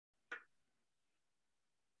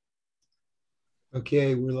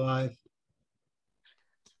Okay, we're live.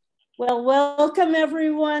 Well, welcome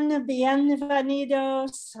everyone.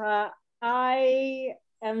 Bienvenidos. I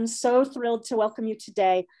am so thrilled to welcome you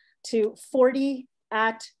today to 40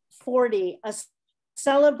 at 40, a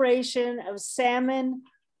celebration of Salmon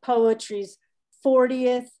Poetry's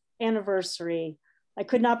 40th anniversary. I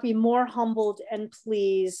could not be more humbled and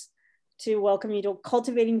pleased to welcome you to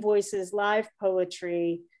Cultivating Voices live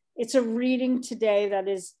poetry. It's a reading today that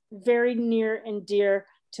is very near and dear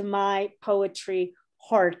to my poetry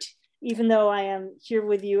heart, even though I am here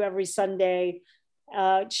with you every Sunday,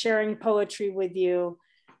 sharing poetry with you.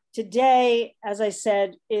 Today, as I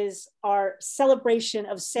said, is our celebration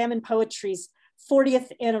of Salmon Poetry's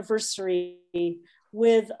 40th anniversary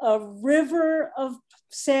with a river of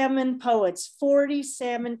Salmon poets, 40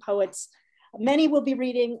 Salmon poets. Many will be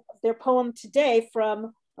reading their poem today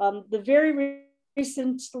from the very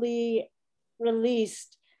recently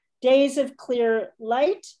released Days of Clear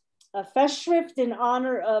Light, a festschrift in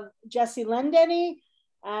honor of Jessie Lendennie,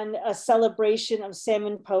 and a celebration of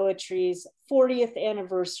Salmon Poetry's 40th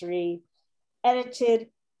anniversary, edited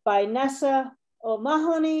by Nessa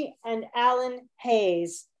O'Mahony and Alan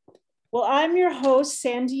Hayes. Well, I'm your host,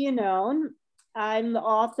 Sandy Yannone. I'm the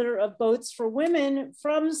author of Boats for Women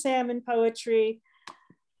from Salmon Poetry.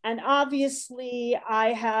 And obviously I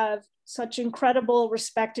have such incredible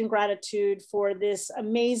respect and gratitude for this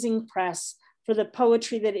amazing press, for the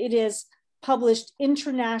poetry that it has published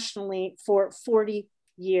internationally for 40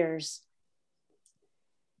 years.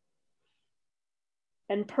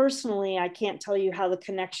 And personally, I can't tell you how the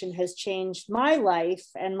connection has changed my life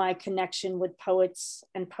and my connection with poets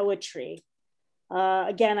and poetry.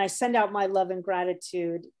 Again, I send out my love and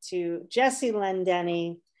gratitude to Jessie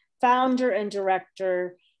Lendennie, founder and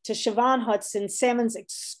director, to Siobhan Hudson, Salmon's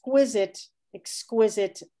exquisite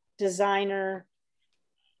designer,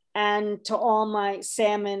 and to all my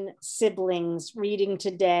Salmon siblings reading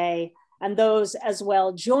today, and those as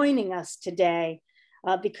well joining us today,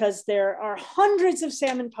 because there are hundreds of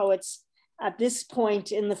Salmon poets at this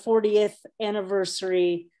point in the 40th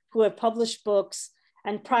anniversary who have published books,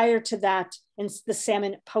 and prior to that in the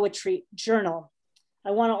Salmon Poetry Journal. I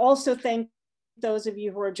want to also thank those of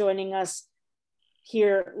you who are joining us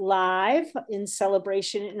here live in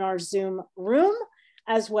celebration in our Zoom room,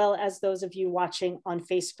 as well as those of you watching on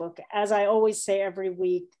Facebook. As I always say every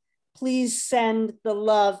week, please send the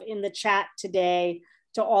love in the chat today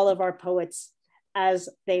to all of our poets as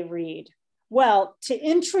they read. Well, to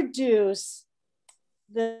introduce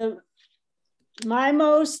my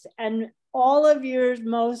most and all of your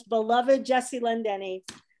most beloved Jessie Lendennie,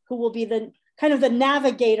 who will be the kind of the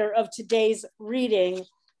navigator of today's reading,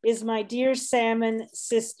 is my dear Salmon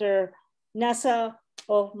sister, Nessa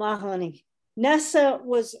O'Mahony. Nessa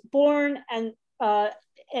was born and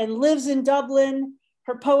lives in Dublin.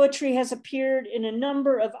 Her poetry has appeared in a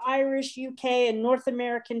number of Irish, UK, and North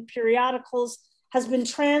American periodicals, has been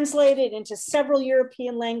translated into several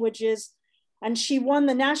European languages, and she won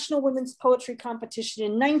the National Women's Poetry Competition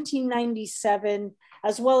in 1997,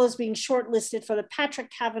 as well as being shortlisted for the Patrick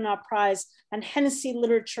Kavanagh Prize and Hennessy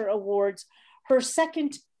Literature Awards. Her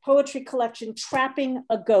second poetry collection, Trapping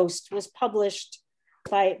a Ghost, was published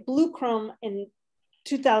by Blue Chrome in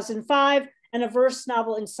 2005, and a verse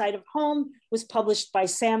novel, In Sight of Home, was published by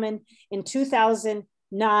Salmon in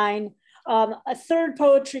 2009. A third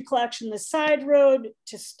poetry collection, The Side Road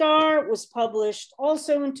to Star, was published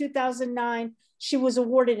also in 2009. She was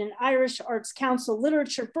awarded an Irish Arts Council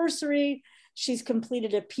Literature Bursary. She's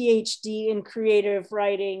completed a PhD in creative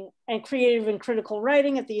writing and creative and critical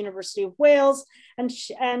writing at the University of Wales. And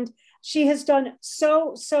she has done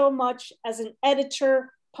so much as an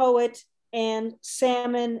editor, poet, and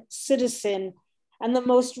Salmon citizen. And the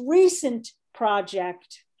most recent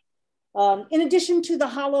project, in addition to The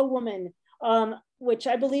Hollow Woman, which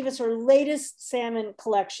I believe is her latest Salmon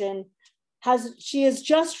collection, she has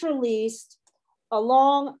just released,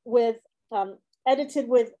 along with, edited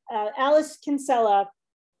with Alice Kinsella.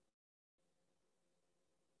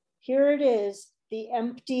 Here it is, The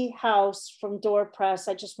Empty House from Door Press.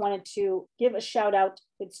 I just wanted to give a shout out.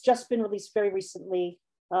 It's just been released very recently.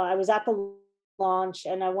 I was at the launch,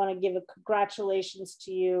 and I want to give a congratulations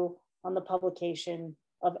to you on the publication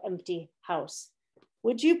of Empty House.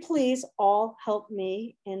 Would you please all help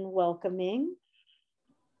me in welcoming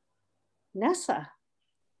Nessa?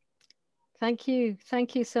 Thank you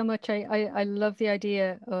so much. I love the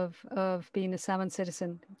idea of being a Salmon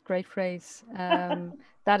citizen. Great phrase.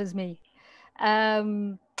 That is me.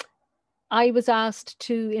 I was asked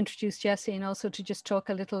to introduce Jessie and also to just talk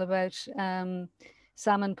a little about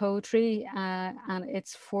Salmon poetry and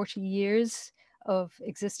its 40 years of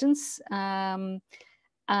existence. And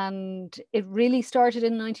it really started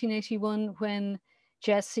in 1981 when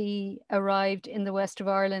Jessie arrived in the west of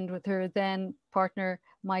Ireland with her then partner,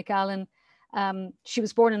 Mike Allen. She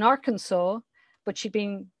was born in Arkansas, but she'd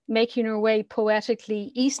been making her way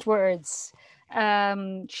poetically eastwards.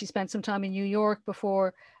 She spent some time in New York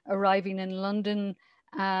before arriving in London,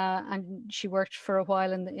 and she worked for a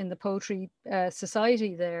while in the Poetry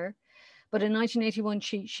Society there. But in 1981,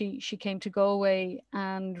 she came to Galway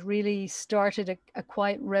and really started a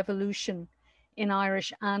quiet revolution in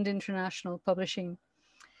Irish and international publishing.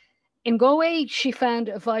 In Galway, she found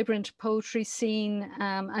a vibrant poetry scene,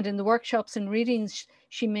 and in the workshops and readings,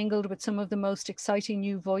 she mingled with some of the most exciting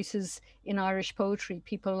new voices in Irish poetry,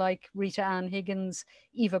 people like Rita Ann Higgins,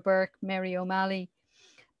 Eva Burke, Mary O'Malley.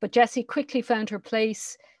 But Jessie quickly found her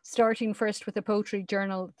place, starting first with the poetry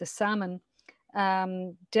journal, The Salmon.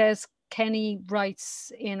 Des Kenny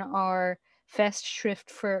writes in our Festschrift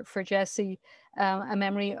for Jessie a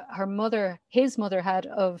memory his mother had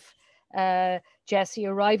of Jessie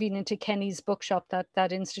arriving into Kenny's bookshop,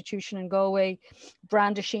 that institution in Galway,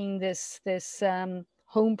 brandishing this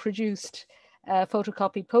home-produced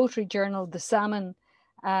photocopied poetry journal, The Salmon,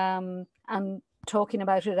 and talking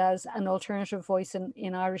about it as an alternative voice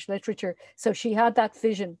in Irish literature. So she had that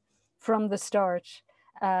vision from the start,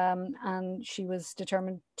 and she was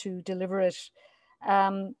determined to deliver it.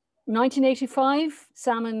 1985,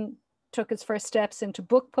 Salmon took its first steps into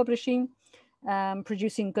book publishing,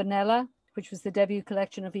 producing Gonella, which was the debut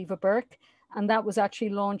collection of Eva Burke. And that was actually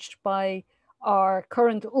launched by our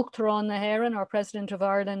current Uachtaráin na hÉireann, our President of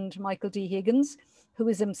Ireland, Michael D. Higgins, who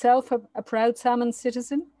is himself a proud Salmon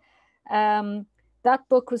citizen. That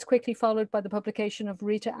book was quickly followed by the publication of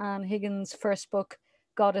Rita Ann Higgins' first book,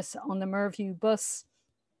 Goddess on the Merview Bus,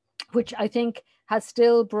 which I think has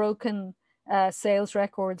still broken sales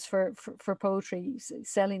records for poetry,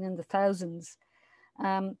 selling in the thousands.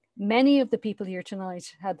 Many of the people here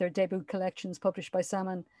tonight had their debut collections published by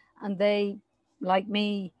Salmon, and they, like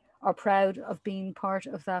me, are proud of being part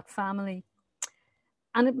of that family.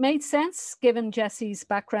 And it made sense, given Jessie's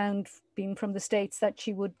background being from the States, that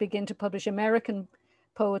she would begin to publish American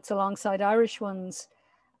poets alongside Irish ones,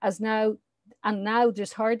 now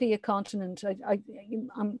there's hardly a continent.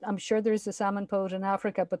 I'm sure there's a Salmon poet in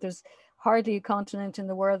Africa, but there's hardly a continent in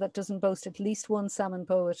the world that doesn't boast at least one Salmon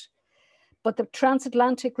poet. But the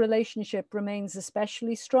transatlantic relationship remains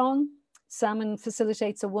especially strong. Salmon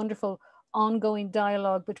facilitates a wonderful ongoing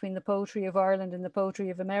dialogue between the poetry of Ireland and the poetry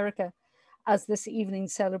of America, as this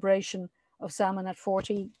evening's celebration of Salmon at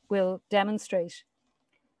 40 will demonstrate.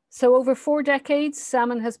 So over 4 decades,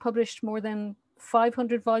 Salmon has published more than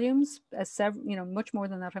 500 volumes, much more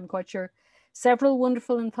than that, I'm quite sure, several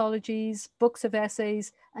wonderful anthologies, books of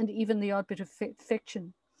essays, and even the odd bit of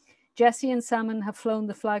fiction. Jessie and Salmon have flown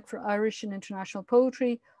the flag for Irish and international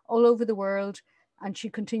poetry all over the world, and she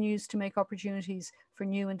continues to make opportunities for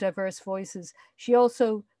new and diverse voices. She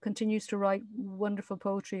also continues to write wonderful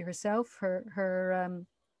poetry herself. Her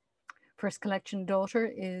first collection, Daughter,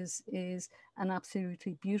 is an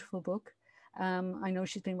absolutely beautiful book. I know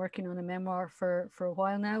she's been working on a memoir for a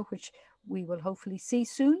while now, which we will hopefully see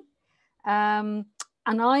soon. And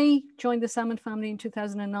I joined the Salmon family in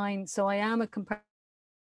 2009, so I am a comparative.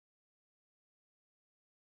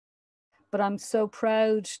 But I'm so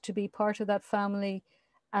proud to be part of that family.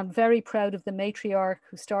 I'm very proud of the matriarch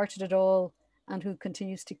who started it all and who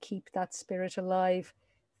continues to keep that spirit alive.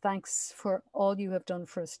 Thanks for all you have done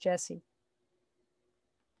for us, Jessie.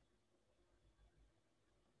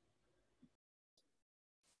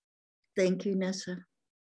 Thank you, Nessa.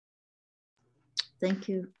 Thank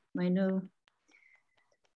you. I know.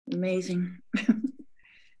 Amazing.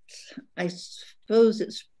 I suppose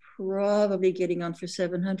it's probably getting on for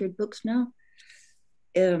 700 books now.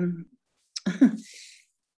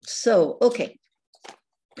 So, okay.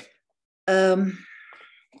 It's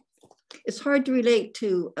hard to relate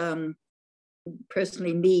to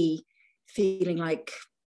personally me feeling like,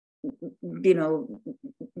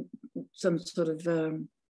 some sort of,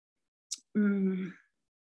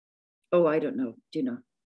 I don't know,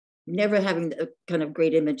 never having a kind of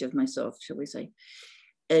great image of myself, shall we say,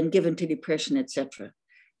 and given to depression, etc.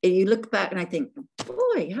 And you look back and I think,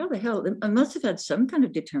 boy, how the hell, I must have had some kind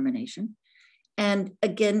of determination. And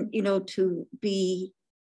again, to be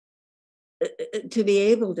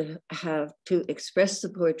able to express the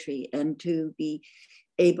poetry and to be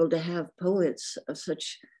able to have poets of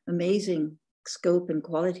such amazing scope and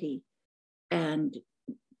quality. And,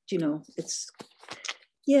 it's,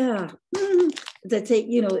 yeah, that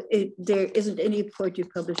they, there isn't any poetry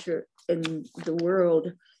publisher in the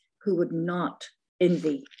world who would not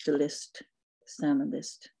envy the list. Salmon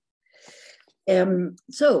list.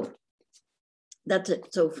 So that's it.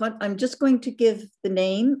 So fun. I'm just going to give the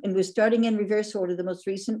name, and we're starting in reverse order, the most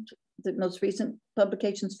recent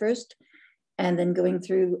publications first, and then going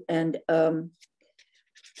through, and I'll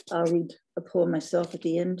read a poem myself at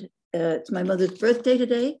the end. It's my mother's birthday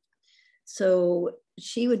today, so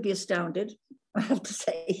she would be astounded, I have to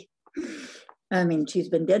say. I mean, she's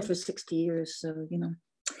been dead for 60 years, so, you know.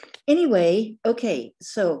 Anyway, okay,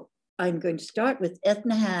 so I'm going to start with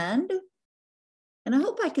Eithne Hand, and I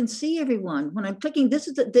hope I can see everyone. When I'm clicking, it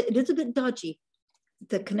is a bit dodgy,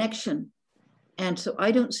 the connection. And so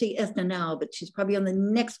I don't see Eithne now, but she's probably on the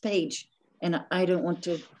next page, and I don't want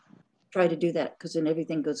to try to do that because then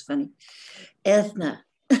everything goes funny. Eithne,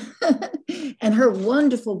 and her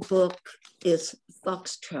wonderful book is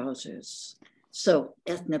Fox Trousers. So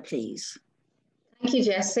Eithne, please. Thank you,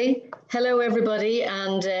 Jessie. Hello, everybody,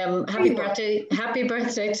 and happy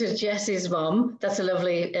birthday to Jessie's mom. That's a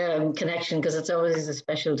lovely connection because it's always a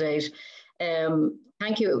special date.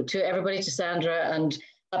 Thank you to everybody, to Sandra, and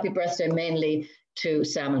happy birthday mainly to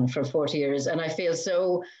Salmon for 40 years. And I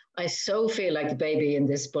so feel like the baby in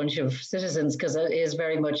this bunch of citizens, because it is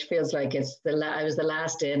very much feels like I was the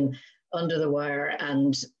last in under the wire,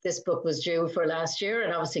 and this book was due for last year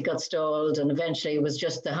and obviously got stalled, and eventually it was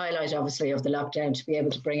just the highlight obviously of the lockdown to be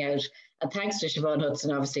able to bring out, and thanks to Siobhan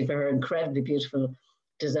Hudson obviously for her incredibly beautiful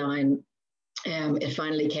design. It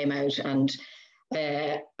finally came out, and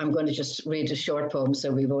I'm going to just read a short poem so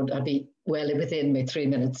I'll be well within my 3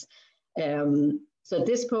 minutes. So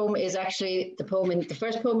this poem is actually the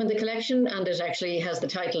first poem in the collection, and it actually has the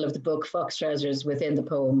title of the book, Fox Trousers, within the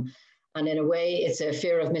poem. And in a way, it's a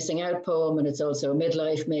fear of missing out poem, and it's also a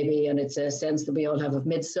midlife maybe, and it's a sense that we all have of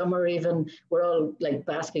midsummer even. We're all like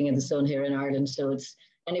basking in the sun here in Ireland, so it's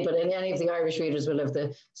any of the Irish readers will have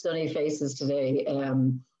the sunny faces today.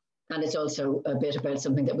 And it's also a bit about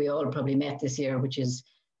something that we all probably met this year, which is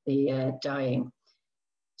the dying.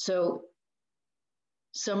 So,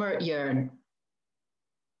 summer yearn.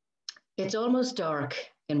 It's almost dark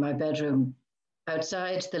in my bedroom.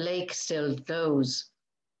 Outside, the lake still glows.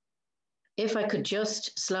 If I could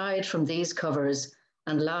just slide from these covers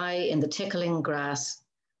and lie in the tickling grass,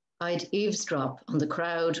 I'd eavesdrop on the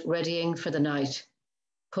crowd readying for the night,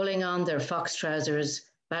 pulling on their fox trousers,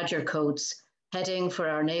 badger coats, heading for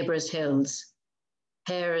our neighbours' hills.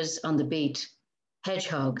 Hares on the beat,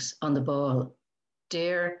 hedgehogs on the ball,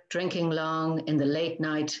 deer drinking long in the late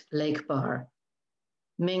night lake bar.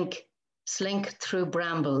 Mink slink through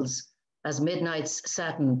brambles as midnight's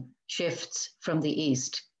satin shifts from the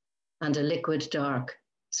east, and a liquid dark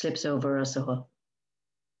slips over us all.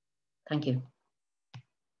 Thank you.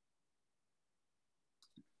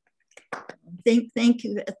 Thank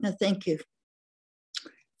you, Eithne, thank you.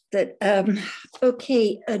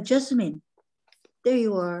 Okay, Jessamine, there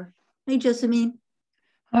you are. Hey, Jessamine.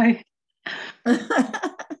 Hi.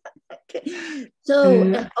 Okay. So,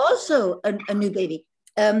 and also a new baby,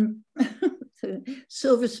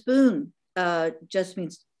 Silver Spoon,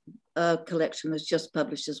 Jessamine's collection was just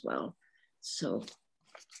published as well. So,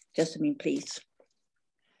 Jessamine, please.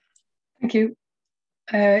 Thank you.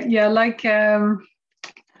 Yeah, like Eithne,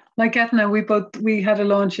 we had a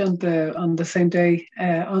launch on the same day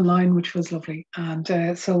online, which was lovely.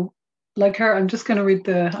 And so, like her, I'm going to read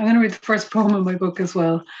the first poem in my book as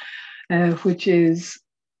well, which is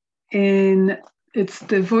it's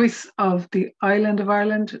the voice of the island of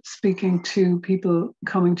Ireland speaking to people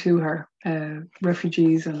coming to her,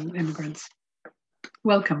 refugees and immigrants.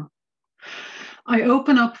 Welcome. I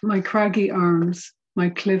open up my craggy arms, my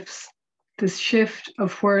cliffs, this shift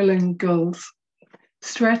of whirling gulls,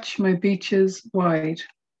 stretch my beaches wide,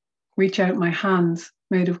 reach out my hands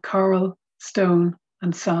made of coral, stone,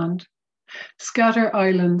 and sand, scatter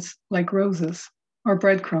islands like roses or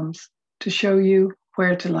breadcrumbs to show you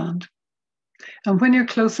where to land. And when you're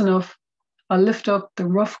close enough, I'll lift up the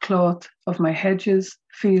rough cloth of my hedges,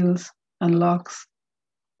 fields, and locks,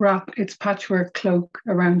 wrap its patchwork cloak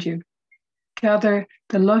around you, gather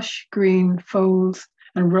the lush green folds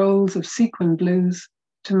and rolls of sequin blues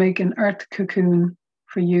to make an earth cocoon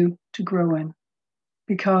for you to grow in.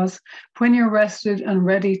 Because when you're rested and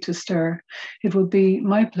ready to stir, it will be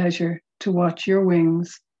my pleasure to watch your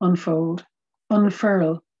wings unfold,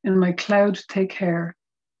 unfurl in my cloud-take hair,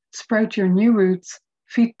 sprout your new roots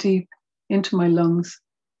feet deep into my lungs,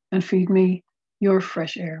 and feed me your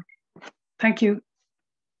fresh air. Thank you,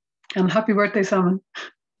 and happy birthday, Salmon.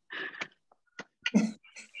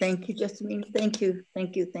 Thank you, Jessamine. Thank you,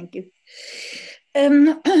 thank you, thank you.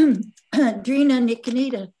 Dairena Ni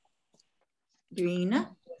Chinneide. Dairena.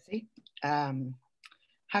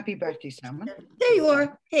 Happy birthday, Salmon. There you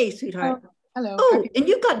are. Hey, sweetheart. Hello. Oh, and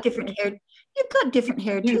you've got different hair. You've got different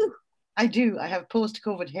hair too. I do. I have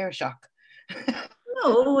post-COVID hair shock.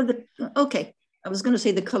 No, okay. I was going to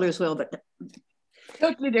say the color as well, but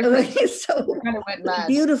totally different. So kind of went mad.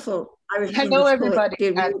 Beautiful. Irish Hello, everybody.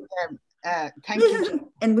 Thank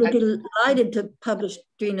you. And we're delighted to publish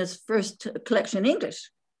Dairina's first collection in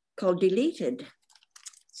English called Deleted.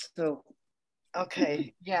 So,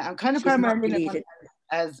 okay, yeah, I'm kind of primarily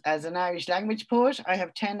as an Irish language poet. I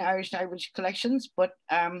have 10 Irish language collections, but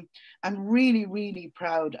I'm really, really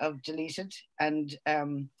proud of Deleted, and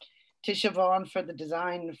to Siobhan for the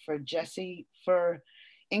design, for Jessie for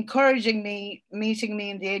encouraging me, meeting me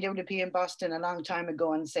in the AWP in Boston a long time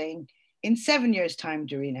ago and saying, in 7 years' time,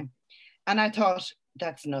 Dairena. And I thought,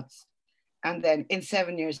 that's nuts. And then in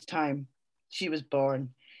 7 years' time, she was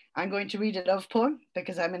born. I'm going to read a love poem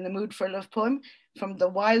because I'm in the mood for a love poem from the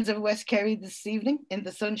wilds of West Kerry this evening in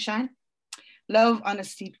the sunshine. Love on a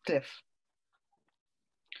steep cliff.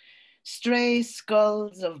 Stray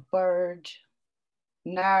skulls of bird,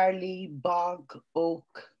 gnarly bog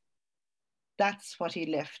oak. That's what he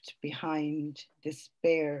left behind this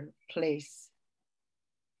bare place.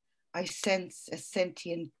 I sense a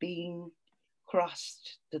sentient being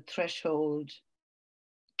crossed the threshold,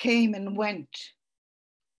 came and went,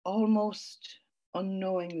 almost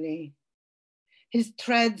unknowingly. His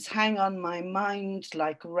threads hang on my mind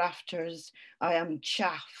like rafters. I am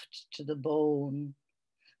chafed to the bone.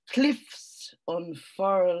 Cliffs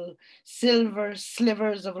unfurl, silver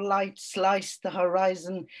slivers of light slice the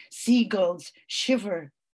horizon, seagulls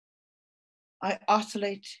shiver. I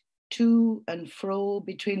oscillate to and fro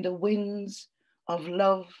between the winds of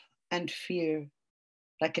love and fear,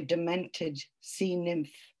 like a demented sea nymph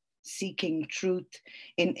seeking truth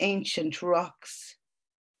in ancient rocks.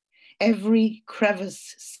 Every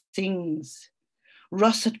crevice sings.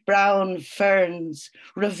 Russet brown ferns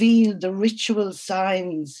reveal the ritual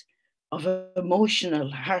signs of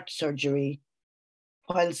emotional heart surgery,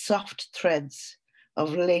 while soft threads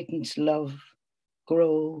of latent love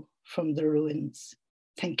grow from the ruins.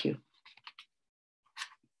 Thank you.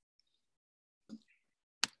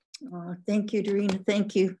 Oh, thank you, Dairena.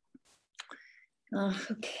 Thank you.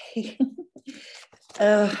 Okay.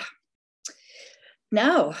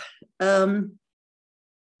 Now,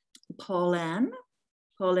 Paulann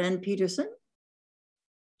Peterson,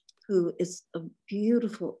 who is a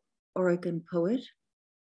beautiful Oregon poet.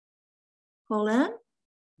 Paulann?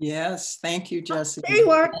 Yes, thank you, Jessie. There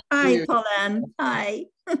you are. Hi, Paulann. Hi.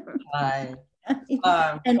 Hi.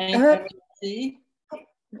 And her,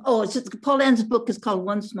 Paulann's book is called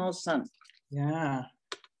One Small Sun. Yeah.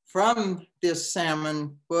 From this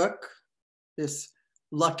Salmon book, this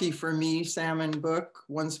lucky for me Salmon book,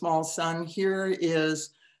 One Small Sun, here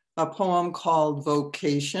is a poem called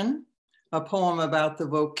Vocation, a poem about the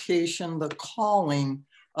vocation, the calling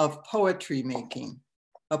of poetry making,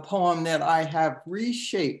 a poem that I have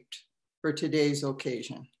reshaped for today's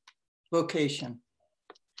occasion. Vocation.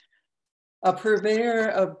 A purveyor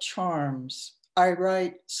of charms, I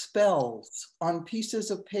write spells on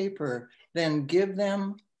pieces of paper, then give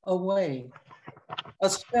them away. A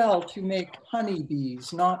spell to make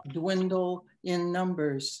honeybees not dwindle in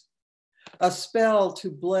numbers. A spell to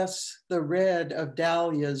bless the red of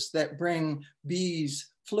dahlias that bring bees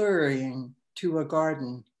flurrying to a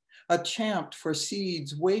garden. A chant for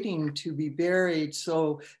seeds waiting to be buried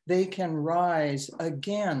so they can rise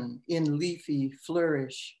again in leafy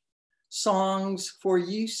flourish. Songs for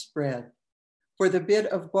yeast bread, for the bit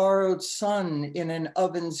of borrowed sun in an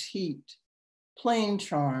oven's heat. Plain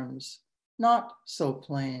charms, not so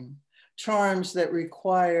plain, charms that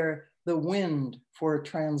require the wind for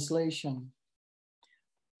translation.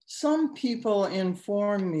 Some people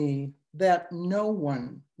inform me that no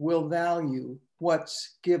one will value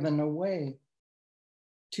what's given away.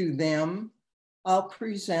 To them, I'll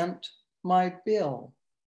present my bill.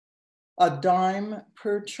 A dime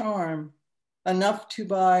per charm, enough to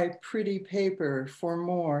buy pretty paper for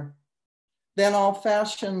more. Then I'll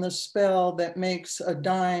fashion the spell that makes a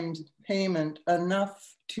dime payment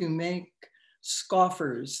enough to make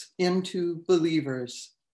scoffers into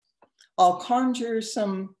believers. I'll conjure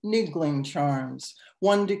some niggling charms,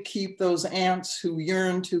 one to keep those ants who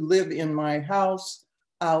yearn to live in my house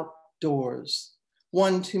outdoors,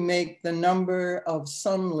 one to make the number of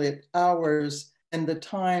sunlit hours and the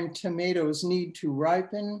time tomatoes need to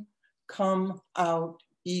ripen come out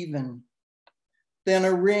even. Then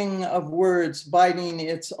a ring of words biting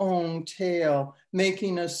its own tail,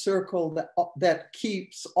 making a circle that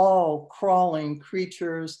keeps all crawling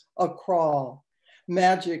creatures a crawl.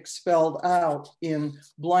 Magic spelled out in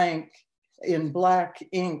black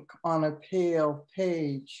ink on a pale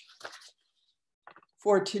page.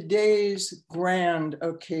 For today's grand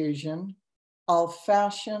occasion, I'll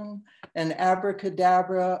fashion an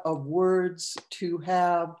abracadabra of words to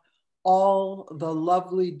have all the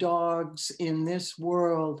lovely dogs in this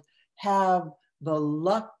world have the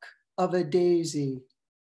luck of a daisy,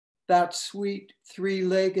 that sweet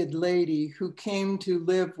three-legged lady who came to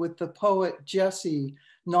live with the poet Jessie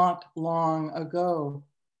not long ago.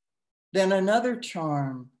 Then another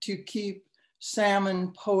charm to keep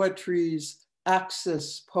salmon poetry's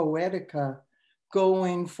axis poetica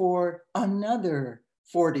going for another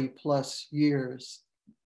 40+ years.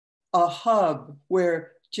 A hub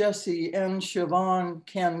where Jessie and Siobhan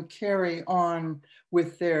can carry on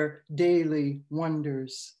with their daily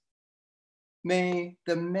wonders. May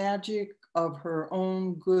the magic of her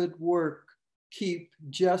own good work keep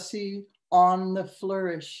Jessie on the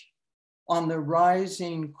flourish, on the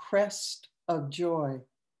rising crest of joy.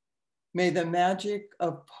 May the magic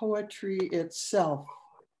of poetry itself,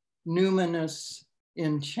 numinous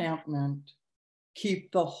enchantment,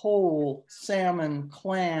 keep the whole salmon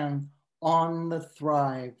clan on the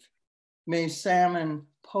thrive. May salmon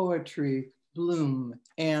poetry bloom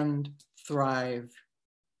and thrive.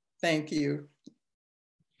 Thank you.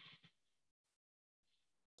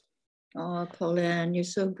 Oh, Paulann, you're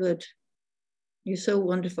so good. You're so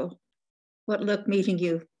wonderful. What luck meeting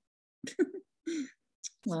you.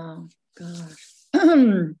 Wow, gosh.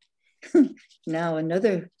 Now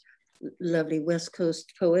another lovely West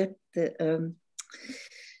Coast poet, the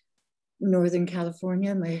Northern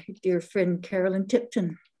California, my dear friend Carolyn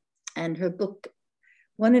Tipton, and her book,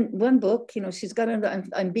 one book, you know, she's got another,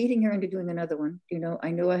 I'm beating her into doing another one, you know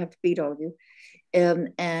I have to beat all of you.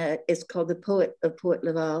 It's called The Poet of Poet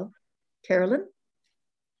Laval. Carolyn?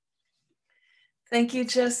 Thank you,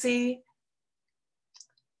 Jessie.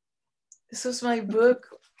 This was my book.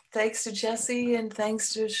 Thanks to Jessie and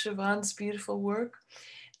thanks to Siobhan's beautiful work.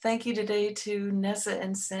 Thank you today to Nessa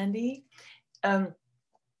and Sandy.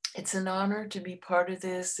 It's an honor to be part of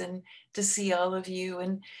this and to see all of you.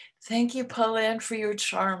 And thank you, Paulann, for your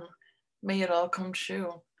charm. May it all come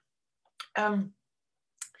true.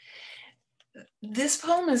 This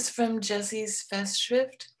poem is from Jessie's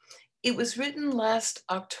Festschrift. It was written last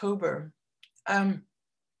October.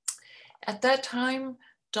 At that time,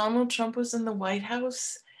 Donald Trump was in the White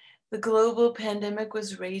House. The global pandemic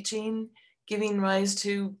was raging, giving rise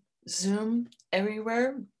to Zoom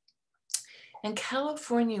everywhere. And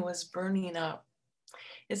California was burning up.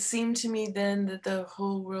 It seemed to me then that the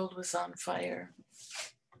whole world was on fire.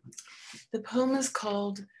 The poem is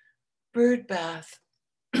called Bird Bath.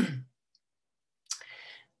 The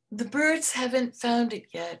birds haven't found it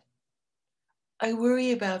yet. I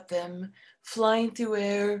worry about them, flying through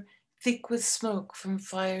air thick with smoke from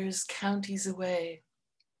fires counties away.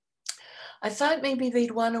 I thought maybe they'd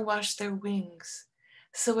want to wash their wings,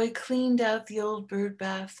 so I cleaned out the old bird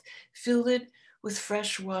bath, filled it with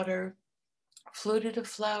fresh water, floated a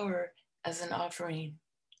flower as an offering.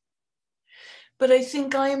 But I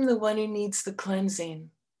think I am the one who needs the cleansing,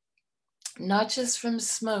 not just from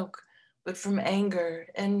smoke, but from anger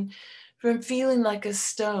and from feeling like a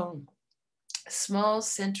stone, a small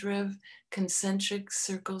center of concentric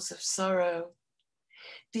circles of sorrow.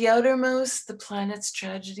 The outermost, the planet's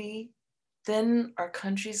tragedy, then our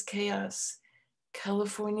country's chaos,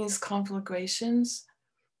 California's conflagrations,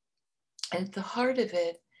 and at the heart of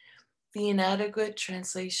it, the inadequate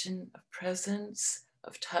translation of presence,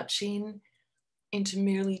 of touching, into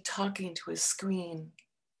merely talking to a screen.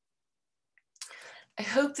 I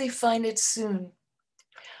hope they find it soon.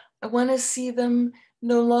 I want to see them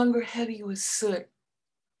no longer heavy with soot,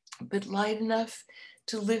 but light enough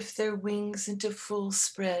to lift their wings into full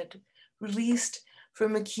spread, released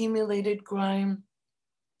from accumulated grime,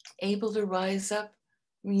 able to rise up,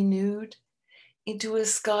 renewed, into a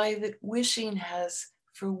sky that wishing has,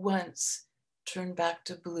 for once, turned back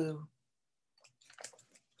to blue.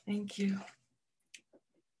 Thank you.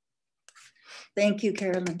 Thank you,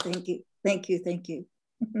 Carolyn. Thank you. Thank you. Thank you.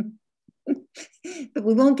 But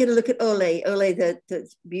we won't get a look at Ole. Ole,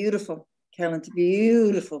 that's beautiful. Carolyn's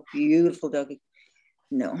beautiful, beautiful doggy.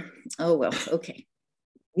 No. Oh, well, okay.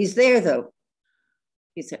 He's there, though.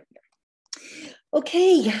 He's there.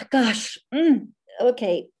 Okay, gosh.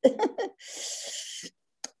 Okay.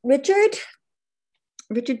 Richard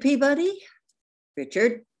Peabody?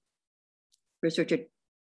 Richard? Where's Richard?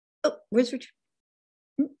 Oh, where's Richard?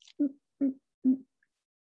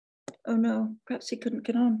 Oh no, perhaps he couldn't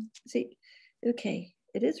get on. See, okay,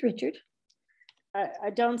 it is Richard. I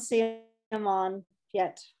don't see him on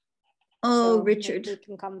yet. Oh, so Richard. He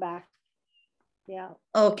can come back. Yeah.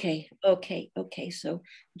 Okay. So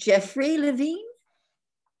Jeffrey Levine?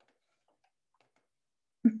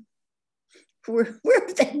 Where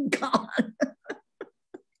have they gone?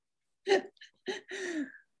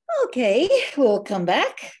 Okay, we'll come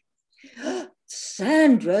back.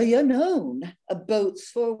 Sandra Yannone, Boats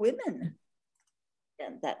for Women.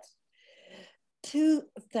 And that's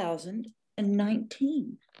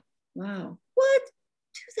 2019. Wow. What?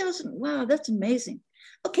 2000. Wow, that's amazing.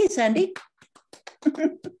 Okay, Sandy.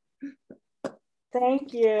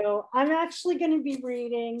 Thank you. I'm actually going to be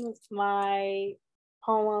reading my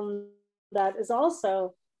poem that is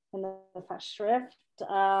also in the Festschrift.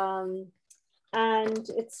 And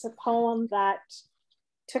it's a poem that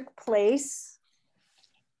took place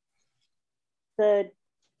the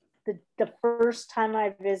first time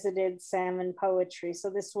I visited Salmon Poetry. So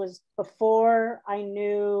this was before I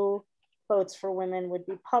knew Boats for Women would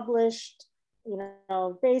be published, you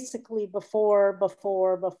know, basically before.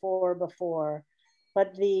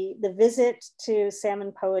 But the visit to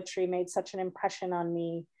Salmon Poetry made such an impression on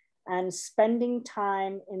me, and spending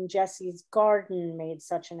time in Jessie's garden made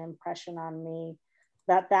such an impression on me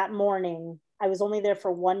that morning, I was only there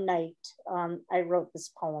for one night, I wrote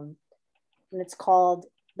this poem, and it's called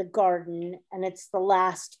The Garden, and it's the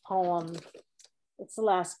last poem. It's the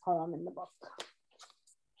last poem in the book.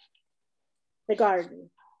 The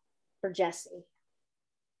Garden, for Jessie.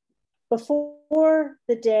 Before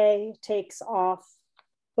the day takes off,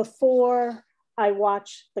 before I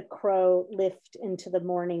watch the crow lift into the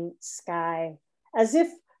morning sky, as if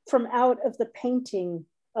from out of the painting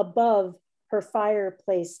above her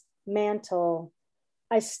fireplace mantle,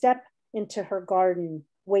 I step into her garden,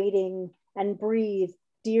 waiting, and breathe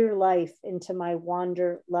dear life into my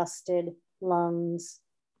wander-lusted lungs.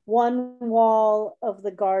 One wall of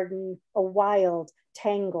the garden, a wild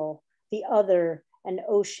tangle, the other an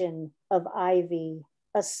ocean of ivy,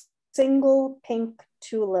 a single pink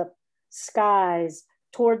tulip skies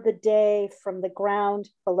toward the day from the ground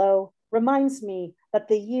below reminds me that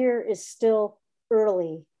the year is still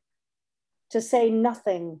early. To say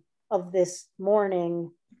nothing of this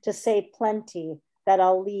morning, to say plenty that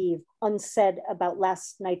I'll leave unsaid about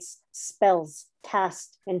last night's spells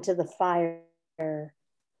cast into the fire.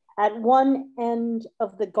 At one end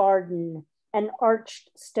of the garden, an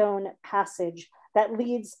arched stone passage that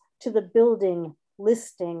leads to the building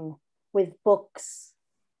listing with books.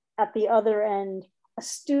 At the other end, a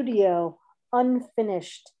studio,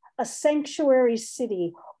 unfinished, a sanctuary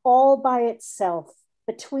city all by itself.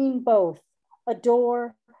 Between both, a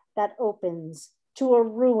door that opens to a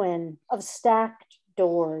ruin of stacked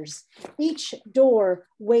doors, each door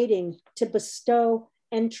waiting to bestow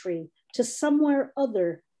entry to somewhere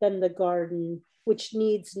other than the garden, which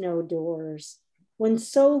needs no doors. When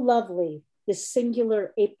so lovely this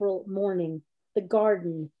singular April morning, the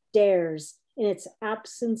garden dares, in its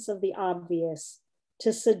absence of the obvious,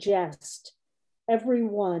 to suggest every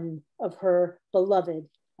one of her beloved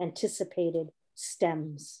anticipated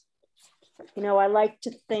stems. You know, I like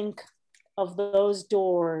to think of those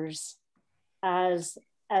doors as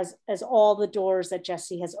all the doors that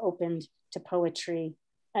Jessie has opened to poetry.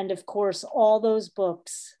 And of course, all those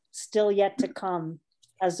books still yet to come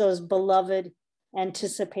as those beloved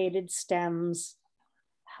anticipated stems.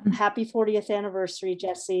 Happy 40th anniversary,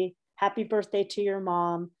 Jessie. Happy birthday to your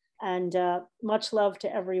mom. And much love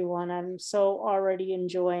to everyone. I'm so already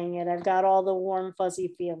enjoying it. I've got all the warm,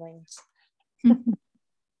 fuzzy feelings.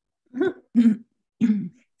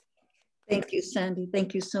 Thank you, Sandy.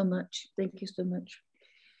 Thank you so much. Thank you so much.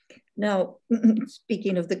 Now,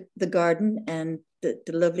 speaking of the garden and the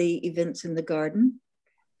lovely events in the garden,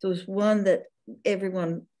 there was one that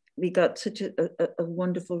we got such a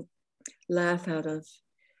wonderful laugh out of.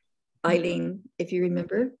 Eileen, if you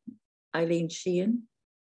remember, Eileen Sheehan.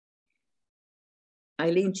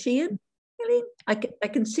 Eileen Sheehan? Eileen, I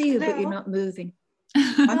can see you, but you're not moving.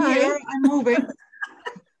 I'm here, I'm moving.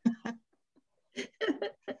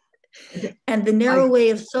 And The Narrow Way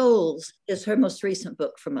of Souls is her most recent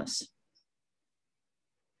book from us.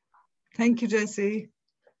 Thank you, Jessie.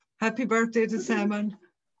 Happy birthday to Salmon.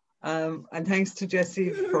 And thanks to Jessie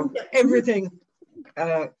for everything.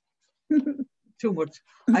 Too much.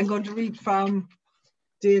 I'm going to read from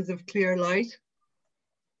Days of Clear Light.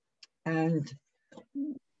 And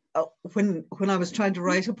when I was trying to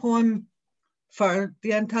write a poem for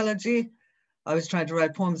the anthology, I was trying to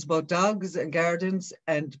write poems about dogs and gardens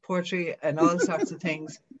and poetry and all sorts of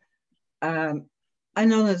things. And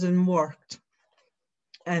none of them worked.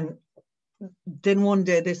 And then one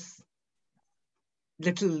day this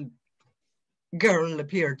little girl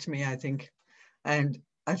appeared to me, I think. And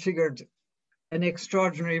I figured an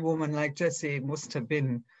extraordinary woman like Jessie must have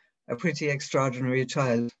been a pretty extraordinary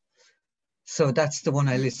child. So that's the one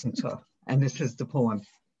I listened to. And this is the poem.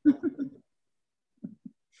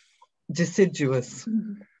 deciduous.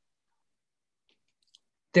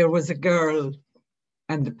 There was a girl,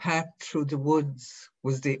 and the path through the woods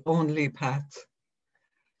was the only path.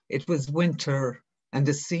 It was winter, and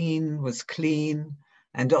the scene was clean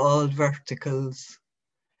and all verticals,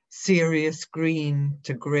 serious green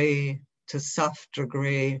to grey to softer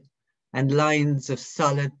grey, and lines of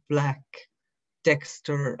solid black,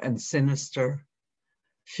 dexter and sinister,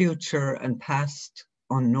 future and past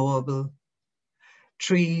unknowable.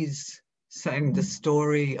 Trees sang the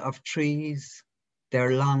story of trees,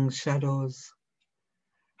 their long shadows.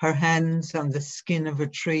 Her hands on the skin of a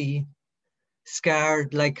tree,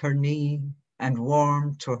 scarred like her knee and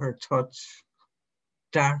warm to her touch.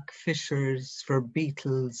 Dark fissures for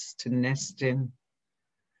beetles to nest in.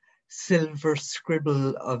 Silver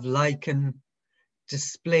scribble of lichen,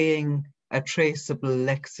 displaying a traceable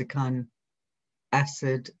lexicon,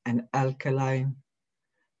 acid and alkaline.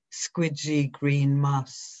 Squidgy green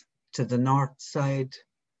moss to the north side.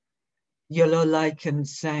 Yellow lichen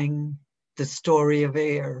sang the story of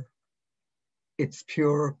air, its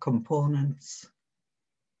pure components.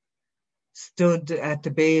 Stood at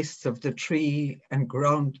the base of the tree and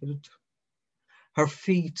grounded, her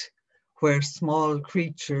feet where small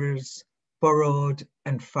creatures burrowed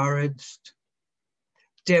and foraged,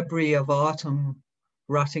 debris of autumn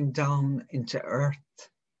rotting down into earth,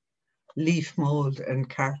 leaf mold and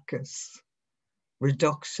carcass,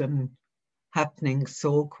 reduction happening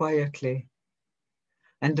so quietly.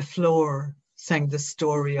 And the floor sang the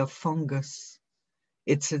story of fungus,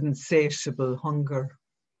 its insatiable hunger.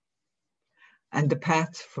 And the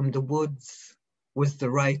path from the woods was the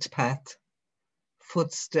right path,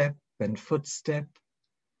 footstep and footstep.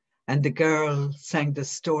 And the girl sang the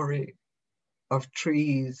story of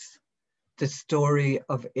trees, the story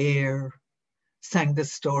of air, sang the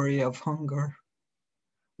story of hunger,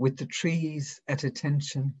 with the trees at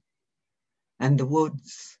attention, and the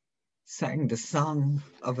woods sang the song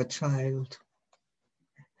of a child.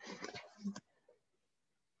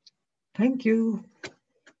 Thank you.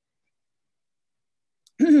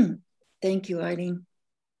 Thank you, Eileen.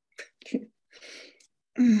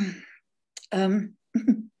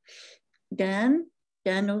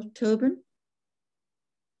 Daniel Tobin.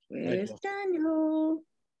 Where's Daniel?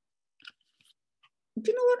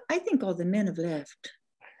 Do you know what? I think all the men have left.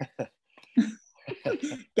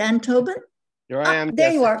 Dan Tobin? Here I am. There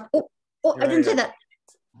Jessie. you are. Oh, I didn't say that.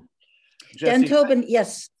 Jessie. Dan Tobin,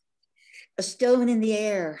 yes. A stone in the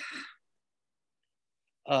air.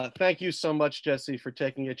 Thank you so much, Jessie, for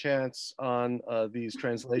taking a chance on these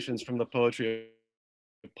translations from the poetry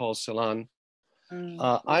of Paul Celan.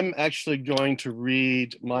 I'm actually going to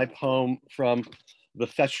read my poem from the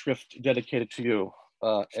Festschrift dedicated to you.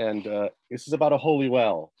 This is about a holy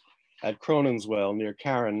well at Cronin's Well near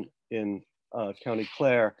Carron in County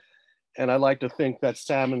Clare. And I like to think that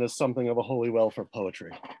salmon is something of a holy well for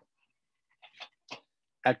poetry.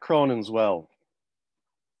 At Cronin's Well.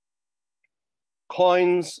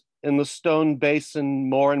 Coins in the stone basin,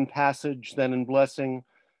 more in passage than in blessing,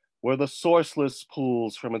 where the sourceless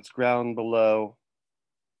pools from its ground below.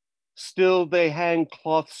 Still they hang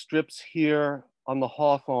cloth strips here on the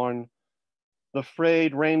hawthorn, the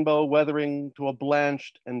frayed rainbow weathering to a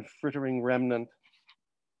blanched and frittering remnant.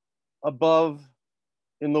 Above,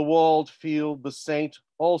 in the walled field, the saint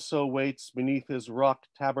also waits beneath his rock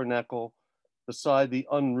tabernacle beside the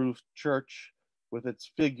unroofed church, with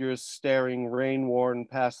its figures staring rain-worn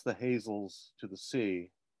past the hazels to the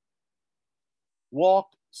sea. Walk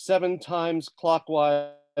 7 times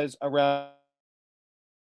clockwise around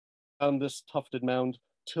this tufted mound,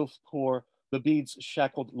 tilth pour, the beads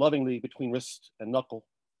shackled lovingly between wrist and knuckle,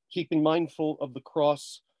 keeping mindful of the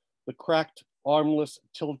cross, the cracked, armless,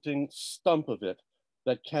 tilting stump of it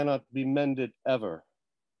that cannot be mended ever.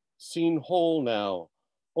 Seen whole now,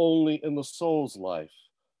 only in the soul's life,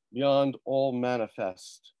 beyond all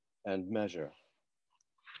manifest and measure.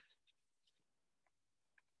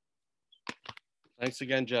 Thanks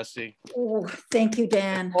again, Jessie. Oh, thank you,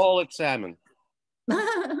 Dan. All at Salmon.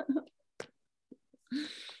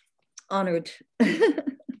 Honored.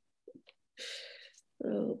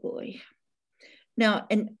 Oh boy. Now,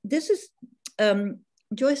 and this is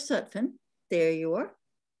Joyce Sutphen. There you are.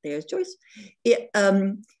 There's Joyce. It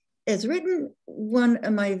has written one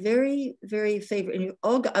of my very, very favorite, and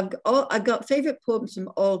I've got favorite poems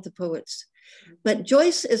from all the poets. But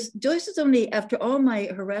Joyce is only, after all my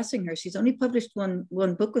harassing her, she's only published one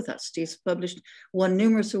book with us. She's won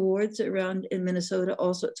numerous awards around in Minnesota,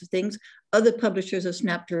 all sorts of things. Other publishers have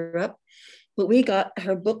snapped her up. But we got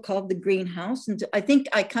her book called The Greenhouse. And I think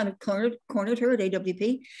I kind of cornered her at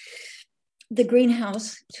AWP. The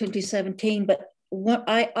Greenhouse 2017. But what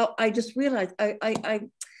I just realized I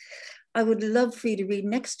would love for you to read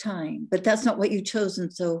next time, but that's not what you've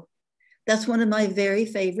chosen. So that's one of my very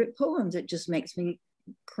favorite poems. It just makes me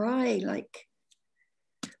cry, like.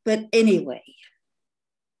 But anyway,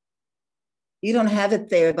 you don't have it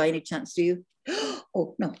there by any chance, do you?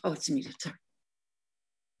 Oh no! Oh, it's muted. Sorry.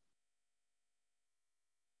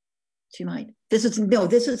 She might. This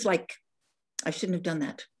is like, I shouldn't have done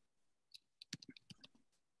that.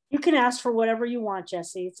 You can ask for whatever you want,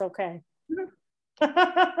 Jessie. It's okay.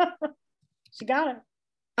 She got it.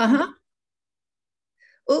 Uh-huh.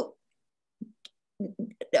 Oh,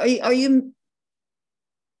 are you?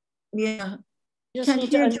 Yeah. Just Can't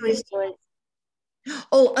hear Joyce.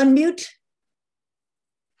 Oh, unmute.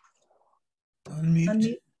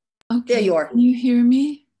 Unmute. Okay. There you are. Can you hear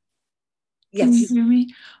me? Yes. Can you hear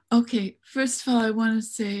me? Okay. First of all, I want to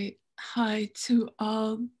say hi to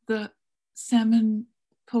all the Salmon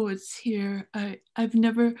poets here. I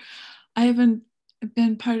haven't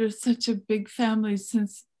been part of such a big family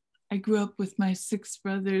since I grew up with my 6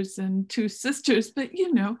 brothers and 2 sisters, but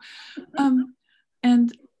you know,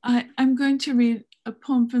 and I'm going to read a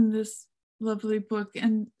poem from this lovely book,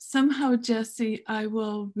 and somehow, Jessie, I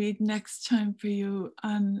will read next time for you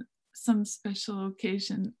on some special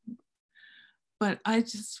occasion. But I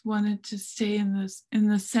just wanted to stay in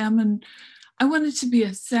the Salmon. I wanted to be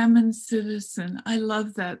a Salmon citizen. I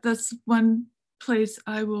love that. That's one place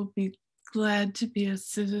I will be glad to be a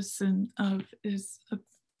citizen of, is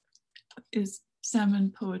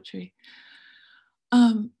Salmon poetry.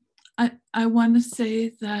 I want to say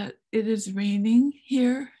that it is raining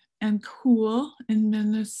here and cool in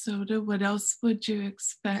Minnesota. What else would you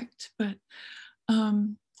expect? But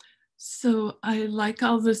so I like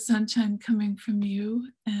all the sunshine coming from you,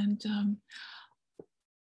 and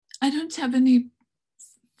I don't have any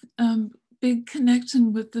big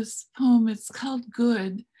connection with this poem. It's called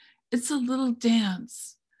Good. It's a little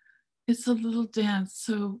dance. It's a little dance,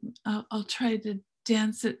 so I'll try to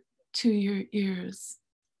dance it to your ears.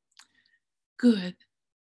 Good.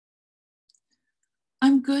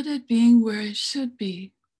 I'm good at being where I should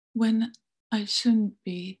be when I shouldn't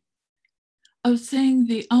be. Of saying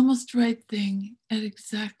the almost right thing at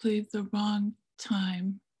exactly the wrong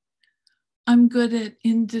time. I'm good at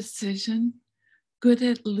indecision, good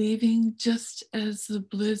at leaving just as the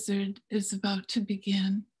blizzard is about to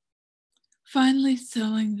begin. Finally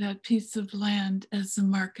selling that piece of land as the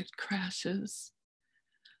market crashes.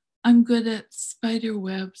 I'm good at spider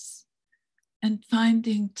webs and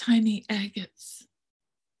finding tiny agates.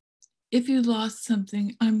 If you lost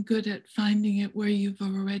something, I'm good at finding it where you've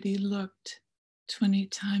already looked 20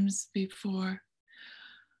 times before.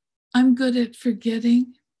 I'm good at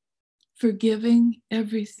forgiving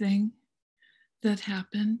everything that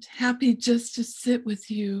happened, happy just to sit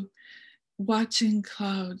with you, watching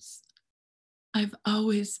clouds. I've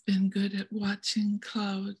always been good at watching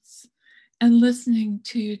clouds and listening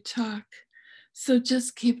to you talk. So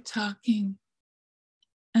just keep talking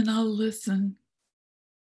and I'll listen.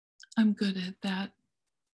 I'm good at that.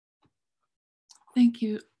 Thank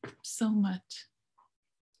you so much.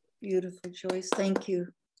 Beautiful, Joyce. Thank you.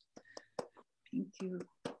 Thank you.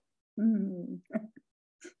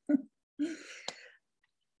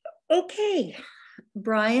 Okay,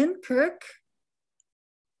 Brian, Kirk.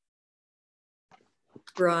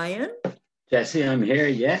 Brian. Jessie, I'm here.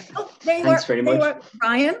 Yeah. Oh, there you Thanks are. very there much. You are.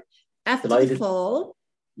 Brian. After Delighted. the Fall.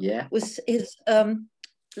 Yeah. Was his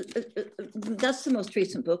that's the most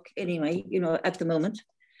recent book, anyway. You know, at the moment.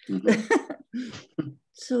 Mm-hmm.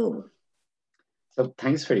 So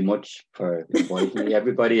thanks very much for inviting me,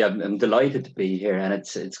 everybody. I'm delighted to be here, and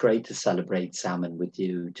it's great to celebrate Salmon with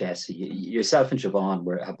you, Jessie. Yourself and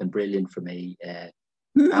Siobhan have been brilliant for me.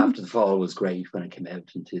 After the Fall was great when it came out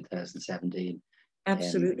in 2017.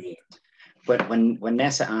 Absolutely. But when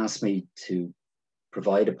Nessa asked me to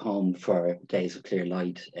provide a poem for Days of Clear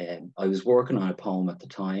Light, I was working on a poem at the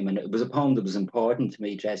time, and it was a poem that was important to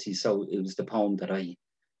me, Jessie. So it was the poem that I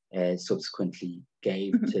subsequently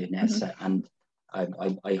gave to Nessa, and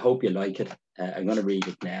I hope you like it. I'm going to read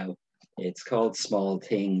it now. It's called Small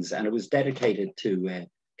Things, and it was dedicated to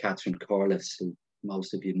Catherine Corliss, who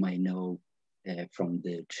most of you might know from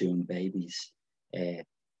the Tune Babies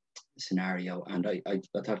scenario. And I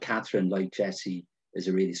thought Catherine, like Jessie, is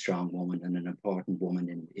a really strong woman and an important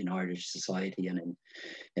woman in Irish society and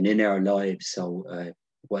in our lives. So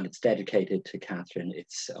while it's dedicated to Catherine,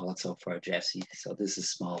 it's also for Jessie. So this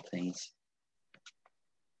is Small Things.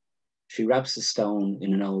 She wraps a stone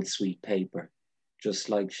in an old sweet paper, just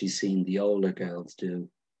like she's seen the older girls do,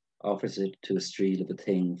 offers it to a streel of a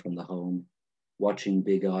thing from the home, watching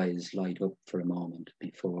big eyes light up for a moment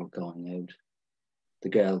before going out. The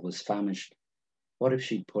girl was famished. What if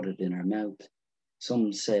she'd put it in her mouth?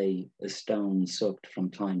 Some say a stone sucked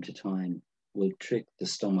from time to time will trick the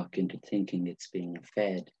stomach into thinking it's being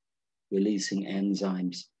fed, releasing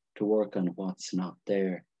enzymes to work on what's not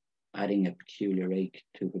there, adding a peculiar ache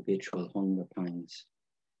to habitual hunger pangs.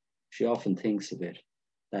 She often thinks of it,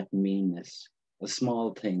 that meanness, a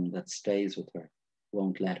small thing that stays with her,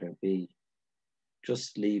 won't let her be.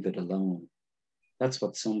 Just leave it alone. That's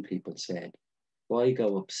what some people said. Why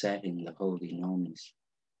go upsetting the holy nuns?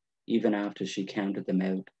 Even after she counted them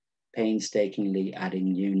out, painstakingly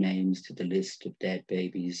adding new names to the list of dead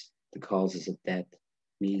babies, the causes of death,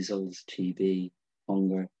 measles, TB,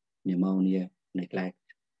 hunger, pneumonia, neglect.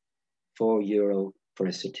 €4 for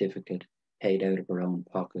a certificate paid out of her own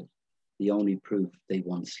pocket, the only proof they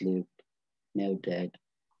once lived, now dead.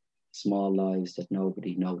 Small lives that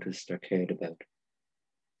nobody noticed or cared about.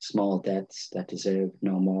 Small deaths that deserved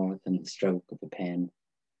no more than the stroke of a pen.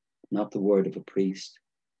 Not the word of a priest,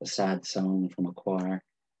 a sad song from a choir,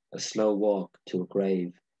 a slow walk to a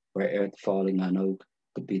grave where earth falling on oak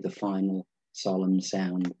could be the final solemn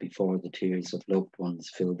sound before the tears of loved ones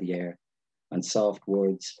fill the air, and soft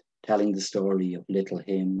words telling the story of little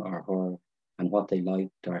him or her and what they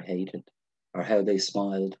liked or hated, or how they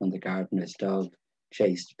smiled when the gardener's dog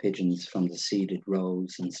chased pigeons from the seeded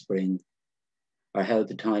rows in spring, or how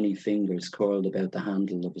the tiny fingers curled about the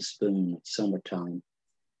handle of a spoon at summertime,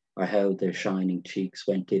 or how their shining cheeks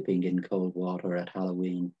went dipping in cold water at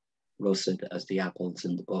Halloween, russet as the apples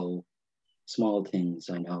in the bowl. Small things,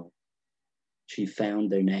 I know. She found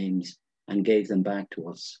their names and gave them back to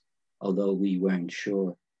us, although we weren't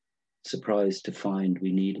sure, surprised to find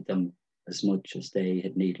we needed them as much as they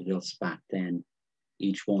had needed us back then,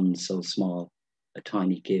 each one so small, a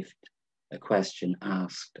tiny gift, a question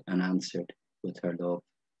asked and answered with her love.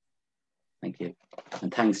 Thank you.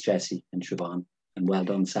 And thanks, Jessie and Siobhan, and well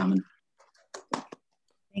done, Salmon.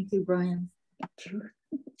 Thank you, Brian. Thank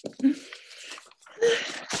you.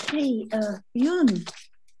 Hey, Yun.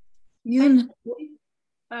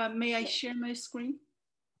 May I share my screen?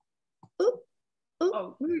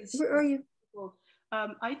 Where are you?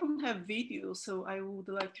 I don't have video, so I would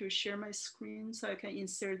like to share my screen so I can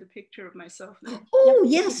insert the picture of myself there. Oh,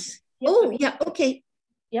 yes. Yep. Oh, yeah, okay.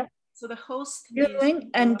 Yep. So the host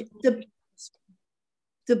and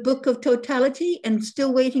the book of totality, and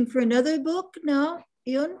still waiting for another book now,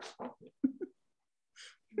 Yun?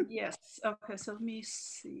 Yes, okay, so let me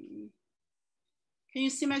see. Can you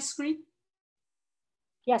see my screen?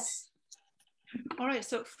 Yes. All right,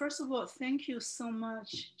 so first of all, thank you so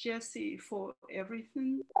much, Jessie, for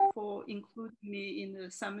everything, for including me in the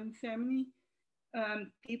Salmon family.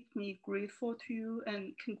 Deeply grateful to you,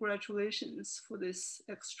 and congratulations for this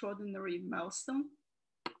extraordinary milestone.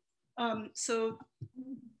 So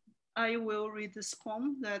I will read this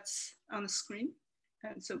poem that's on the screen.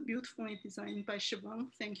 And so beautifully designed by Siobhan.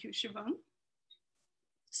 Thank you, Siobhan.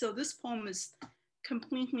 So this poem is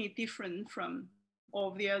completely different from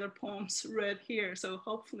all the other poems read here. So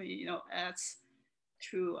hopefully, adds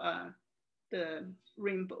to the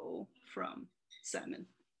rainbow from Salmon.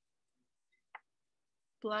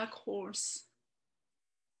 Black horse.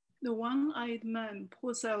 The one-eyed man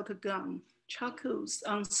pulls out a gun, chuckles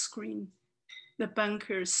on screen. The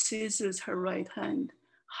banker seizes her right hand,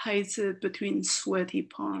 hides it between sweaty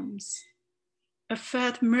palms. A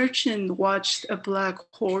fat merchant watched a black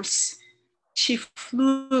horse. She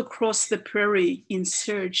flew across the prairie in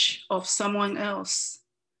search of someone else.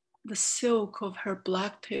 The silk of her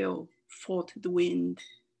black tail fought the wind.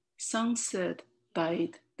 Sunset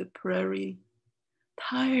dyed the prairie.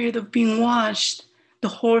 Tired of being watched, the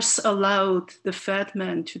horse allowed the fat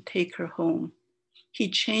man to take her home. He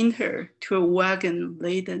chained her to a wagon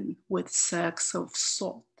laden with sacks of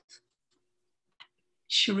salt.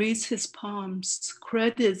 She reads his palms,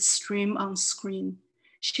 credits stream on screen.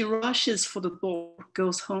 She rushes for the door,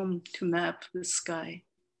 goes home to map the sky.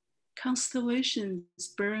 Constellations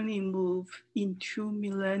barely move in 2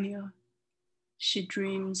 millennia. She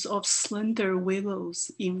dreams of slender willows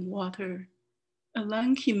in water. A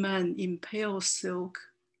lanky man in pale silk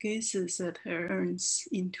gazes at her, turns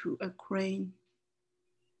into a crane.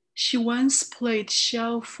 She once played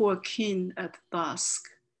shell for a king at dusk.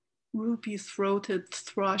 Ruby-throated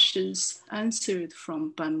thrushes answered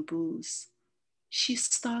from bamboos. She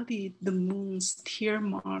studied the moon's tear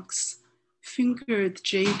marks, fingered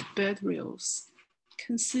jade bedrails,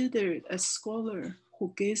 considered a scholar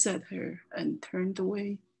who gazed at her and turned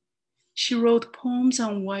away. She wrote poems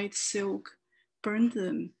on white silk, burned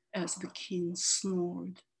them as the king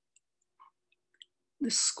snored. The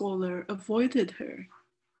scholar avoided her.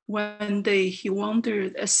 One day he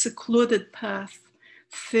wandered a secluded path,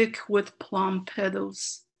 thick with plum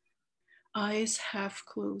petals, eyes half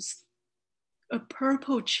closed. A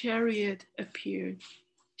purple chariot appeared.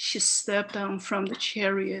 She stepped down from the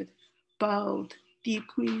chariot, bowed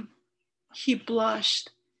deeply. He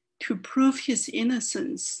blushed. To prove his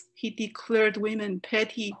innocence, he declared women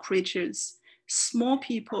petty creatures, small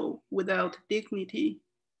people without dignity.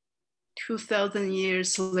 2,000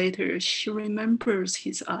 years later, she remembers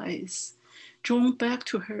his eyes, drawn back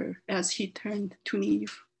to her as he turned to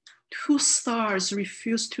leave. 2 stars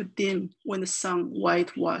refused to dim when the sun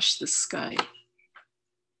whitewashed the sky.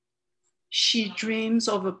 She dreams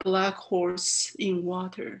of a black horse in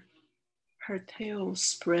water. Her tail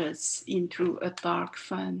spreads into a dark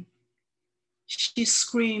fan. She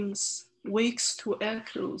screams, wakes to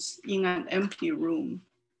echoes in an empty room.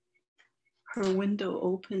 Her window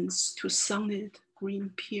opens to sunlit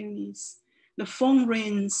green peonies. The phone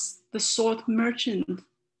rings. The salt merchant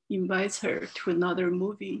invites her to another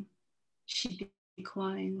movie. She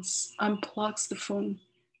declines, unplugs the phone,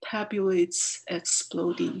 tabulates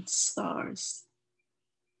exploding stars.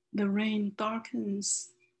 The rain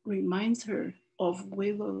darkens, reminds her of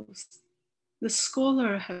willows. The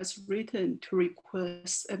scholar has written to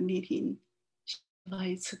request a meeting. She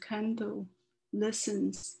lights a candle,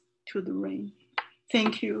 listens to the rain.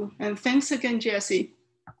 Thank you. And thanks again, Jessie.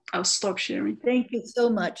 I'll stop sharing. Thank you so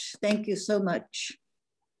much. Thank you so much.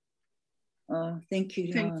 Thank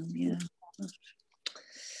you, John. Yeah.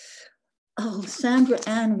 Oh, Sandra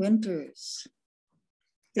Ann Winters.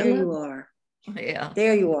 There you are. Yeah.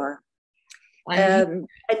 There you are. And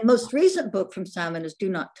most recent book from Salmon is Do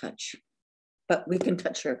Not Touch. But we can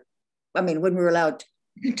touch her. I mean, when we're allowed to.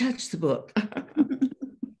 You can touch the book.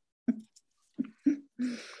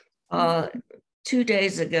 2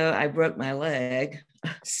 days ago, I broke my leg.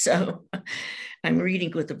 So I'm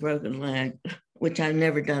reading with a broken leg, which I've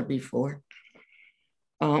never done before.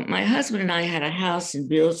 My husband and I had a house in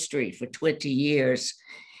Beale Street for 20 years.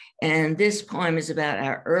 And this poem is about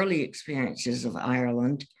our early experiences of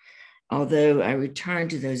Ireland, although I return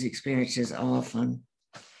to those experiences often.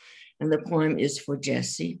 And the poem is for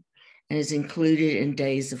Jessie and is included in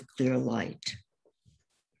Days of Clear Light.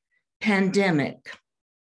 Pandemic.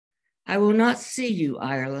 I will not see you,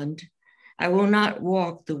 Ireland. I will not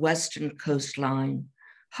walk the western coastline,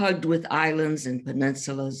 hugged with islands and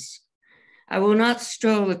peninsulas. I will not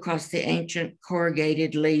stroll across the ancient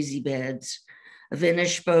corrugated lazy beds of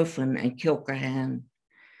Inishbofin and Kilcrahan.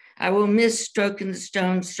 I will miss stroking the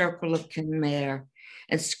stone circle of Kenmare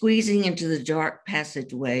and squeezing into the dark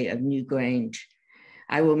passageway of Newgrange.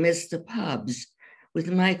 I will miss the pubs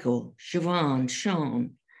with Michael, Siobhan,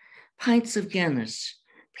 Sean, pints of Guinness,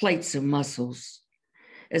 plates of mussels.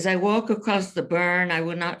 As I walk across the burn, I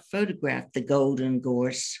will not photograph the golden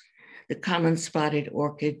gorse, the common spotted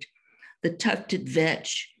orchid, the tufted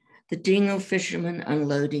vetch, the dingo fishermen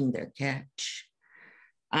unloading their catch.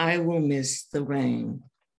 I will miss the rain.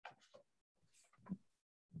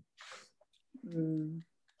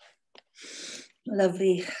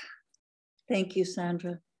 Lovely. Thank you,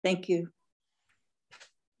 Sandra. Thank you.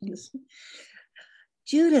 Yes.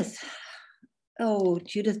 Judith. Oh,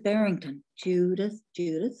 Judith Barrington. Judith.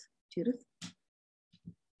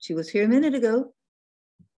 She was here a minute ago.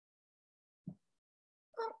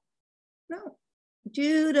 Oh, no.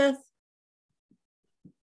 Judith.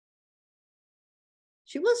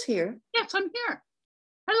 She was here. Yes, I'm here.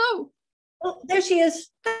 Hello. Oh, there she is.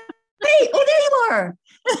 Hey, oh, there you are.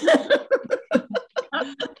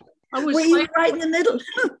 Were you right in the middle?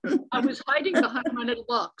 I was hiding behind my little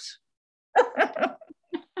box.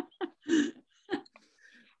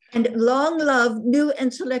 And Long Love, New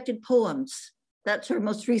and Selected Poems. That's her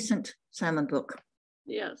most recent Salmon book.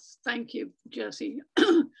 Yes, thank you, Jessie.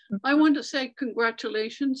 I want to say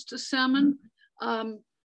congratulations to Salmon.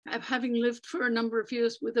 Having lived for a number of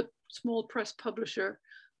years with a small press publisher,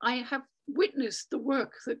 I have witnessed the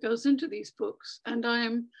work that goes into these books, and I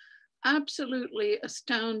am absolutely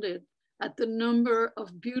astounded at the number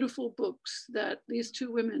of beautiful books that these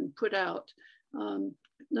two women put out.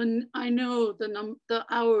 I know the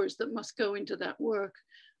hours that must go into that work,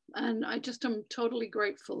 and I just am totally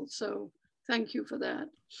grateful. So thank you for that.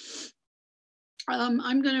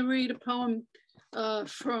 I'm going to read a poem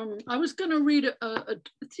I was going to read it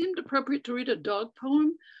seemed appropriate to read a dog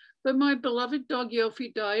poem, but my beloved dog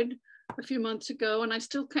Yofi died a few months ago, and I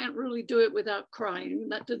still can't really do it without crying.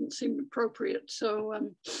 That didn't seem appropriate. So,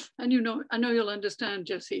 and I know you'll understand,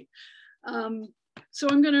 Jessie. So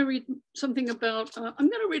I'm going to read something about, I'm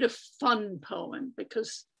going to read a fun poem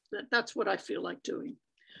because that's what I feel like doing.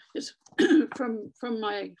 It's from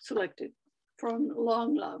my selected, from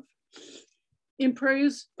Long Love. in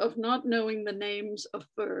praise of not knowing the names of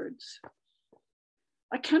birds.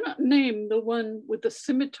 I cannot name the one with the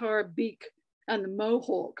scimitar beak and the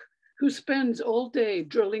mohawk who spends all day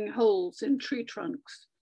drilling holes in tree trunks.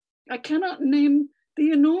 I cannot name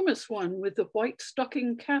the enormous one with the white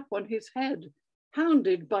stocking cap on his head,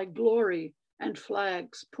 hounded by glory and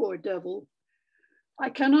flags, poor devil. I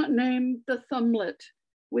cannot name the thumblet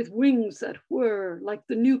with wings that whir like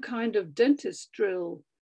the new kind of dentist drill.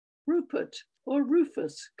 Rupert or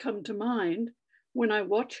Rufus come to mind when I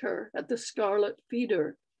watch her at the Scarlet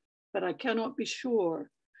Feeder, but I cannot be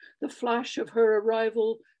sure. The flash of her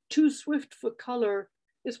arrival, too swift for color,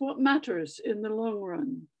 is what matters in the long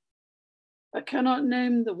run. I cannot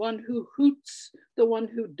name the one who hoots, the one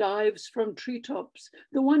who dives from treetops,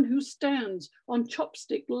 the one who stands on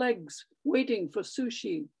chopstick legs waiting for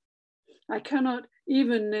sushi. I cannot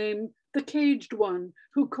even name the caged one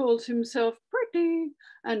who calls himself pretty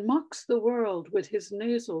and mocks the world with his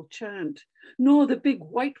nasal chant, nor the big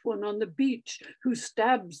white one on the beach who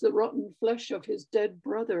stabs the rotten flesh of his dead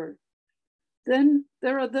brother. Then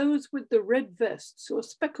there are those with the red vests or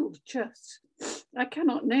speckled chests. I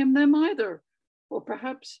cannot name them either, or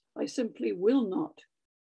perhaps I simply will not.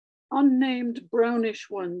 Unnamed brownish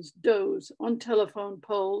ones doze on telephone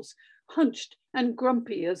poles, hunched and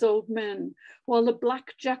grumpy as old men, while the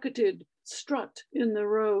black-jacketed strut in the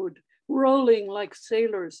road, rolling like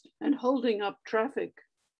sailors and holding up traffic.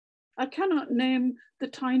 I cannot name the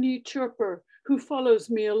tiny chirper who follows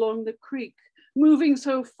me along the creek, moving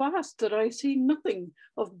so fast that I see nothing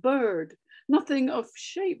of bird, nothing of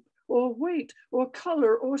shape or weight or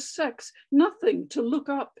color or sex, nothing to look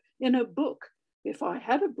up in a book, if I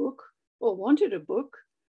had a book or wanted a book.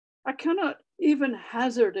 I cannot even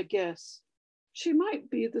hazard a guess. She might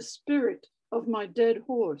be the spirit of my dead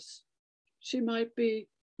horse. She might be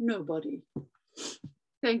nobody.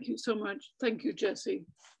 Thank you so much. Thank you, Jessie.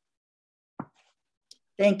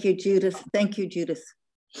 Thank you, Judith. Thank you, Judith.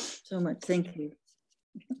 So much. Thank you.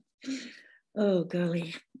 Oh,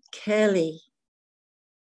 golly. Kelly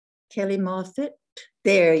Moffett.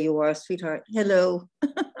 There you are, sweetheart. Hello.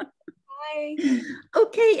 Hi.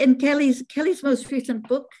 Okay, and Kelly's most recent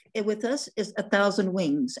book with us is 1,000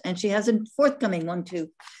 Wings, and she has a forthcoming one too.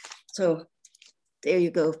 So there you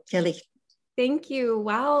go, Kelly. Thank you.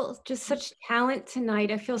 Wow, just such talent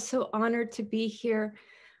tonight. I feel so honored to be here.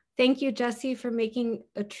 Thank you, Jessie, for making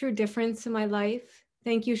a true difference in my life.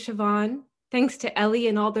 Thank you, Siobhan. Thanks to Ellie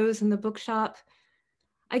and all those in the bookshop.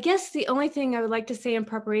 I guess the only thing I would like to say in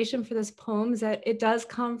preparation for this poem is that it does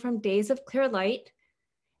come from days of clear light,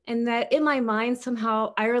 and that in my mind,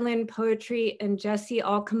 somehow Ireland, poetry, and Jessie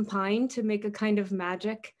all combine to make a kind of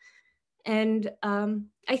magic. And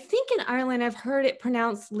I think in Ireland, I've heard it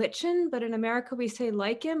pronounced lichen, but in America we say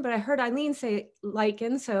lichen, but I heard Eileen say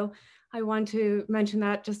lichen, so I want to mention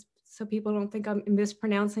that just so people don't think I'm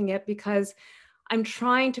mispronouncing it, because I'm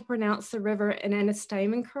trying to pronounce the river in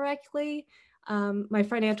Ennistimon correctly. My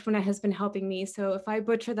friend Antoinette has been helping me, so if I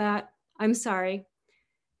butcher that, I'm sorry.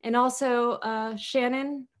 And also,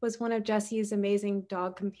 Shannon was one of Jessie's amazing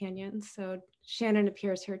dog companions, so Shannon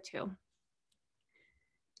appears here too.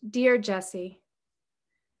 Dear Jessie,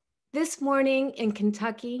 this morning in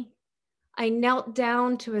Kentucky, I knelt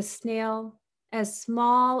down to a snail as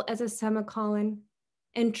small as a semicolon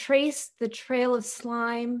and traced the trail of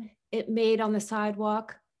slime it made on the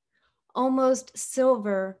sidewalk, almost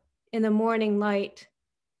silver in the morning light,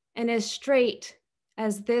 and as straight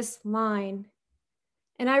as this line.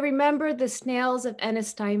 And I remembered the snails of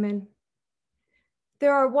Ennistimon.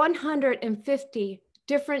 There are 150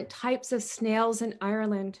 different types of snails in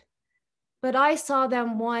Ireland, but I saw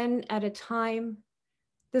them one at a time,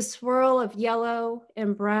 the swirl of yellow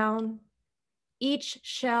and brown, each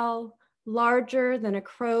shell larger than a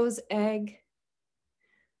crow's egg.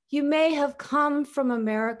 You may have come from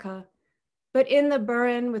America, but in the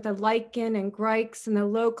burren with the lichen and grikes and the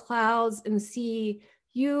low clouds and sea,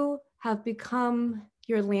 you have become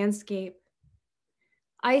your landscape.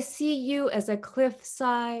 I see you as a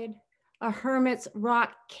cliffside, a hermit's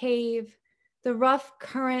rock cave, the rough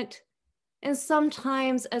current, and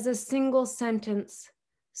sometimes as a single sentence,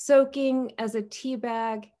 soaking as a tea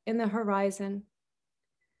bag in the horizon.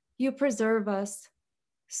 You preserve us,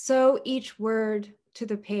 sew each word to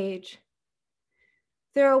the page.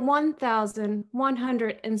 There are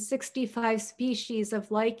 1,165 species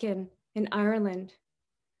of lichen in Ireland.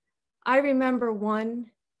 I remember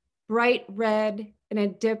one, bright red in a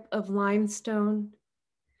dip of limestone.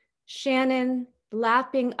 Shannon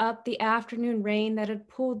lapping up the afternoon rain that had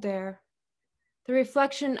pooled there, the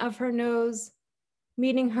reflection of her nose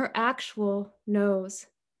meeting her actual nose.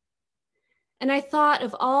 And I thought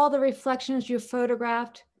of all the reflections you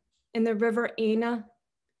photographed in the river Eithne,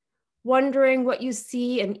 wondering what you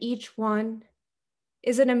see in each one.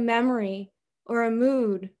 Is it a memory or a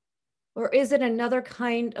mood, or is it another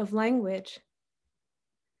kind of language?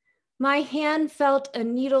 My hand felt a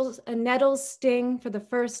nettle's sting for the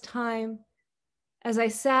first time as I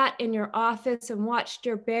sat in your office and watched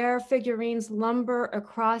your bare figurines lumber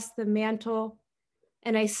across the mantle,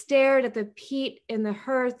 and I stared at the peat in the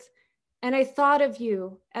hearth, and I thought of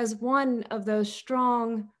you as one of those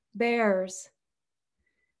strong bears.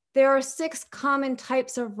 There are 6 common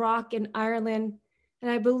types of rock in Ireland,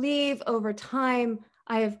 and I believe over time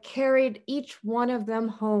I have carried each one of them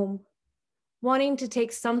home, wanting to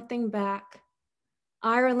take something back.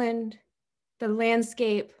 Ireland, the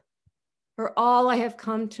landscape, or all I have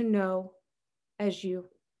come to know as you.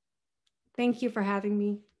 Thank you for having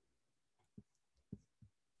me.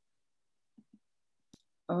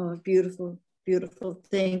 Oh, beautiful, beautiful.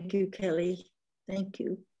 Thank you, Kelly. Thank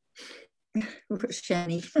you.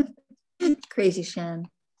 Shani, crazy Shan.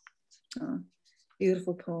 Oh,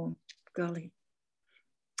 beautiful poem, golly.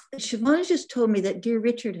 Siobhan just told me that dear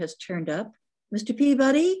Richard has turned up. Mr.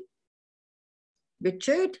 Peabody?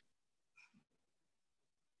 Richard?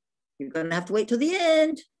 You're gonna have to wait till the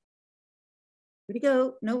end. Where'd he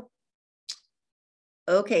go? Nope.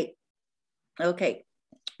 Okay. Okay.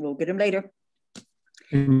 We'll get him later.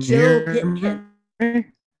 Joe Pitkin.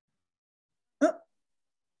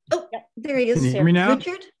 Oh, there he is. Can you hear me now?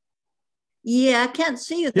 Richard? Yeah, I can't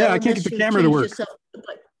see you. Yeah, I can't get the camera to work.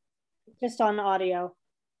 Just on audio.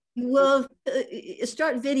 Well,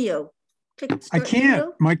 start video. Click start I can't.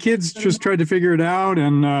 Video. My kids just tried to figure it out,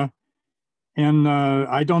 and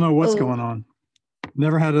I don't know what's going on.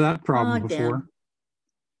 Never had that problem before. Damn.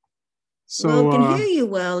 So well, can hear you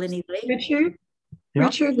well anyway. Richard, yeah.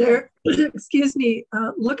 Richard, there. Excuse me.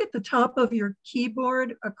 Look at the top of your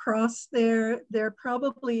keyboard across there. There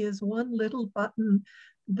probably is one little button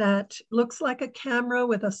that looks like a camera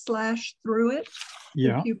with a slash through it.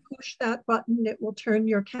 Yeah. If you push that button, it will turn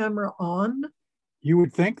your camera on. You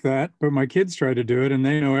would think that, but my kids tried to do it, and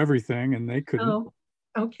they know everything, and they couldn't. Oh,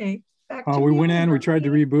 okay. We went in, we tried to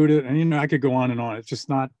reboot it, and you know, I could go on and on. It's just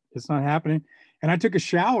not, it's not happening. And I took a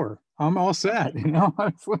shower. I'm all set, you know.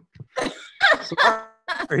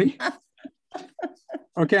 Sorry.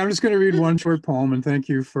 Okay, I'm just going to read one short poem, and thank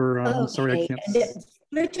you for. I'm sorry, I can't.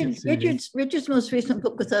 Richard's most recent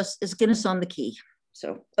book with us is Guinness on the Quay.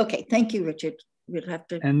 So, okay, thank you, Richard. We'll have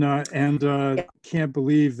to. And can't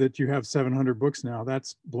believe that you have 700 books now.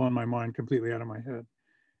 That's blown my mind completely out of my head.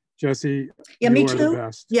 Jessie, yeah, you me are too. the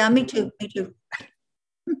best. Yeah, me too. Me too.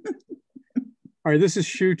 All right, this is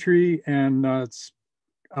Shoe Tree, and it's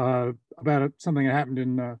about something that happened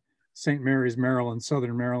in St. Mary's, Maryland,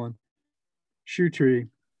 Southern Maryland. Shoe Tree,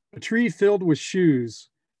 a tree filled with shoes,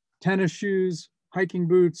 tennis shoes, hiking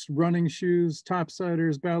boots, running shoes,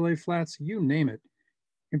 topsiders, ballet flats, you name it.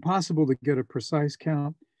 Impossible to get a precise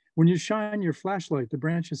count. When you shine your flashlight, the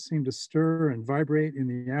branches seem to stir and vibrate in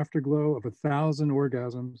the afterglow of 1,000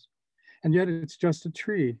 orgasms. And yet it's just a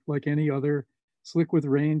tree like any other, slick with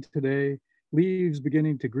rain today, leaves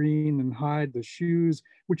beginning to green and hide the shoes,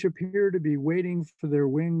 which appear to be waiting for their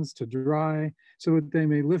wings to dry so that they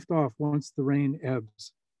may lift off once the rain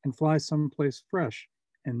ebbs and fly someplace fresh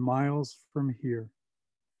and miles from here.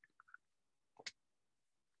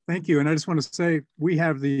 Thank you. And I just want to say, we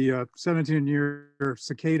have the 17-year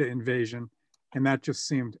cicada invasion, and that just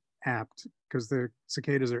seemed apt because the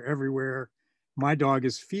cicadas are everywhere. My dog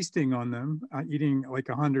is feasting on them, eating like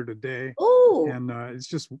 100 a day. Oh. And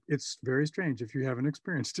it's very strange if you haven't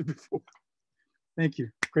experienced it before. Thank you.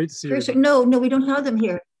 Great to see you. No, we don't have them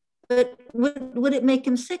here. But would it make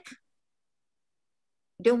him sick?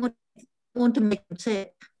 I don't want to make him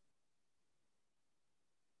sick.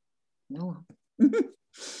 No.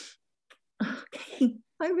 Okay.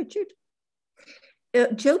 Hi, Richard.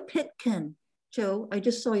 Joe Pitkin. Joe, I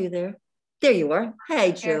just saw you there. There you are.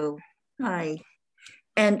 Hi, Joe. Hi.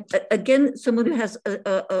 And again, someone who has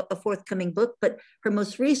a forthcoming book, but her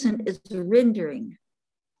most recent is rendering.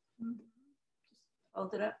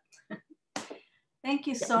 Hold it up. Thank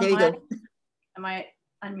you so there much. You go. Am I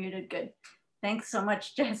unmuted? Good. Thanks so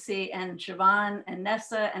much, Jessie and Siobhan and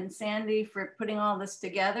Nessa and Sandy for putting all this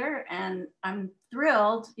together. And I'm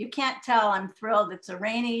thrilled. You can't tell I'm thrilled. It's a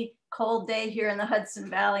rainy, cold day here in the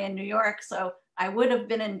Hudson Valley in New York. So I would have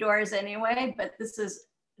been indoors anyway, but this is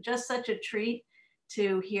just such a treat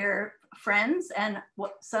to hear friends and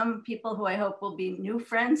some people who I hope will be new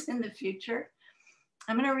friends in the future.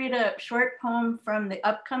 I'm going to read a short poem from the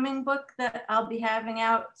upcoming book that I'll be having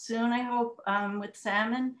out soon, I hope, with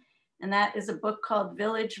Salmon. And that is a book called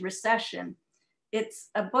Village Recession. It's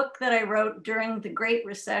a book that I wrote during the Great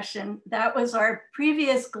Recession. That was our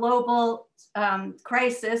previous global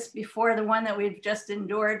crisis before the one that we've just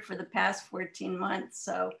endured for the past 14 months.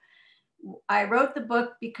 So I wrote the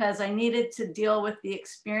book because I needed to deal with the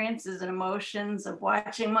experiences and emotions of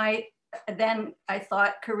watching my, then I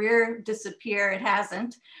thought, career disappear. It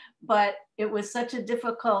hasn't, but it was such a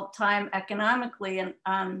difficult time economically. And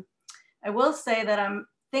I will say that I'm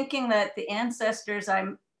thinking that the ancestors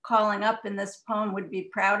I'm calling up in this poem would be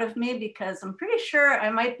proud of me, because I'm pretty sure I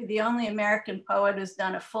might be the only American poet who's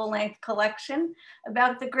done a full-length collection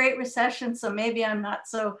about the Great Recession. So maybe I'm not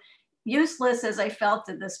so useless as I felt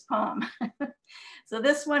in this poem. So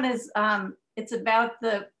this one is, it's about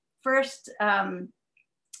the first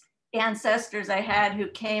ancestors I had who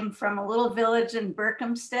came from a little village in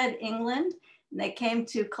Berkhamsted, England. And they came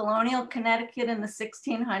to colonial Connecticut in the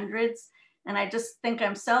 1600s. And I just think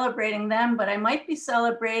I'm celebrating them, but I might be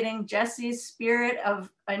celebrating Jessie's spirit of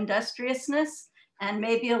industriousness and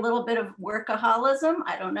maybe a little bit of workaholism.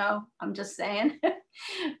 I don't know, I'm just saying.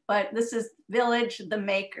 But this is Village, the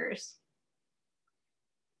Makers.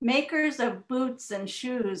 Makers of boots and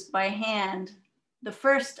shoes by hand, the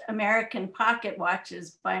first American pocket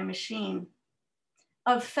watches by machine,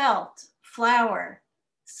 of felt, flour,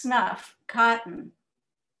 snuff, cotton,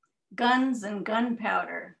 guns and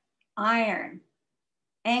gunpowder, iron,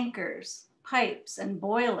 anchors, pipes, and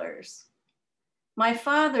boilers. My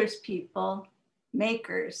father's people,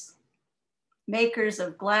 makers, makers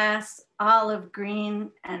of glass, olive green,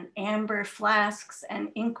 and amber flasks and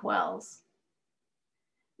inkwells.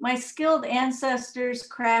 My skilled ancestors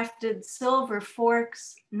crafted silver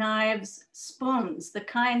forks, knives, spoons, the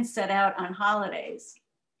kind set out on holidays.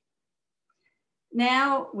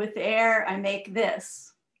 Now, with air, I make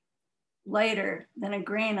this, lighter than a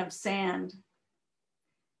grain of sand.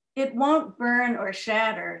 It won't burn or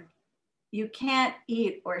shatter. You can't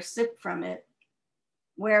eat or sip from it,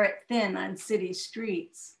 wear it thin on city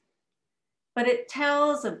streets. But it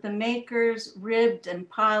tells of the maker's ribbed and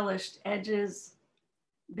polished edges,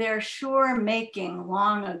 their sure making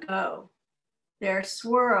long ago, their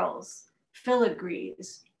swirls,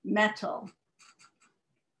 filigrees, metal.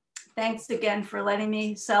 Thanks again for letting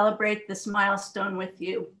me celebrate this milestone with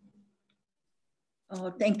you. Oh,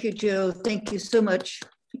 thank you, Jill. Thank you so much.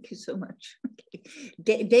 Thank you so much.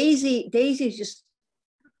 Okay. Daisy's just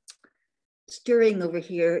stirring over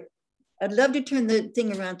here. I'd love to turn the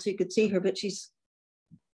thing around so you could see her, but she's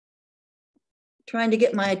trying to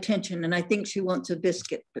get my attention, and I think she wants a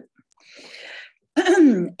biscuit. But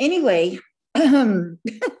anyway,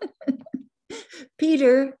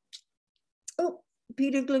 Peter. Oh,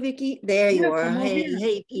 Peter Glavicki. There you are.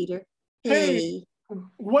 Hey, Peter. Hey.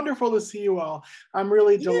 Wonderful to see you all. I'm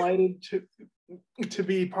really delighted to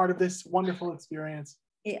be part of this wonderful experience.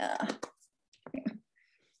 Yeah.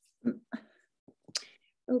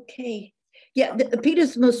 Okay. Yeah,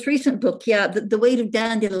 Peter's most recent book, yeah, The Weight of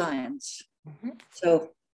Dandelions. Mm-hmm.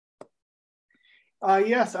 So.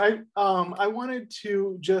 Yes, I wanted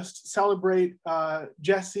to just celebrate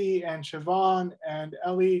Jessie and Siobhan and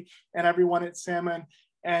Ellie and everyone at Salmon,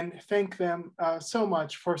 and thank them so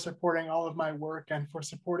much for supporting all of my work and for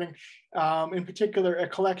supporting, in particular, a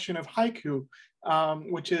collection of haiku,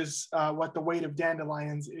 which is what The Weight of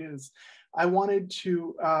Dandelions is. I wanted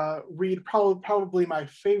to read probably my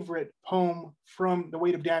favorite poem from The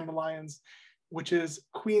Weight of Dandelions, which is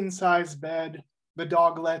Queen Size Bed, the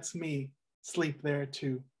dog lets me sleep there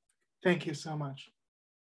too. Thank you so much.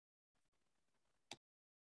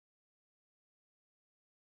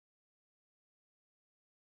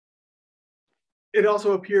 It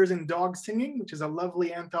also appears in Dog Singing, which is a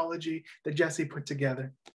lovely anthology that Jessie put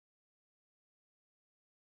together.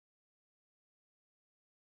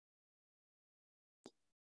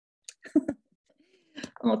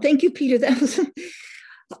 Oh, thank you, Peter. That was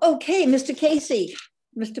okay. Mr. Casey,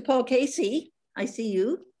 Mr. Paul Casey, I see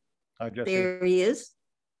you. Hi, Jessie. There he is.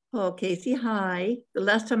 Paul Casey, hi. The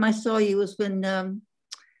last time I saw you was when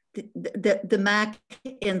the Mac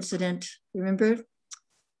incident, remember?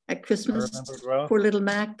 At Christmas, well. Poor little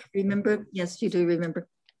Mac, remember? Yes, you do remember.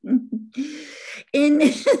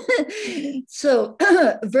 So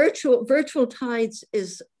Virtual Tides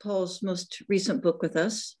is Paul's most recent book with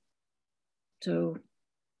us. So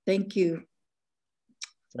thank you.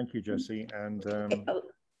 Thank you, Jessie. And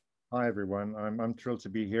hi, everyone. I'm thrilled to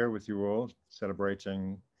be here with you all,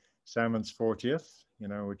 celebrating Salmon's 40th,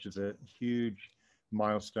 which is a huge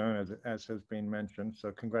milestone, as has been mentioned.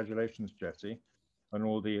 So congratulations, Jessie, on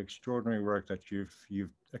all the extraordinary work that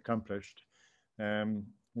you've accomplished.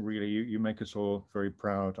 Really, you make us all very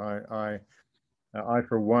proud. I,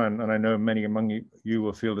 for one, and I know many among you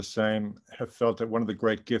will feel the same, have felt that one of the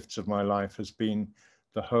great gifts of my life has been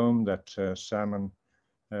the home that Salmon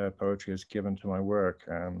poetry has given to my work.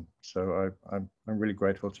 So I'm really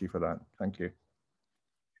grateful to you for that. Thank you.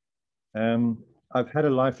 I've had a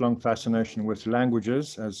lifelong fascination with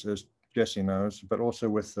languages, as Jessie knows, but also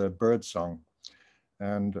with birdsong.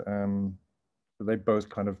 And they both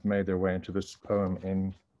kind of made their way into this poem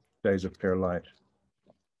in Days of Clear Light.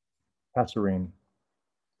 Passerine.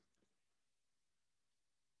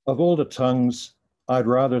 Of all the tongues, I'd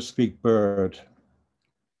rather speak bird,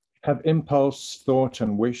 have impulse, thought,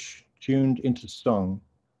 and wish tuned into song.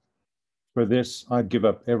 For this, I'd give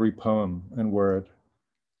up every poem and word.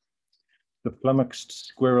 The flummoxed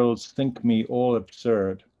squirrels think me all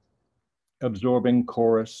absurd, absorbing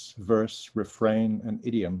chorus, verse, refrain, and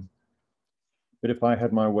idiom. But if I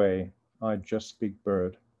had my way, I'd just speak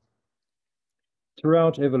bird.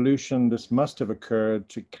 Throughout evolution, this must have occurred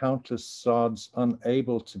to countless sods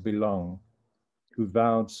unable to belong, who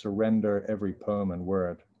vowed surrender every poem and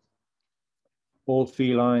word. All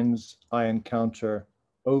felines I encounter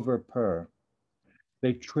over-purr.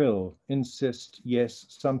 They trill, insist, yes,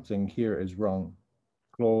 something here is wrong.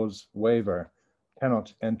 Claws waver,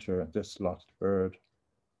 cannot enter this lost bird.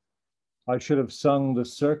 I should have sung the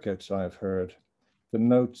circuit I've heard, the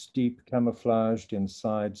notes deep camouflaged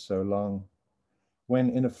inside so long, when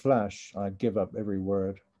in a flash I'd give up every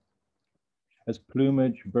word. As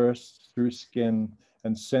plumage bursts through skin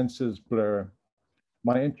and senses blur,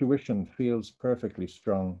 my intuition feels perfectly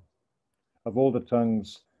strong. Of all the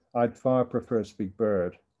tongues, I'd far prefer speak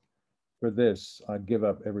bird. For this, I'd give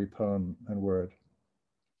up every poem and word.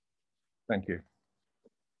 Thank you.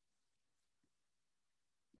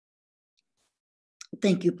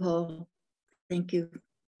 Thank you, Paul. Thank you.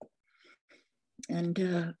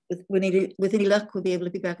 And with any luck, we'll be able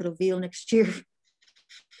to be back at Oville next year.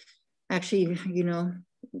 Actually, you know,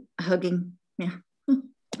 hugging, yeah.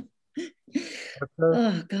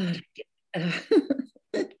 Oh, God.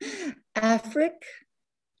 Afric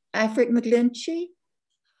McGlinchey.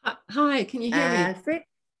 Hi, can you hear me? Afric.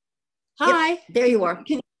 Hi. Yep, there you are.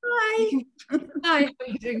 Hi. Hi, how are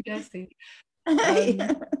you doing, Jessie?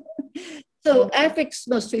 So Afric's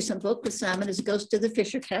most recent book with Salmon is Ghost of the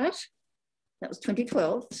Fisher Cat. That was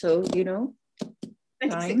 2012. So, you know,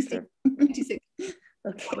 2016. 2016.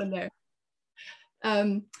 Okay. One there.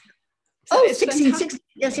 So 16.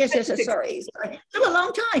 Yes. Sorry. Still a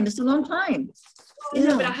long time. It's a long time.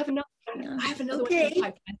 No, but I have another. I have another one in the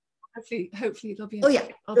pipeline. Hopefully it'll be.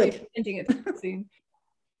 I'll be ending it soon.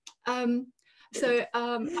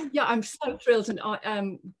 Yeah, I'm so thrilled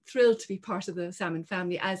and thrilled to be part of the Salmon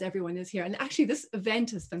family, as everyone is here. And actually this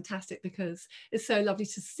event is fantastic because it's so lovely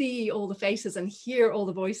to see all the faces and hear all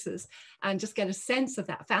the voices and just get a sense of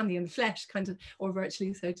that family in the flesh, kind of, or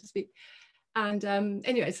virtually, so to speak. And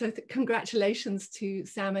anyway, so congratulations to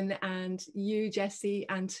Salmon and you, Jessie,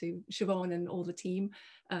 and to Siobhan and all the team.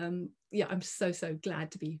 Yeah, I'm so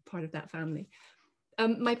glad to be part of that family.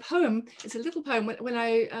 My poem is a little poem. When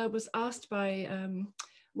I was asked by,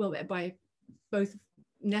 by both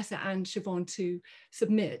Nessa and Siobhan to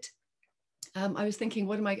submit, I was thinking,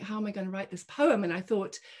 how am I going to write this poem? And I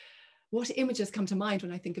thought, what images come to mind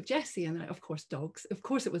when I think of Jessie? And of course, dogs. Of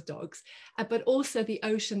course, it was dogs, but also the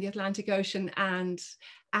ocean, the Atlantic Ocean,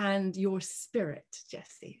 and your spirit,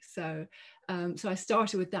 Jessie. So I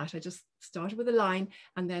started with that. I just started with a line,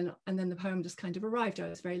 and then the poem just kind of arrived. I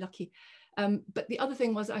was very lucky. But the other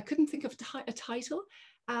thing was I couldn't think of a title,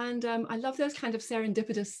 and I love those kind of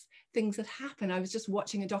serendipitous things that happen. I was just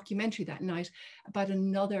watching a documentary that night about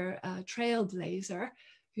another trailblazer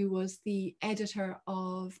who was the editor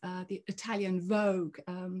of the Italian Vogue.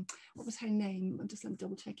 What was her name? I'm just going to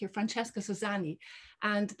double check here. Francesca Sozzani.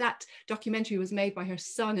 And that documentary was made by her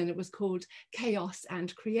son, and it was called Chaos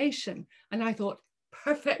and Creation. And I thought,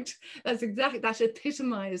 perfect. That's exactly, that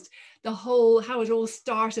epitomized the whole, how it all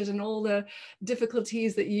started and all the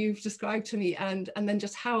difficulties that you've described to me, and then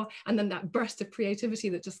just how, and then that burst of creativity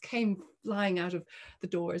that just came flying out of the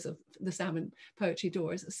doors of the Salmon poetry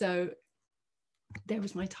doors. So there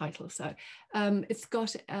was my title. So it's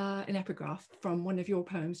got an epigraph from one of your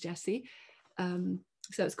poems, Jessie.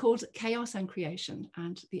 So it's called Chaos and Creation,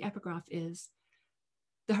 and the epigraph is: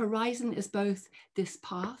 the horizon is both this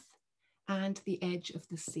path and the edge of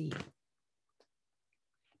the sea.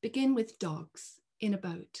 Begin with dogs in a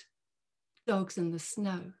boat, dogs in the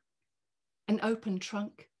snow, an open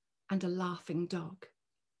trunk and a laughing dog.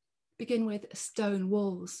 Begin with stone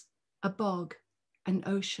walls, a bog, an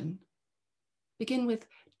ocean. Begin with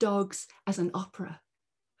dogs as an opera,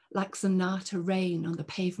 like sonata rain on the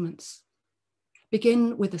pavements.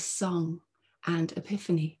 Begin with a song and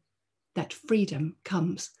epiphany that freedom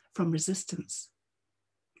comes from resistance.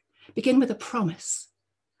 Begin with a promise,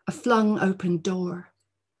 a flung open door,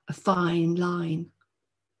 a fine line.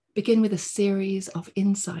 Begin with a series of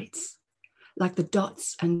insights, like the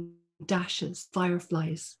dots and dashes,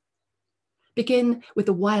 fireflies. Begin with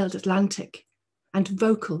the wild Atlantic and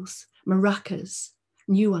vocals, maracas,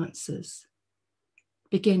 nuances.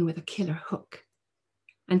 Begin with a killer hook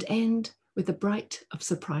and end with the bright of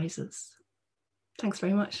surprises. Thanks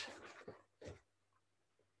very much.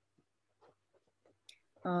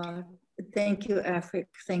 Thank you, Afric.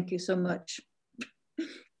 Thank you so much.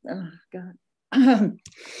 Oh, God.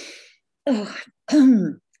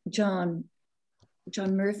 John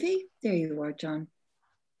Murphy. There you are, John.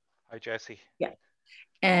 Hi, Jessie. Yeah.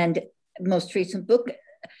 And most recent book,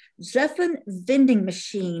 Zephyr Vending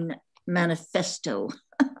Machine Manifesto.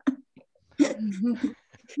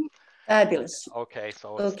 Fabulous. Okay,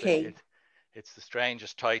 so it's the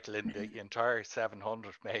strangest title in the entire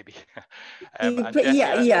 700, maybe.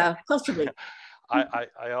 Yeah, possibly.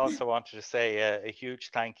 I also wanted to say a huge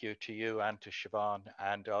thank you to you and to Siobhan,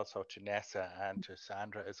 and also to Nessa and to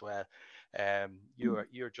Sandra as well.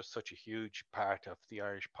 You're just such a huge part of the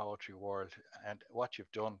Irish poetry world, and what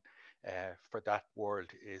you've done for that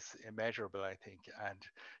world is immeasurable, I think. And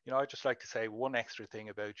I'd just like to say one extra thing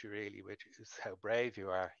about you, really, which is how brave you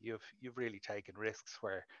are. You've really taken risks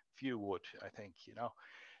where few would, I think,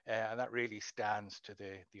 and that really stands to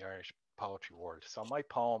the Irish poetry world. So my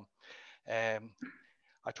poem,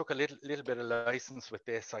 I took a little bit of license with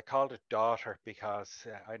this. I called it Daughter because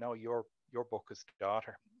I know your book is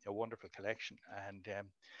Daughter, a wonderful collection, and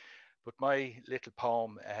but my little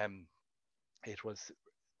poem, it was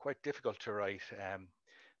quite difficult to write.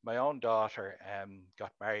 My own daughter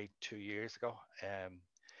got married 2 years ago,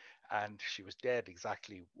 and she was dead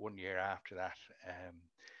exactly 1 year after that.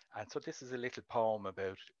 And so this is a little poem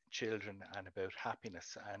about children and about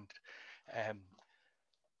happiness, and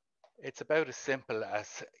it's about as simple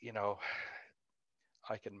as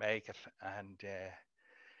I can make it. And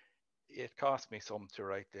it cost me some to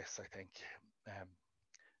write this, I think.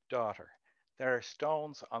 Daughter, there are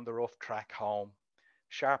stones on the rough track home,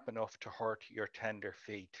 sharp enough to hurt your tender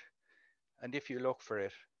feet. And if you look for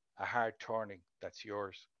it, a hard turning that's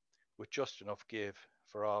yours, with just enough give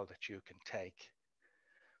for all that you can take.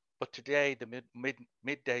 But today the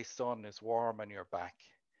midday sun is warm on your back,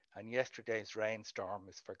 and yesterday's rainstorm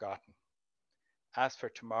is forgotten. As for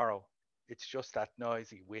tomorrow, it's just that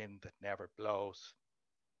noisy wind that never blows.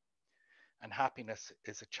 And happiness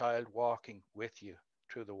is a child walking with you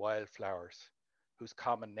through the wildflowers, whose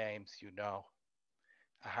common names you know.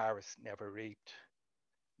 A harvest never reaped,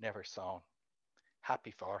 never sown.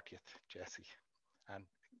 Happy 40th, Jessie, and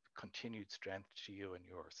continued strength to you and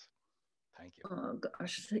yours. Thank you. Oh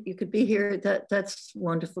gosh, you could be here. That's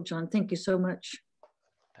wonderful, John. Thank you so much.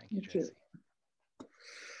 Thank you, Jessie.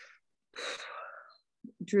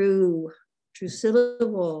 Drucilla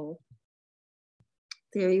Wall.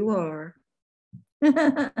 There you are.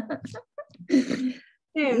 Yeah.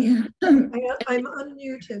 I'm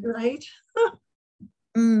unmuted, right?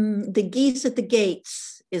 The Geese at the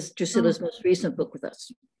Gates is Drucilla's most recent book with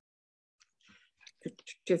us. The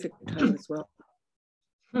terrific title as well.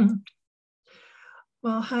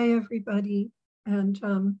 Well, hi, everybody. And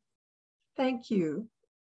thank you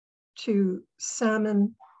to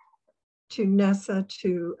Salmon, to Nessa,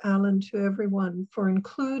 to Alan, to everyone for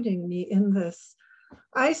including me in this.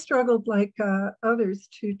 I struggled like others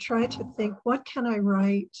to try to think, what can I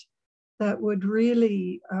write that would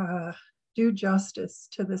really do justice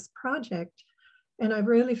to this project? And I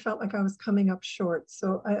really felt like I was coming up short.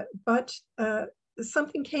 So, but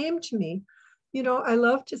something came to me. I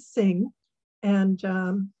love to sing, and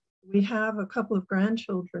we have a couple of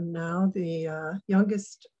grandchildren now, the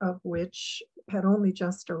youngest of which had only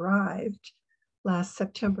just arrived last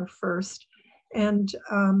September 1st. And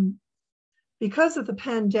because of the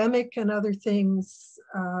pandemic and other things,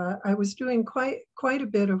 I was doing quite a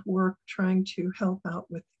bit of work trying to help out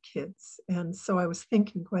with the kids. And so I was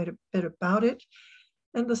thinking quite a bit about it.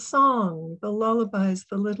 And the song, the lullabies,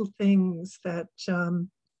 the little things that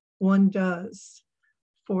one does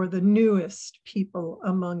for the newest people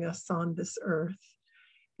among us on this earth.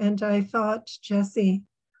 And I thought, Jessie,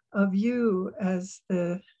 of you as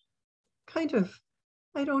the kind of,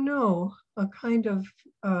 I don't know, a kind of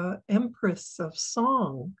empress of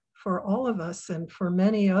song for all of us and for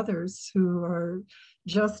many others who are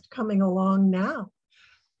just coming along now.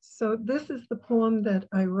 So this is the poem that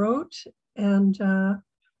I wrote, and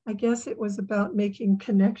I guess it was about making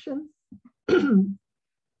connections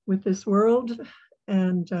with this world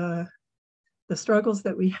and the struggles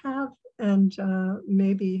that we have, and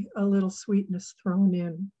maybe a little sweetness thrown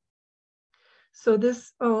in. So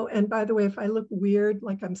this, oh, and by the way, if I look weird,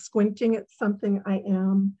 like I'm squinting at something, I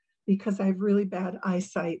am, because I have really bad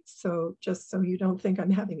eyesight. So just so you don't think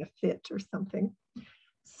I'm having a fit or something.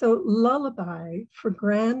 So lullaby for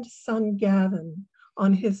grandson Gavin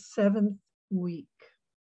on his 7th week.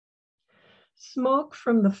 Smoke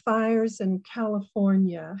from the fires in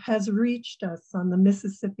California has reached us on the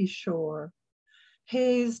Mississippi shore.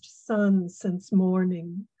 Hazed sun since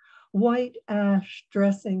morning, white ash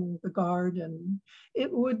dressing the garden.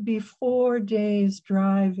 It would be 4 days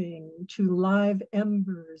driving to live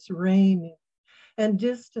embers raining and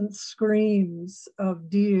distant screams of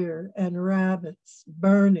deer and rabbits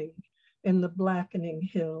burning in the blackening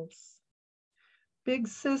hills. Big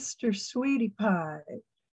sister Sweetie Pie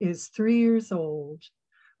is 3 years old,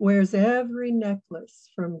 wears every necklace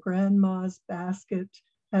from grandma's basket,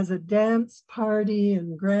 has a dance party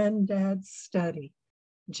in granddad's study,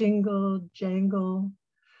 jingle, jangle,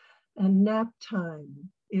 and nap time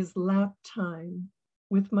is lap time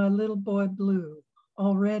with my little boy Blue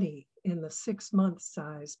already in the 6-month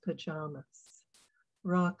size pajamas.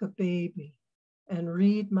 Rock a baby and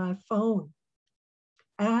read my phone.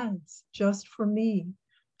 Ads just for me,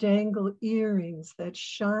 dangle earrings that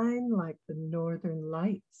shine like the northern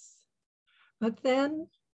lights. But then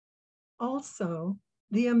also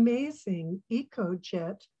the amazing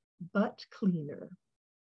EcoJet butt cleaner.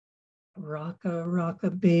 Rocka, rocka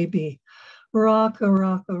baby, rocka,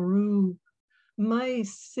 rocka-roo.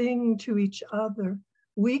 Mice sing to each other.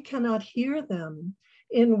 We cannot hear them.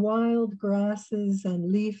 In wild grasses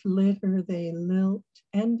and leaf litter they lilt,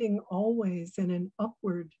 ending always in an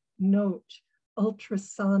upward note,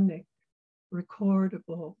 ultrasonic,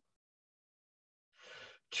 recordable.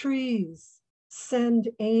 Trees send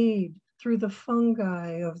aid through the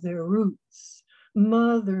fungi of their roots.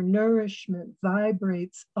 Mother nourishment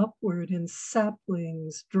vibrates upward in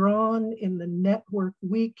saplings drawn in the network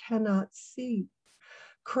we cannot see.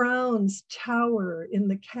 Crowns tower in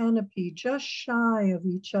the canopy just shy of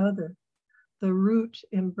each other. The root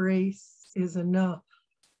embrace is enough.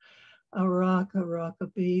 A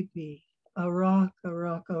rocka baby, a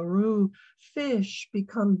rocka-roo. Fish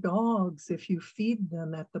become dogs if you feed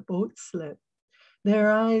them at the boat slip.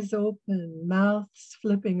 Their eyes open, mouths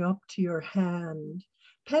flipping up to your hand.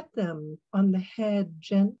 Pet them on the head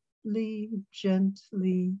gently,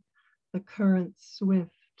 gently, the current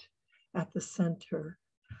swift at the center.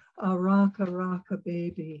 A rocka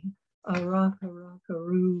baby, a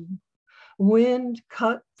rocka-roo. Wind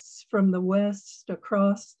cuts from the west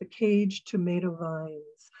across the caged tomato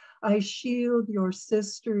vines. I shield your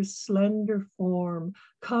sister's slender form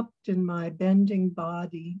cupped in my bending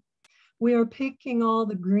body. We are picking all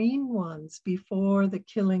the green ones before the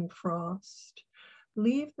killing frost.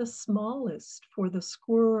 Leave the smallest for the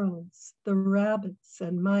squirrels, the rabbits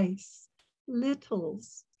and mice.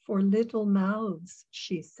 Littles for little mouths,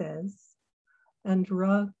 she says. And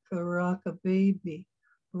rocka baby,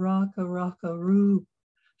 rocka-roo.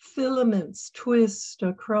 Filaments twist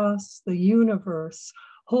across the universe,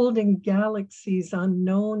 holding galaxies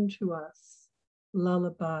unknown to us.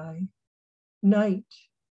 Lullaby. Night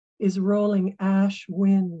is rolling ash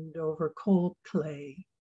wind over cold clay.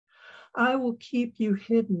 I will keep you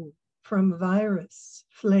hidden from virus,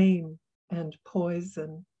 flame, and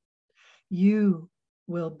poison. You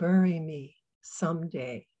will bury me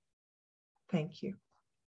someday. Thank you.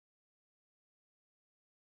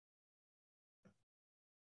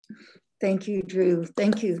 Thank you, Drew.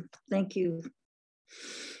 Thank you. Thank you.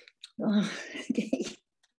 Oh, okay.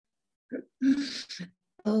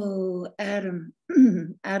 Oh, Adam.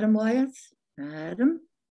 Adam Wyeth. Adam.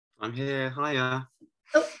 I'm here. Hiya.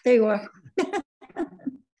 Oh, there you are.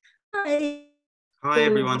 Hi. Hi,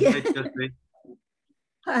 everyone. Hey, Jessie.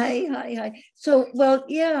 Hi. So, well,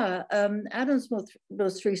 yeah, Adam's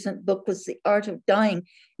most recent book was The Art of Dying.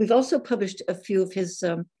 We've also published a few of his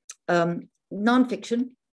nonfiction,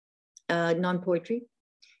 non-poetry,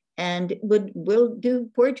 and we'll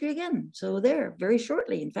do poetry again. So there, very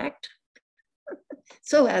shortly, in fact.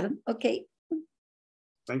 So, Adam, okay.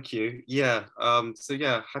 Thank you. Yeah. So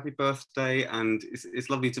yeah, happy birthday, and it's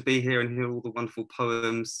lovely to be here and hear all the wonderful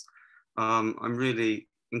poems. I'm really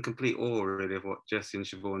in complete awe, really, of what Jessie and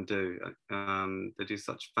Siobhan do. They do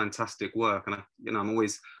such fantastic work, and I'm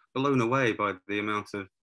always blown away by the amount of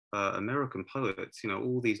American poets.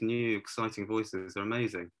 All these new, exciting voices are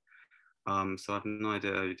amazing. So I have no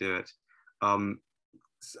idea how you do it.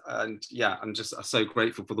 And yeah, I'm just so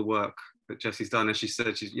grateful for the work that Jessie's done. As she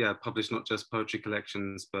said, she's published not just poetry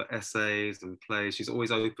collections, but essays and plays. She's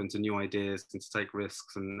always open to new ideas and to take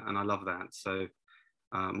risks, and I love that. So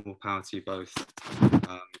More power to you both.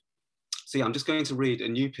 So yeah, I'm just going to read a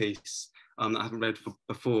new piece that I haven't read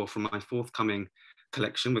before from my forthcoming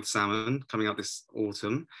collection with Salmon coming out this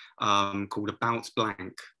autumn, called About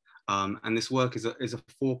Blank. And this work is a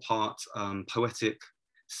 4-part poetic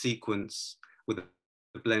sequence with a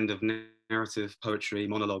blend of narrative, poetry,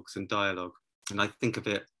 monologues, and dialogue. And I think of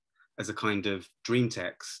it as a kind of dream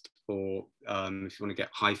text, or if you want to get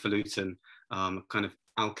highfalutin, kind of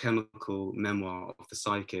alchemical memoir of the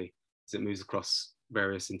psyche as it moves across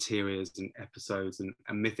various interiors and episodes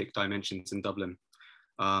and mythic dimensions in Dublin.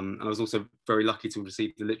 And I was also very lucky to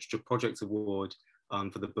receive the Literature Project Award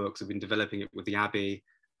for the books. I've been developing it with the Abbey,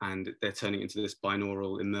 and they're turning it into this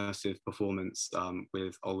binaural immersive performance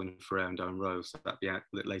with Olwen Ferrer and Darren Rose. So that'll be out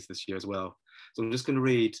later this year as well. So I'm just going to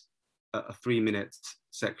read a 3-minute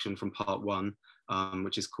section from part 1,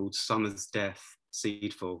 which is called Summer's Death,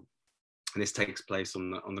 Seedful. And this takes place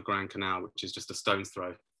on the Grand Canal, which is just a stone's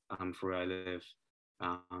throw from where I live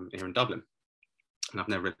here in Dublin. And I've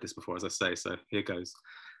never read this before, as I say, so here goes.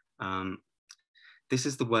 This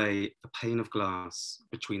is the way the pane of glass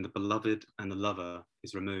between the beloved and the lover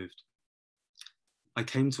is removed. I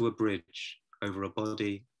came to a bridge over a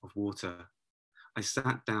body of water. I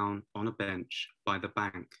sat down on a bench by the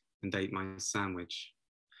bank and ate my sandwich.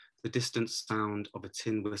 The distant sound of a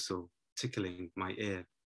tin whistle tickling my ear.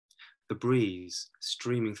 The breeze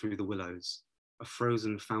streaming through the willows, a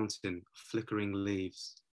frozen fountain of flickering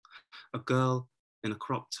leaves. A girl in a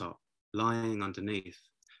crop top lying underneath,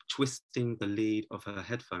 twisting the lead of her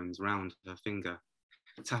headphones round her finger,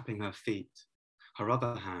 tapping her feet, her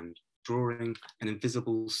other hand drawing an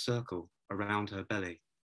invisible circle around her belly,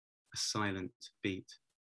 a silent beat.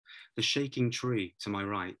 The shaking tree to my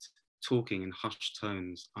right, talking in hushed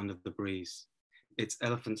tones under the breeze, its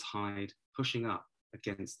elephant's hide pushing up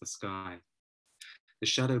against the sky. The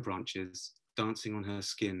shadow branches dancing on her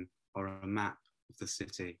skin are a map of the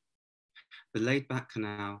city. The laid-back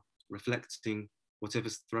canal reflecting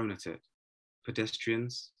whatever's thrown at it,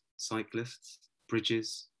 pedestrians, cyclists,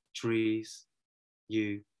 bridges, trees,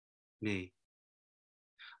 you, me.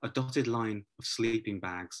 A dotted line of sleeping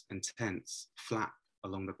bags and tents flap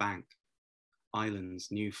along the bank. Island's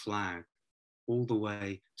new flag, all the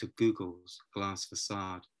way to Google's glass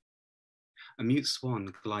facade. A mute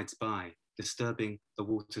swan glides by, disturbing the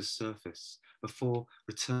water's surface before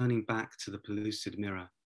returning back to the pellucid mirror,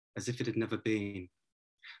 as if it had never been.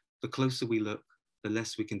 The closer we look, the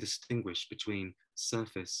less we can distinguish between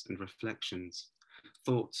surface and reflections,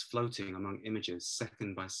 thoughts floating among images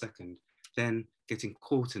second by second, then getting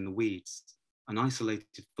caught in the weeds. An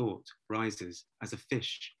isolated thought rises as a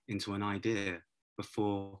fish into an idea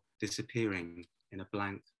before disappearing in a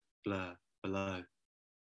blank blur below.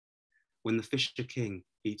 When the fisher king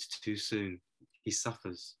eats too soon, he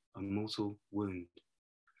suffers a mortal wound.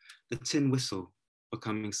 The tin whistle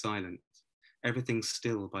becoming silent, everything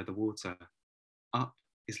still by the water. Up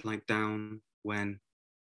is like down when.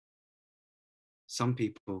 Some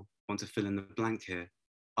people want to fill in the blank here,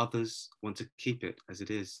 others want to keep it as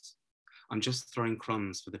it is. I'm just throwing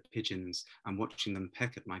crumbs for the pigeons and watching them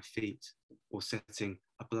peck at my feet, or setting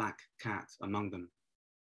a black cat among them.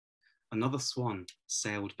 Another swan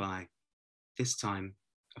sailed by, this time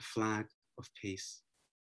a flag of peace.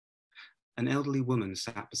 An elderly woman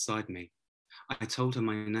sat beside me. I told her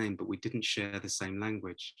my name, but we didn't share the same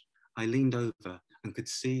language. I leaned over and could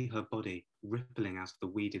see her body rippling out of the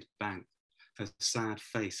weeded bank, her sad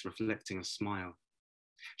face reflecting a smile.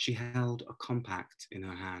 She held a compact in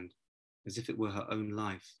her hand, as if it were her own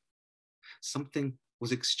life. Something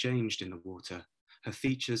was exchanged in the water, her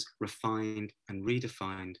features refined and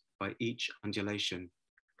redefined by each undulation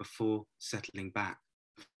before settling back.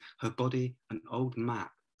 Her body an old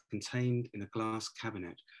map contained in a glass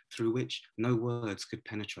cabinet through which no words could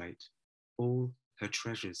penetrate, all her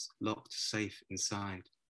treasures locked safe inside.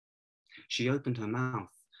 She opened her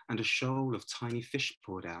mouth and a shoal of tiny fish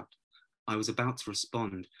poured out. I was about to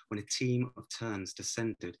respond when a team of terns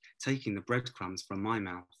descended, taking the breadcrumbs from my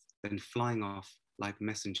mouth, then flying off like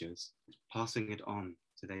messengers, passing it on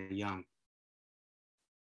to their young.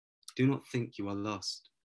 Do not think you are lost.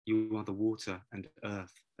 You are the water and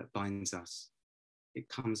earth that binds us. It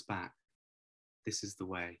comes back. This is the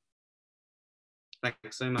way.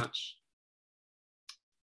 Thanks so much.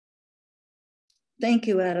 Thank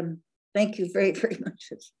you, Adam. Thank you very, very much.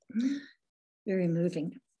 It's very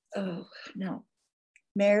moving. Oh, no.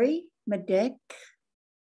 Mary Madec.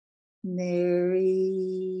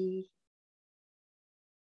 Mary,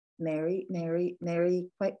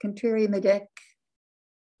 quite contrary, Madec.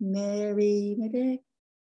 Mary Madec.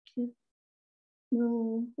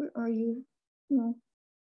 No, where are you? No.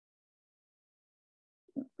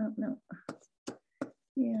 No.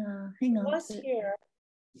 Yeah, hang on. Was here.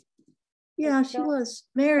 Yeah, she was.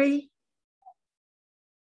 Mary.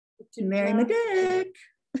 Mary Madick.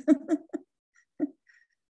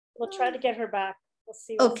 We'll try to get her back. We'll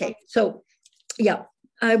see. Okay, so yeah,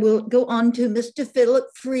 I will go on to Mr. Philip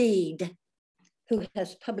Freed, who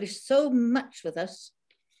has published so much with us.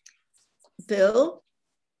 Phil?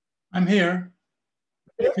 I'm here.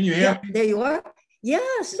 Can you hear me? There you are. Yeah,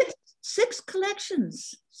 six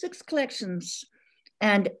collections.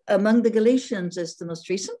 And Among the Galicians is the most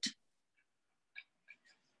recent.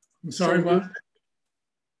 I'm sorry, what?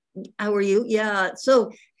 How are you? Yeah,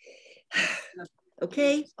 so,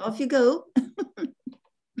 okay, off you go.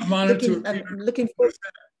 I'm honored looking forward.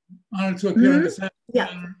 Honored to appear in the Salmon.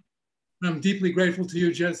 Yeah. I'm deeply grateful to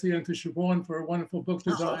you, Jessie, and to Siobhan for a wonderful book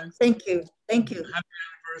design. Thank you. Thank you. Happy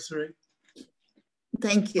anniversary.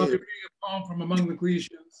 Thank you. I'll be reading a poem from Among the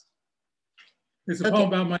Galicians. It's a poem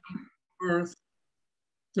about my birth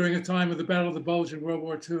during a time of the Battle of the Bulge in World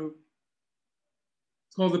War II.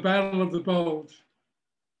 It's called The Battle of the Bulge.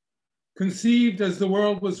 Conceived as the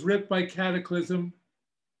world was ripped by cataclysm,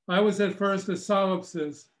 I was at first a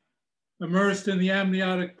solipsis, immersed in the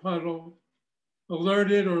amniotic puddle,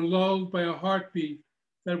 alerted or lulled by a heartbeat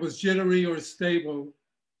that was jittery or stable,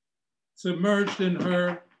 submerged in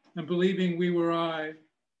her and believing we were I.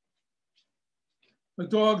 A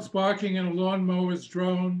dog's barking and a lawnmower's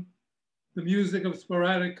drone, the music of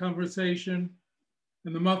sporadic conversation,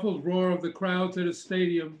 and the muffled roar of the crowds at a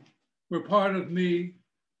stadium were part of me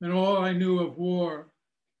and all I knew of war.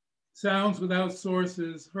 Sounds without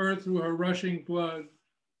sources heard through her rushing blood.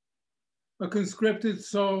 A conscripted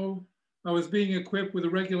soul, I was being equipped with a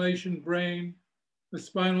regulation brain, a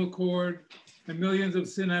spinal cord, and millions of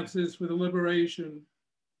synapses for the liberation.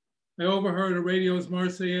 I overheard a radio's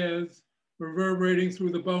Marseillaise reverberating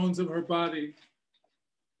through the bones of her body.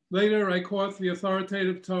 Later, I caught the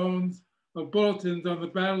authoritative tones of bulletins on the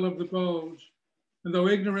Battle of the Bulge, and though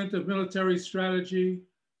ignorant of military strategy,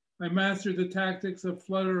 I mastered the tactics of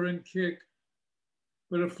flutter and kick.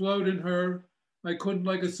 But afloat in her, I couldn't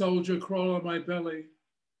like a soldier crawl on my belly.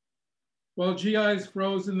 While GIs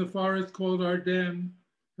froze in the forest called Ardennes,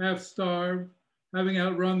 half starved, having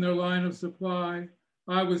outrun their line of supply,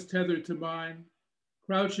 I was tethered to mine,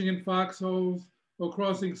 crouching in foxholes or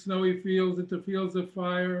crossing snowy fields into fields of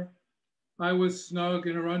fire. I was snug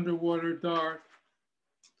in her underwater dark.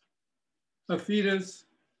 A fetus,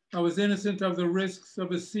 I was innocent of the risks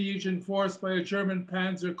of a siege enforced by a German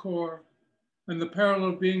Panzer Corps and the peril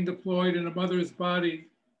of being deployed in a mother's body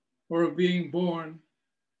or of being born.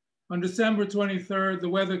 On December 23rd, the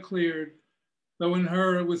weather cleared, though in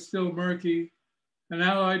her it was still murky, and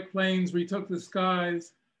Allied planes retook the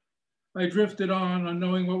skies. I drifted on,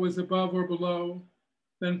 unknowing what was above or below.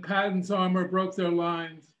 Then Patton's armor broke their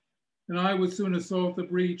lines, and I would soon assault the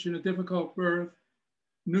breach in a difficult birth,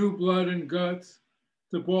 new blood and guts,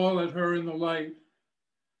 to bawl at her in the light.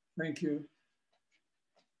 Thank you.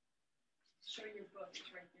 Show your book, it's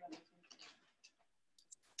right there.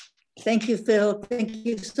 Thank you, Phil. Thank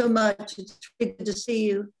you so much. It's really good to see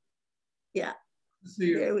you. Yeah, see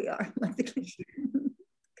you. There we are.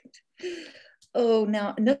 Oh,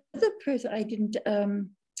 now another person I didn't,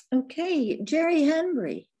 okay, Gerard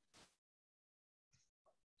Hanberry.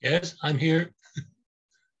 Yes, I'm here.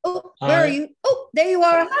 Oh, where are you? Oh, there you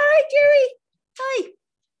are. Hi, Jerry. Hi.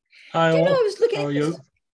 Hi, Do you know, I was looking how are at you? this.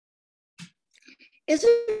 Is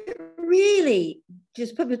it really,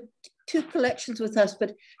 just put two collections with us,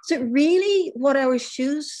 but is it really what our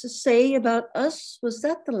shoes say about us? Was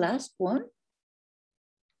that the last one?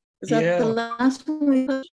 Is that the last one we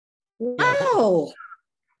put? Wow.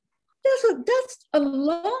 That's a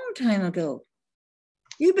long time ago.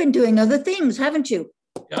 You've been doing other things, haven't you?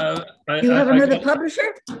 You have another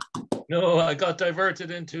publisher? No, I got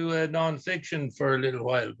diverted into non-fiction for a little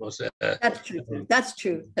while. But, that's true. That's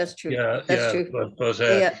true. That's true. Yeah, that's true.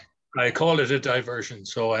 But I call it a diversion.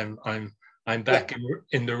 So I'm back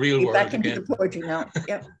in the real world back again. Into the poetry now.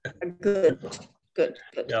 Yeah. Good.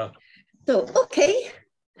 Yeah. So okay.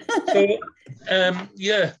 So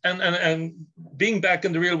yeah, and being back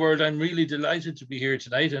in the real world, I'm really delighted to be here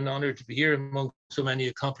tonight and honored to be here among so many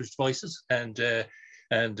accomplished voices, and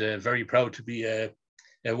very proud to be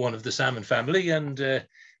one of the Salmon family, and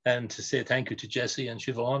to say thank you to Jessie and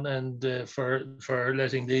Siobhan and for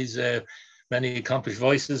letting these many accomplished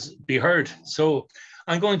voices be heard. So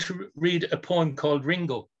I'm going to read a poem called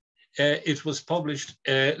Ringo. It was published,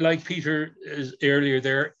 like Peter earlier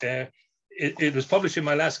there, it was published in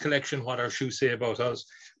my last collection, What Our Shoes Say About Us,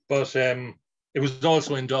 but it was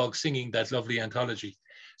also in Dog Singing, that lovely anthology.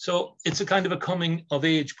 So it's a kind of a coming of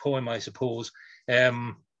age poem, I suppose.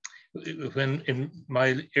 When in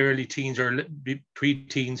my early teens or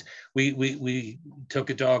pre-teens, we took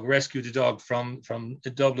a dog, rescued a dog from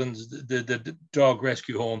Dublin's the dog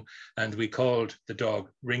rescue home, and we called the dog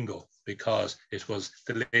Ringo because it was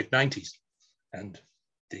the late 90s and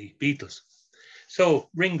the Beatles. So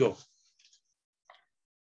Ringo,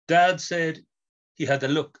 Dad said he had the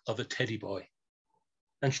look of a teddy boy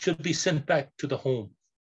and should be sent back to the home.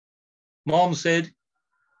 Mom said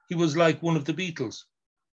he was like one of the Beatles,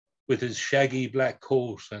 with his shaggy black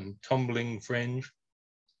coat and tumbling fringe.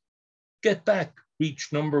 Get Back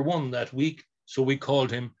reached #1 that week, so we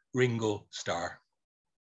called him Ringo Starr.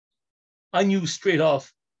 I knew straight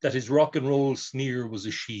off that his rock and roll sneer was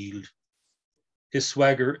a shield, his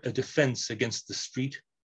swagger a defense against the street.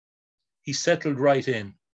 He settled right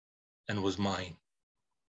in and was mine.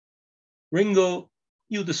 Ringo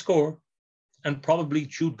knew the score and probably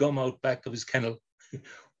chewed gum out back of his kennel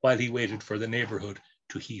while he waited for the neighborhood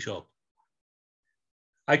to heat up.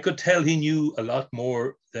 I could tell he knew a lot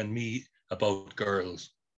more than me about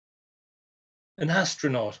girls. An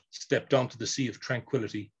astronaut stepped onto the Sea of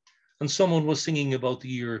Tranquility, and someone was singing about the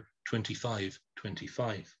year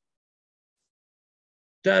 2525.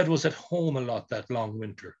 Dad was at home a lot that long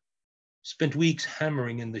winter, spent weeks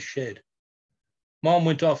hammering in the shed. Mom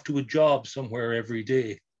went off to a job somewhere every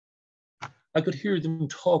day. I could hear them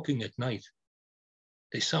talking at night.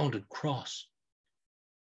 They sounded cross.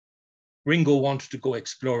 Ringo wanted to go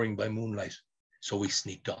exploring by moonlight, so we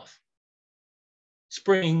sneaked off.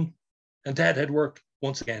 Spring, and Dad had work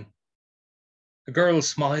once again. A girl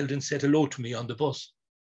smiled and said hello to me on the bus.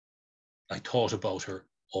 I thought about her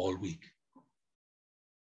all week.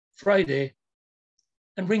 Friday,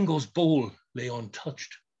 and Ringo's bowl lay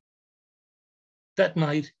untouched. That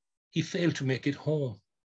night, he failed to make it home.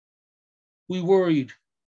 We worried,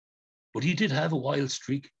 but he did have a wild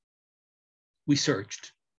streak. We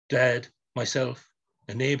searched, Dad, myself,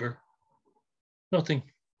 a neighbor. Nothing.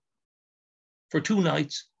 For 2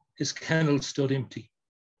 nights, his kennel stood empty.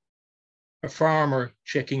 A farmer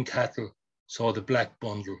checking cattle saw the black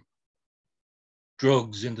bundle.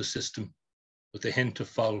 Drugs in the system with a hint of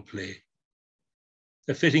foul play.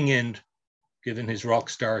 A fitting end, given his rock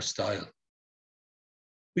star style.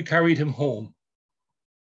 We carried him home.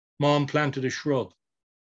 Mom planted a shrub,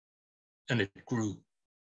 and it grew.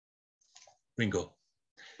 Ringo.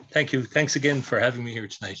 Thank you. Thanks again for having me here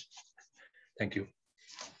tonight. Thank you.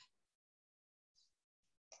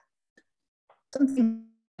 Something on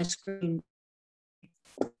my screen.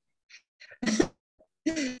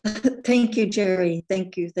 Thank you, Jerry.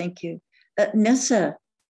 Thank you. Thank you. Nessa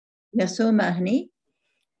O'Mahony.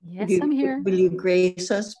 Yes, I'm here. Will you grace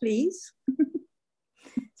us, please?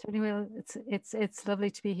 Certainly will. It's lovely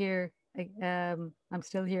to be here. I'm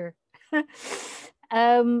still here.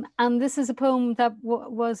 And this is a poem that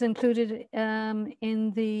was included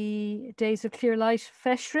in the Days of Clear Light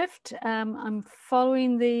Festschrift. I'm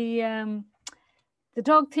following the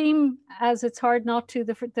dog theme, as it's hard not to.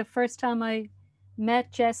 The first time I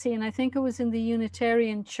met Jessie, and I think it was in the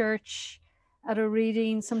Unitarian Church at a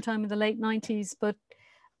reading sometime in the late 90s, but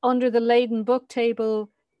under the Leyden book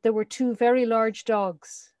table, there were 2 very large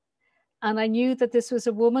dogs. And I knew that this was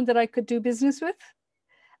a woman that I could do business with.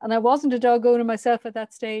 And I wasn't a dog owner myself at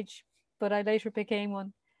that stage, but I later became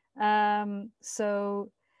one.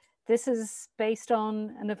 So this is based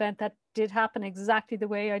on an event that did happen exactly the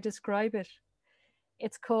way I describe it.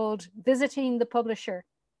 It's called Visiting the Publisher,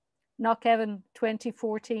 Knockevin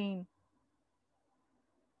 2014.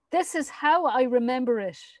 This is how I remember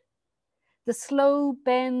it. The slow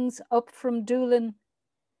bends up from Doolin,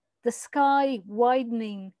 the sky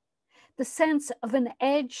widening, the sense of an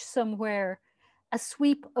edge somewhere, a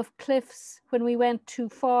sweep of cliffs when we went too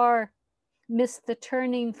far, missed the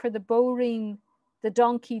turning for the bowring, the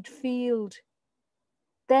donkeyed field.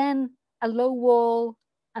 Then a low wall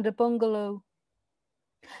and a bungalow.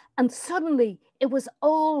 And suddenly it was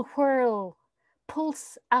all whirl,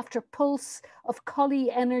 pulse after pulse of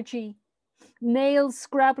collie energy, nails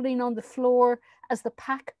scrabbling on the floor as the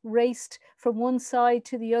pack raced from one side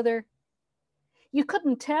to the other. You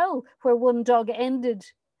couldn't tell where one dog ended,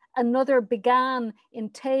 another began in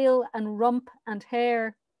tail and rump and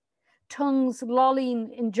hair, tongues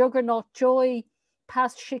lolling in juggernaut joy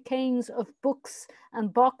past chicanes of books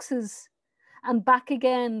and boxes, and back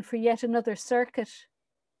again for yet another circuit.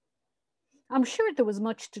 I'm sure there was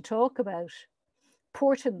much to talk about,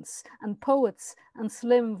 portents and poets and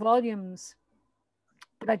slim volumes,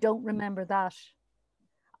 but I don't remember that.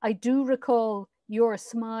 I do recall your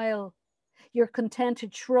smile, your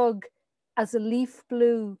contented shrug as a leaf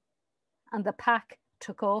blew and the pack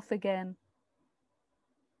took off again.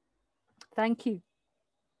 Thank you.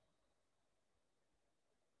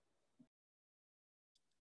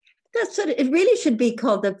 That's it. It really should be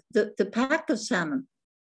called the pack of salmon.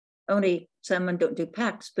 Only salmon don't do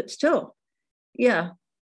packs, but still, yeah.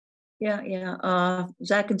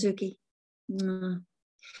 Zach and Zuki.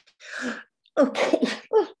 Okay.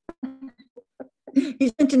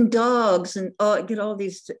 He's mentioned dogs and get all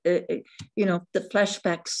these, the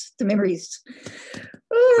flashbacks, the memories.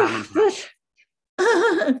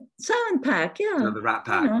 Salmon pack, yeah. No, the rat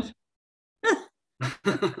pack.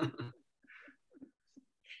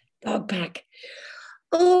 Dog pack.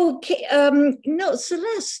 Okay. No,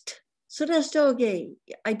 Celeste Augé.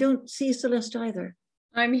 I don't see Celeste either.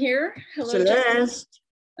 I'm here. Hello, Celeste. Jessie.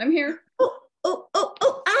 I'm here. Oh,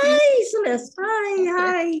 hi, Celeste.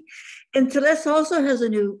 Hi. And Celeste also has a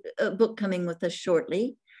new book coming with us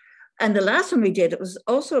shortly. And the last one we did, it was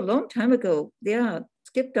also a long time ago. Yeah,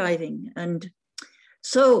 skip diving. And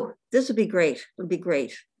so this would be great. It'll be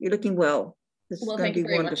great. You're looking well. This is going to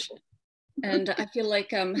be wonderful. Much. And I feel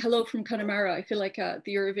like, hello from Connemara. I feel like the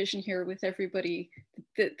Eurovision here with everybody,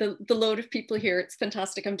 the load of people here. It's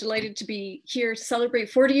fantastic. I'm delighted to be here to celebrate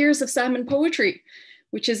 40 years of salmon poetry,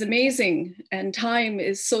 which is amazing. And time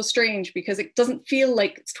is so strange because it doesn't feel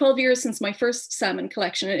like it's 12 years since my first salmon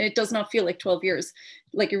collection. And it does not feel like 12 years,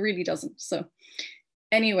 like it really doesn't. So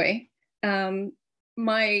anyway,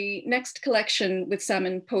 my next collection with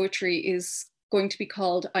salmon poetry is going to be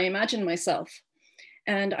called I Imagine Myself.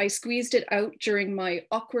 And I squeezed it out during my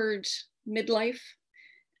awkward midlife.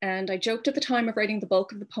 And I joked at the time of writing the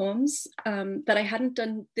bulk of the poems that I hadn't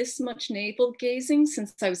done this much navel gazing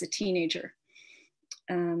since I was a teenager.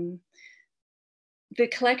 The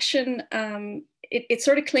collection, it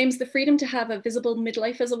sort of claims the freedom to have a visible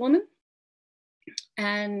midlife as a woman.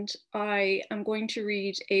 And I am going to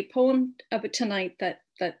read a poem of it tonight that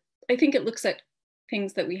I think it looks at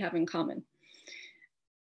things that we have in common.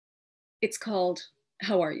 It's called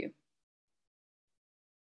How Are You?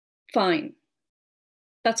 Fine.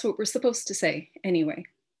 That's what we're supposed to say anyway.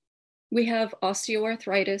 We have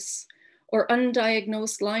osteoarthritis or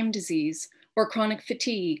undiagnosed Lyme disease or chronic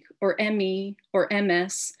fatigue or ME or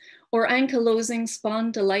MS or ankylosing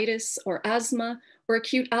spondylitis or asthma or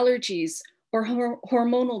acute allergies or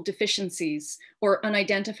hormonal deficiencies or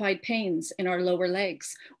unidentified pains in our lower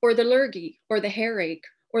legs or the lurgy or the hairache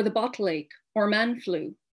or the bottle ache or man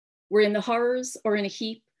flu. We're in the horrors or in a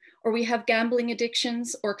heap, or we have gambling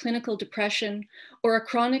addictions or clinical depression or a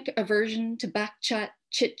chronic aversion to back chat,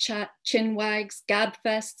 chit chat, chin wags, gab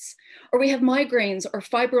fests, or we have migraines or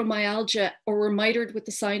fibromyalgia, or we're mitered with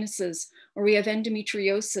the sinuses, or we have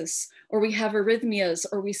endometriosis, or we have arrhythmias,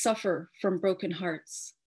 or we suffer from broken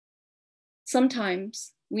hearts.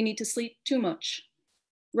 Sometimes we need to sleep too much,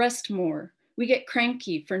 rest more. We get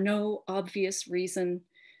cranky for no obvious reason.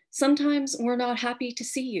 Sometimes we're not happy to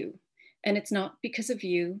see you, and it's not because of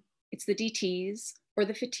you. It's the DTs or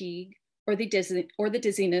the fatigue or the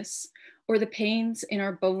dizziness or the pains in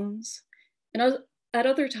our bones. And at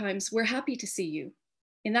other times, we're happy to see you.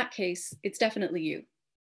 In that case, it's definitely you.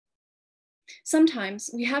 Sometimes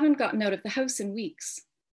we haven't gotten out of the house in weeks.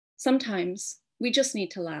 Sometimes we just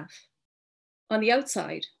need to laugh. On the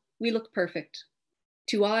outside, we look perfect.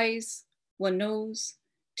 2 eyes, 1 nose,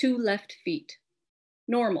 2 left feet.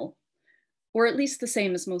 Normal, or at least the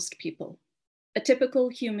same as most people. A typical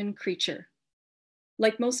human creature.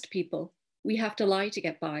 Like most people, we have to lie to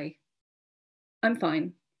get by. I'm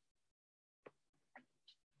fine.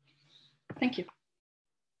 Thank you.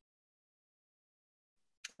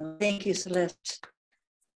 Thank you, Celeste.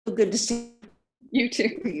 So good to see you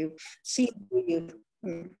too. See you.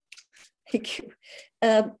 Thank you.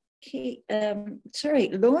 Okay, sorry,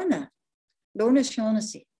 Lorna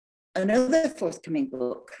Shaughnessy, another forthcoming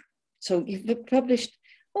book. So you've published,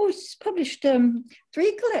 she's published 3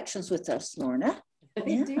 collections with us, Lorna.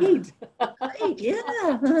 Indeed.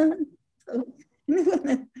 Yeah.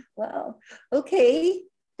 Wow. Okay.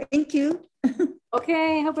 Thank you.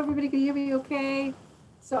 Okay. Hope everybody can hear me okay.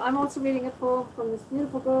 So I'm also reading a poem from this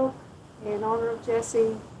beautiful book in honor of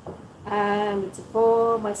Jessie. And it's a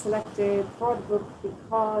poem I selected for the book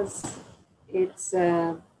because it's,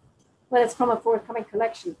 it's from a forthcoming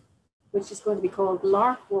collection, which is going to be called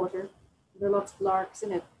Lark Water. There are lots of larks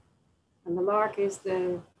in it. And the lark is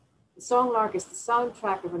the song lark is the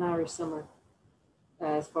soundtrack of an Irish summer,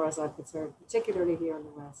 as far as I'm concerned, particularly here in the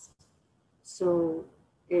West. So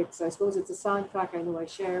I suppose it's a soundtrack I know I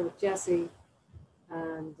share with Jessie,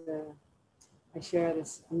 and I share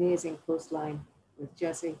this amazing coastline with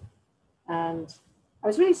Jessie. And I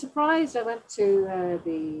was really surprised. I went to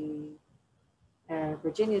the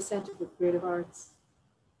Virginia Center for Creative Arts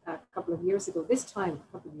a couple of years ago, this time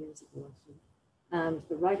a couple of years ago actually, and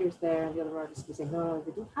the writers there and the other artists were saying, no,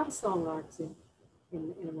 they don't have songlarks in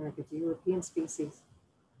America, it's a European species.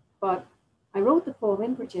 But I wrote the poem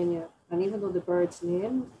in Virginia, and even though the birds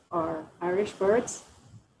named are Irish birds,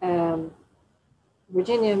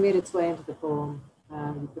 Virginia made its way into the poem.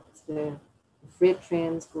 The freight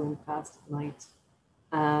trains going past at night,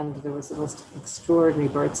 and there was the most extraordinary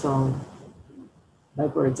bird song by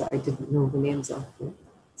birds I didn't know the names of.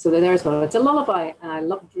 So there as well. It's a lullaby, and I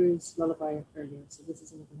loved Drew's lullaby earlier, so this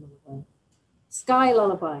is another lullaby. Sky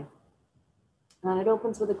Lullaby. And it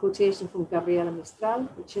opens with a quotation from Gabriela Mistral,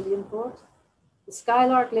 the Chilean poet. The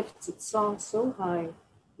skylark lifts its song so high,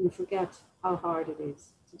 you forget how hard it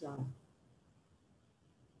is to die.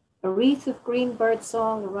 A wreath of green bird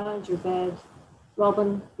song around your bed,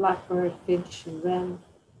 robin, blackbird, finch, and wren.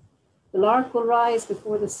 The lark will rise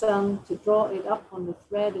before the sun to draw it up on the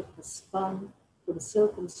thread it has spun for the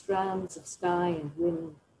silken strands of sky and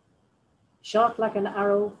wind. Shot like an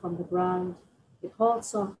arrow from the ground, it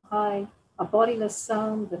halts on high, a bodiless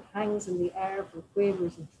sound that hangs in the air from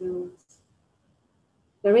quavers and trills.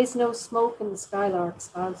 There is no smoke in the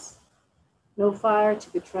skylark's house, no fire to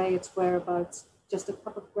betray its whereabouts, just a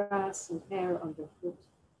cup of grass and hair underfoot.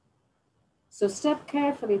 So step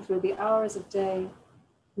carefully through the hours of day.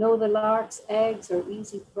 Know the lark's eggs are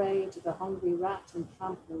easy prey to the hungry rat and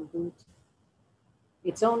trampling boot.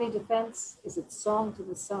 Its only defense is its song to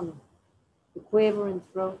the sun, the quaver in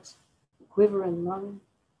throat, the quiver in lung,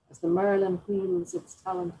 as the merlin wheels its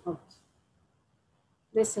talent hunt.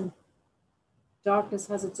 Listen, darkness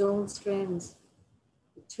has its own strains,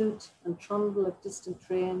 the toot and trundle of distant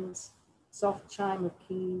trains, soft chime of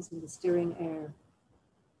keys in the stirring air.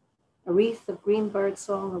 A wreath of green bird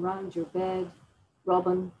song around your bed,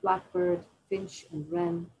 robin, blackbird, finch, and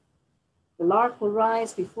wren. The lark will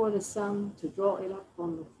rise before the sun to draw it up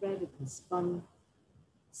on the thread it has spun.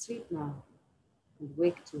 Sleep now and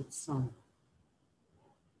wake to its song.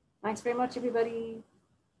 Thanks very much, everybody.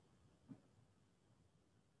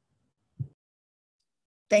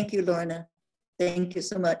 Thank you, Lorna. Thank you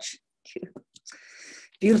so much.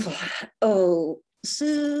 Beautiful. Oh,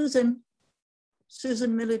 Susan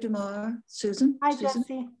Miller-Dumar. Susan? Hi, Susan?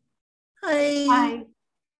 Jessie. Hi. Hi.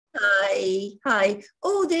 Hi. Hi.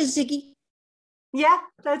 Oh, there's Ziggy. Yeah,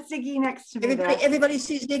 that's Ziggy next to me. Everybody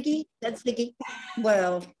sees Ziggy? That's Ziggy.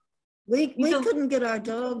 Well, we couldn't get our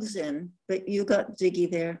dogs in, but you got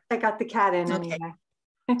Ziggy there. I got the cat in anyway.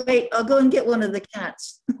 Wait, I'll go and get one of the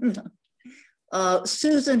cats.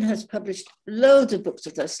 Susan has published loads of books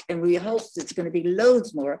with us, and we hope it's going to be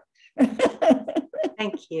loads more.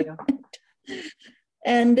 Thank you.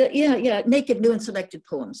 And yeah, Naked, New and Selected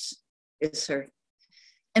Poems is her.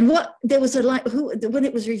 And there was a line, when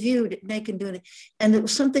it was reviewed, Naked, New, and it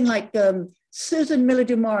was something like Susan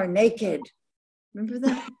Miller-Dumar, Naked. Remember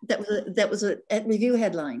that? That was a review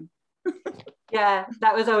headline. Yeah,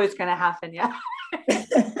 that was always going to happen, yeah.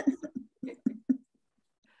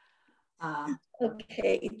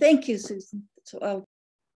 Okay, thank you, Susan.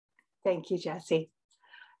 Thank you, Jessie.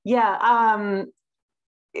 Yeah,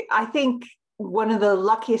 I think one of the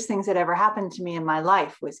luckiest things that ever happened to me in my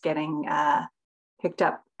life was getting picked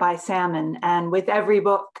up by Salmon. And with every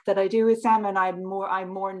book that I do with Salmon, I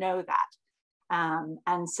more know that.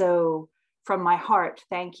 And so from my heart,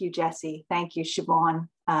 thank you, Jessie. Thank you, Siobhan.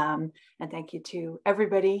 And thank you to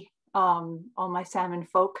everybody, all my Salmon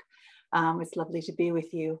folk. It's lovely to be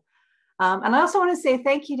with you. And I also want to say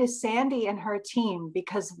thank you to Sandy and her team,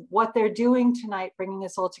 because what they're doing tonight, bringing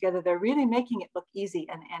us all together, they're really making it look easy,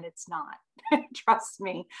 and it's not. Trust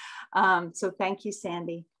me. So thank you,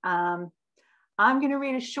 Sandy. I'm going to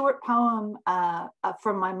read a short poem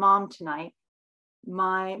from my mom tonight.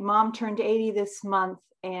 My mom turned 80 this month,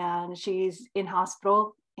 and she's in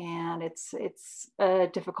hospital, and it's a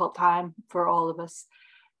difficult time for all of us.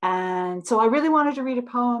 And so I really wanted to read a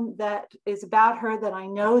poem that is about her that I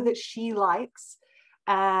know that she likes.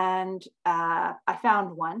 And I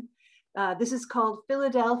found one. This is called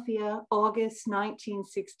Philadelphia, August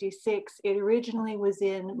 1966. It originally was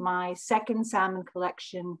in my second Salmon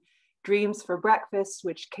collection, Dreams for Breakfast,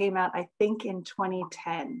 which came out, I think, in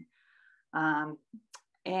 2010.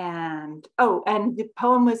 And the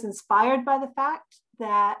poem was inspired by the fact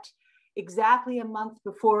that exactly a month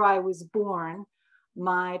before I was born,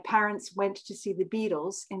 my parents went to see the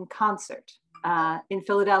Beatles in concert in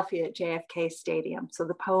Philadelphia at JFK Stadium. So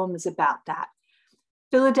the poem is about that.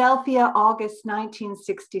 Philadelphia, August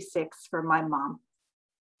 1966, for my mom.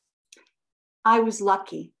 I was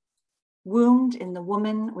lucky, wombed in the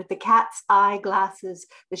woman with the cat's eye glasses,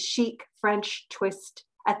 the chic French twist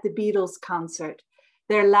at the Beatles concert,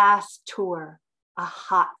 their last tour, a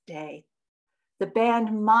hot day. The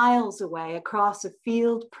band miles away across a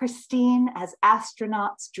field pristine as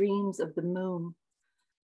astronauts' dreams of the moon.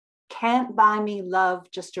 Can't buy me love,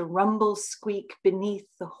 just a rumble squeak beneath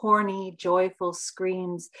the horny, joyful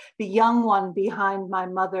screams. The young one behind my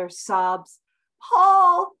mother sobs,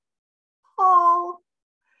 Paul, Paul.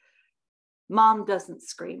 Mom doesn't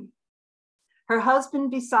scream. Her husband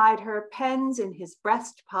beside her, pens in his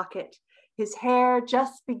breast pocket, his hair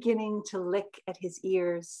just beginning to lick at his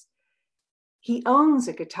ears. He owns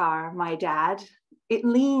a guitar, my dad. It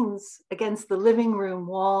leans against the living room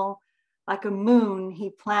wall like a moon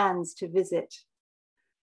he plans to visit.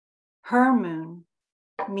 Her moon,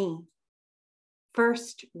 me.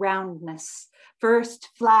 First roundness, first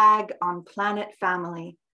flag on planet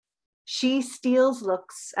family. She steals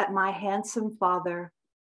looks at my handsome father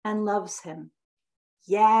and loves him.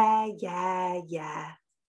 Yeah, yeah, yeah.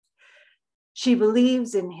 She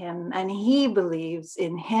believes in him and he believes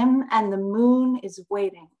in him, and the moon is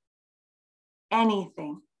waiting.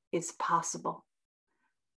 Anything is possible.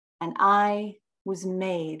 And I was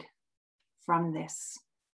made from this.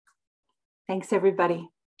 Thanks, everybody.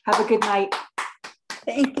 Have a good night.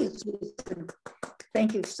 Thank you, Susan.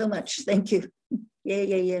 Thank you so much. Thank you. Yeah,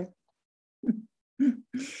 yeah, yeah.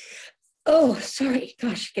 Oh, sorry.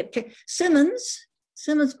 Gosh, Simmons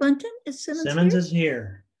Buntin? Is Simmons is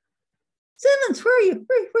here. Simmons, where are you?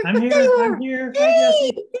 I'm here. There you are. I'm here.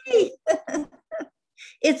 Hey, hey.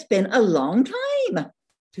 It's been a long time.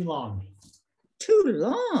 Too long. Too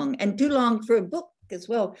long, and too long for a book as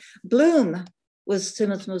well. Bloom was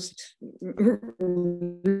Simmons' most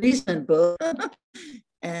recent book,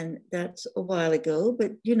 and that's a while ago.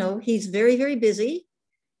 But you know, he's very, very busy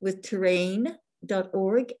with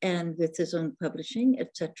terrain.org and with his own publishing,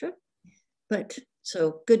 etc. But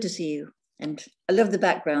so good to see you, and I love the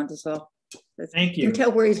background as well. Thank you. You can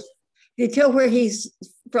tell where he's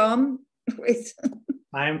from.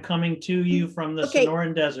 I am coming to you from the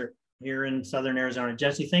Sonoran Desert here in Southern Arizona.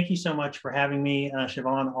 Jessie, thank you so much for having me.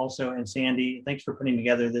 Siobhan also, and Sandy, thanks for putting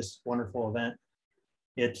together this wonderful event.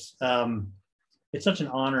 It's such an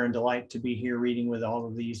honor and delight to be here reading with all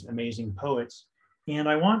of these amazing poets. And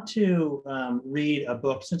I want to read a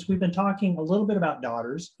book, since we've been talking a little bit about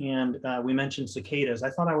daughters, and we mentioned cicadas.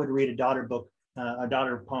 I thought I would read a daughter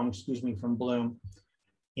poem, excuse me, from Bloom.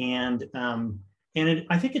 And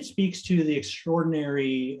I think it speaks to the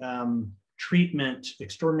extraordinary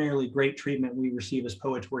extraordinarily great treatment we receive as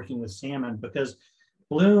poets working with Salmon, because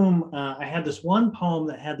Bloom, I had this one poem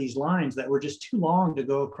that had these lines that were just too long to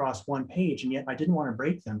go across one page, and yet I didn't want to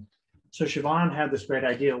break them. So Siobhan had this great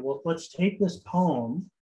idea. Well, let's take this poem,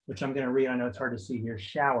 which I'm going to read. I know it's hard to see here,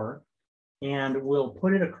 Shower, and we'll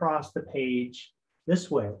put it across the page this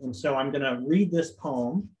way. And so I'm going to read this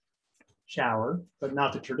poem, Shower, but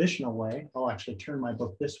not the traditional way. I'll actually turn my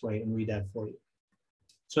book this way and read that for you.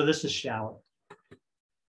 So this is Shower.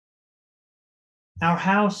 Our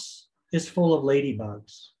house is full of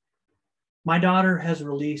ladybugs. My daughter has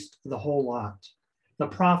released the whole lot, the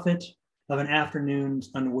profit of an afternoon's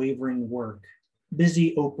unwavering work,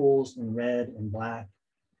 busy opals in red and black,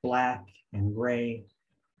 black and gray,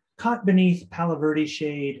 caught beneath Palo Verde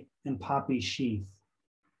shade and poppy sheath.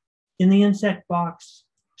 In the insect box,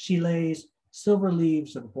 she lays silver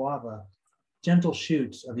leaves of guava, gentle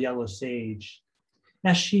shoots of yellow sage.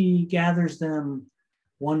 As she gathers them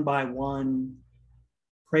one by one,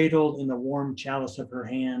 cradled in the warm chalice of her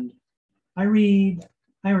hand, I read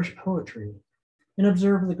Irish poetry and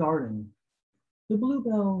observe the garden. The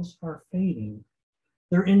bluebells are fading.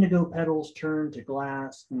 Their indigo petals turn to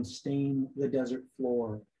glass and stain the desert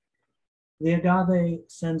floor. The agave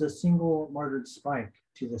sends a single martyred spike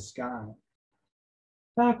to the sky.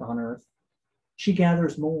 Back on Earth, she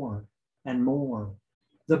gathers more and more.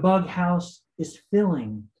 The bug house is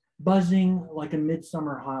filling, buzzing like a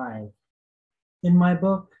midsummer hive. In my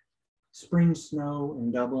book, spring snow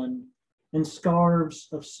in Dublin and scarves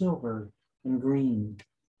of silver and green.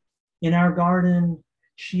 In our garden,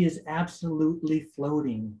 she is absolutely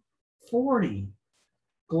floating, 40,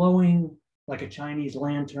 glowing like a Chinese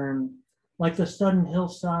lantern, like the sudden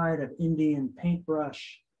hillside of Indian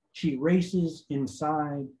paintbrush. She races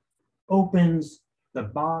inside, opens the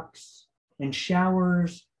box, and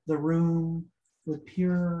showers the room with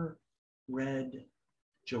pure red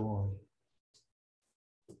joy.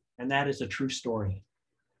 And that is a true story.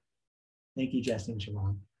 Thank you, Jessie and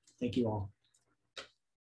Siobhan. Thank you all.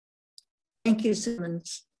 Thank you,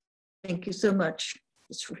 Simmons. Thank you so much.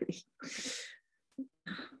 It's really,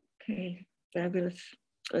 okay, fabulous.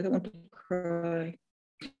 I don't want to cry.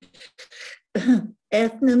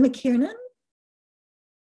 Ethna McKiernan?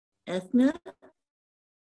 Ethna?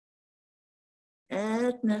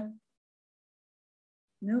 Ethna.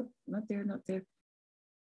 No, not there, not there.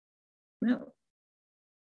 No.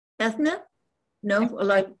 Ethna? No,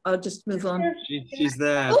 well, I'll just move on. She's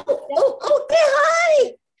there. Oh, there,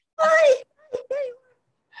 hi. Hi. There you are.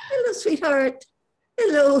 Hello, sweetheart.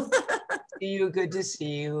 Hello. See you, good to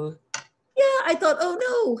see you. Yeah, I thought, oh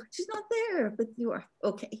no, she's not there, but you are.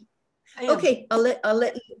 Okay. Okay, I'll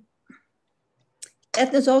let you.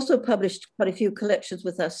 Ethna's also published quite a few collections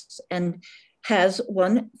with us and has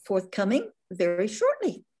one forthcoming very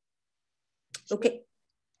shortly. Okay.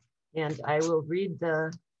 And I will read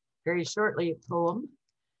very shortly a poem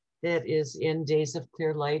that is in Days of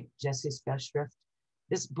Clear Light, Jessie's Festschrift.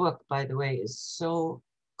 This book, by the way, is so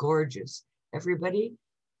gorgeous. Everybody,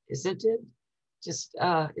 isn't it? Just,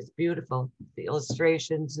 it's beautiful. The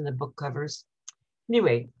illustrations and the book covers.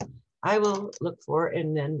 Anyway, I will look for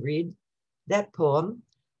and then read that poem.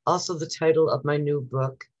 Also the title of my new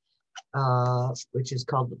book, which is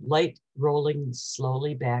called Light Rolling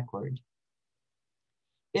Slowly Backward.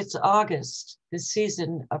 It's August, the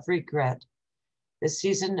season of regret, the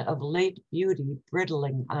season of late beauty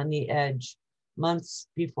brittling on the edge, months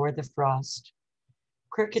before the frost.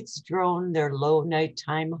 Crickets drone their low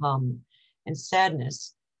nighttime hum, and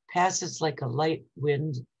sadness passes like a light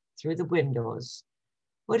wind through the windows.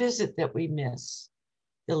 What is it that we miss?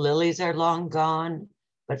 The lilies are long gone,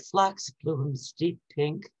 but phlox blooms deep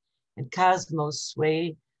pink, and cosmos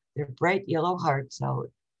sway their bright yellow hearts out.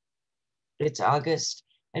 It's August,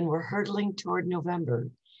 and we're hurtling toward November,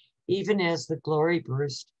 even as the glory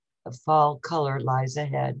burst of fall color lies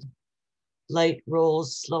ahead. Light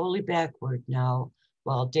rolls slowly backward now,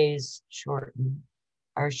 while days shorten,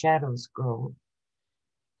 our shadows grow.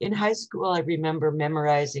 In high school, I remember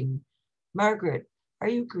memorizing, Margaret, are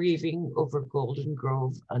you grieving over Golden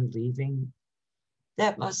Grove unleaving?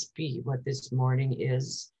 That must be what this morning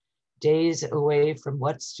is, days away from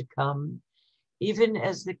what's to come, even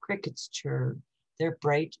as the crickets chirr their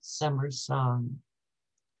bright summer song.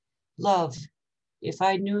 Love, if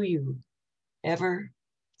I knew you, ever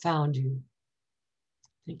found you.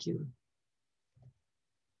 Thank you.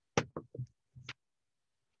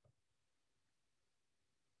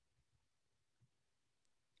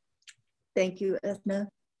 Thank you, Ethna.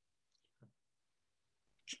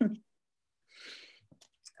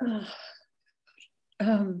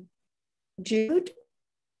 Jude?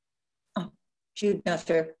 Oh, Jude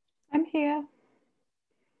Nutter. I'm here.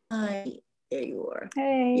 Hi, there you are.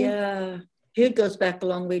 Hey. Yeah, Jude goes back a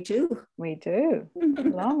long way too. We do.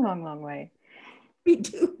 Long, long, long way. We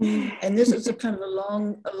do. And this is a kind of a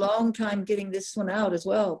long time getting this one out as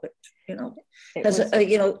well. But you know, has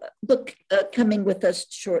a book coming with us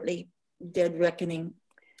shortly. Dead Reckoning.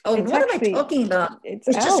 Oh, it's what actually, am I talking about? It's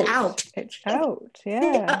just out. It's out.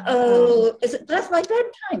 Yeah. Uh-oh. Is it past my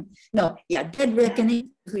bedtime? No. Yeah. Dead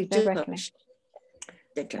Reckoning. We just published.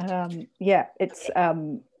 Yeah. It's.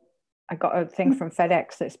 I got a thing from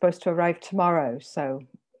FedEx that's supposed to arrive tomorrow. So,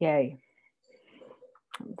 yay.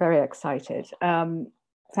 I'm very excited.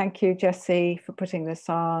 Thank you, Jessie, for putting this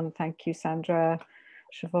on. Thank you, Sandra.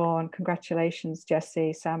 Siobhan, congratulations,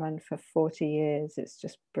 Jessie, Salmon, for 40 years. It's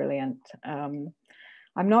just brilliant. I'm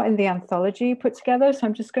not in the anthology put together, so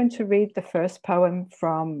I'm just going to read the first poem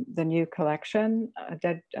from the new collection,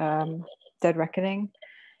 Dead Reckoning.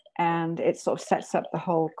 And it sort of sets up the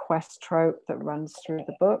whole quest trope that runs through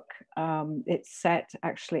the book. It's set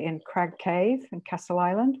actually in Crag Cave in Castle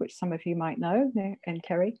Island, which some of you might know in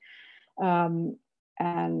Kerry.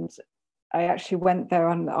 And I actually went there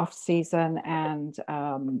on the off season, and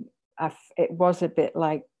it was a bit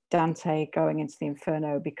like Dante going into the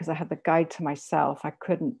Inferno, because I had the guide to myself. I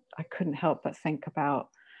couldn't help but think about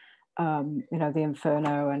the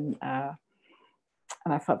Inferno, and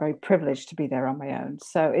I felt very privileged to be there on my own.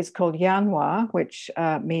 So it's called Yannone, which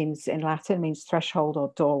means in Latin means threshold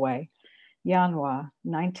or doorway. Yannone,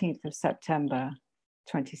 19th of September,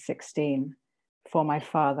 2016, for my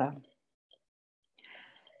father.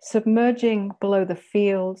 Submerging below the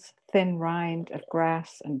fields, thin rind of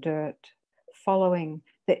grass and dirt, following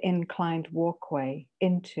the inclined walkway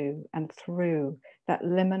into and through that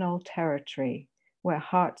liminal territory where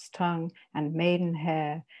heart's tongue and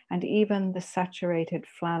maidenhair and even the saturated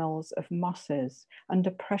flannels of mosses under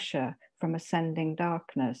pressure from ascending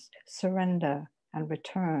darkness surrender and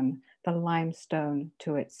return the limestone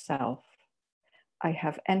to itself. I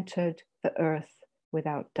have entered the earth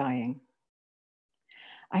without dying.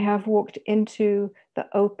 I have walked into the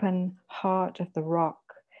open heart of the rock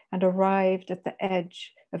and arrived at the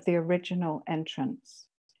edge of the original entrance.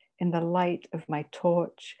 In the light of my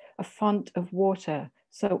torch, a font of water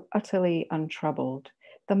so utterly untroubled,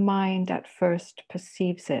 the mind at first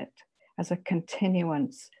perceives it as a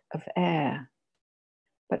continuance of air.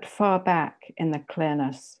 But far back in the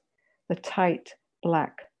clearness, the tight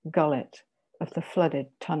black gullet of the flooded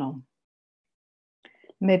tunnel.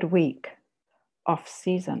 Midweek, off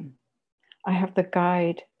season, I have the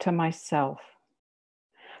guide to myself.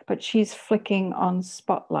 But she's flicking on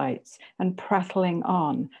spotlights and prattling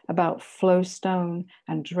on about flowstone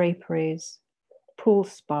and draperies, pool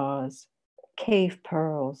spas, cave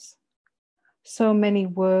pearls. So many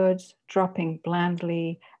words dropping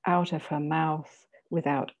blandly out of her mouth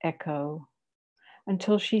without echo,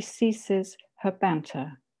 until she ceases her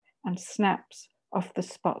banter and snaps off the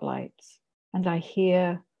spotlights, and I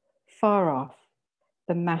hear, far off,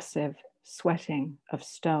 the massive sweating of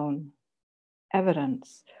stone,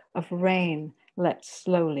 evidence of rain let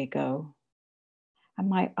slowly go. And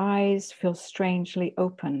my eyes feel strangely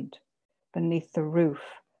opened beneath the roof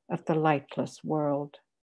of the lightless world.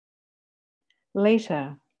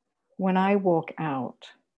 Later, when I walk out,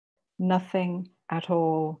 nothing at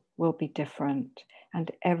all will be different,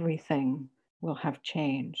 and everything will have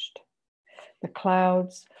changed. The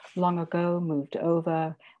clouds long ago moved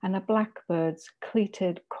over, and a blackbird's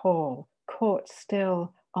cleated call caught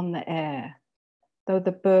still on the air, though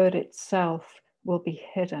the bird itself will be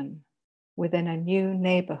hidden within a new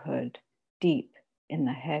neighborhood deep in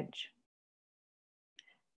the hedge.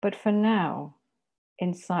 But for now,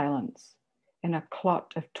 in silence, in a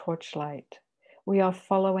clot of torchlight, we are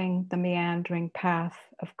following the meandering path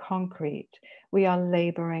of concrete. We are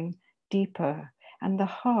laboring deeper, and the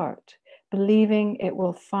heart, believing it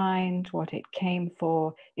will find what it came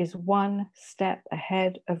for, is one step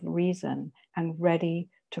ahead of reason and ready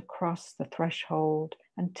to cross the threshold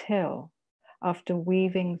until, after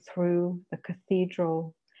weaving through the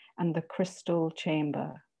cathedral and the crystal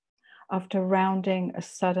chamber, after rounding a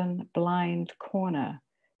sudden blind corner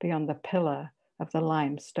beyond the pillar of the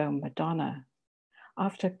limestone Madonna,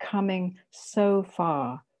 after coming so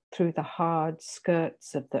far through the hard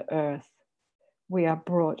skirts of the earth, we are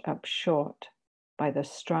brought up short by the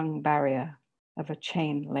strung barrier of a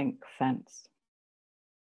chain link fence.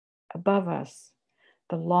 Above us,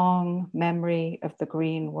 the long memory of the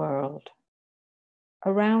green world.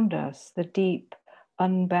 Around us, the deep,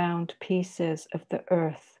 unbound pieces of the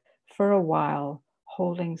earth for a while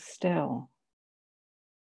holding still.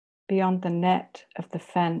 Beyond the net of the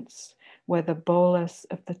fence, where the bolus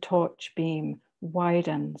of the torch beam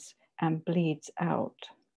widens and bleeds out,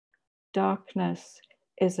 darkness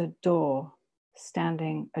is a door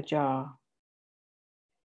standing ajar.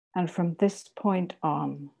 And from this point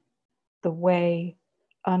on, the way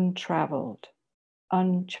untraveled,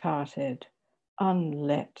 uncharted,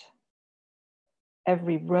 unlit.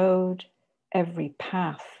 Every road, every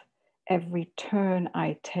path, every turn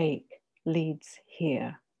I take leads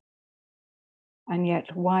here. And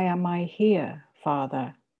yet, why am I here,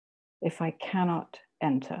 Father, if I cannot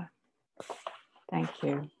enter? Thank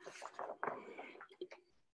you.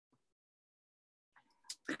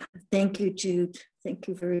 Thank you, Jude. Thank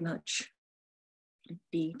you very much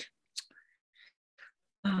indeed.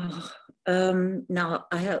 Oh, now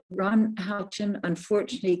I have Ron Houghton,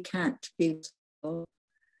 unfortunately can't be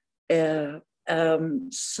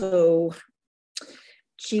so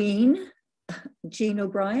Jean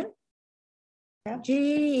O'Brien. Yeah.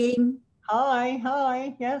 Jean.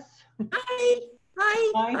 Hi, yes.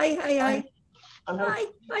 Hi.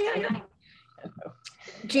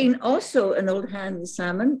 Jean, also an old hand in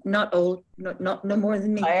salmon, not old, not no more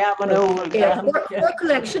than me. I am an old hand.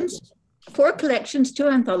 Four collections, 2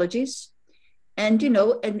 anthologies, and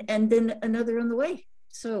and then another on the way.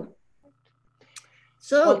 So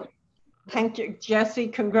well, thank you, Jessie.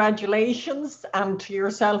 Congratulations, and to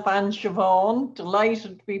yourself and Siobhan.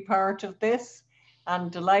 Delighted to be part of this,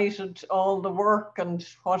 and delighted all the work and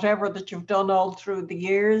whatever that you've done all through the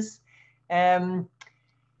years.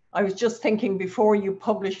 I was just thinking, before you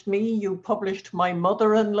published me, you published my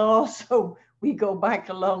mother-in-law, so we go back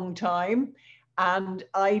a long time. And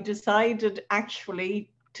I decided actually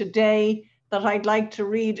today that I'd like to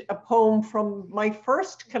read a poem from my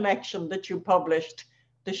first collection that you published,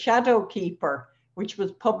 The Shadow Keeper, which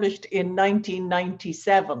was published in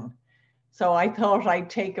 1997. So I thought I'd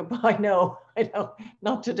take I know,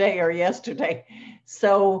 not today or yesterday.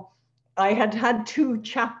 So I had 2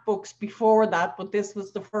 chapbooks before that, but this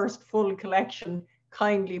was the first full collection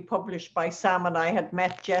kindly published by Salmon. I had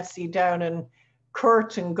met Jessie down in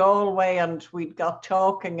Kirk in Galway, and we'd got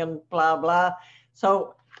talking and blah, blah.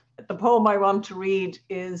 So the poem I want to read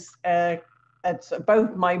is, it's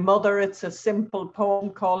about my mother. It's a simple poem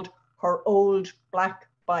called Her Old Black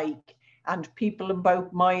Bike. And people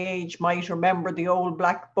about my age might remember the old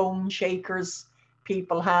black bone shakers.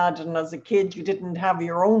 people had. And as a kid, you didn't have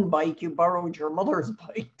your own bike, you borrowed your mother's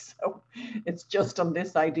bike. So it's just on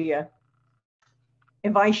this idea.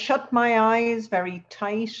 If I shut my eyes very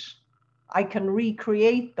tight, I can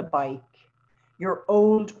recreate the bike, your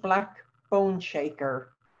old black bone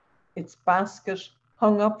shaker, its basket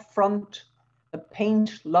hung up front, the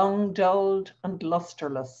paint long dulled and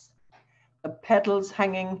lusterless, the pedals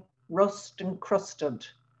hanging rust encrusted,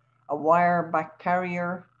 a wire back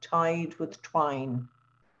carrier tied with twine.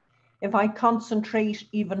 If I concentrate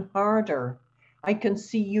even harder, I can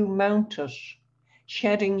see you mount it,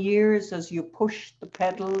 shedding years as you push the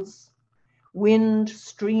pedals, wind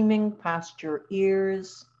streaming past your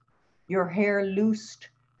ears, your hair loosed,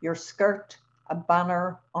 your skirt a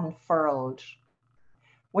banner unfurled.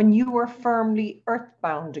 When you were firmly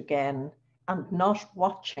earthbound again and not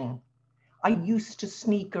watching, I used to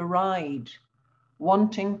sneak a ride,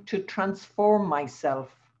 wanting to transform myself,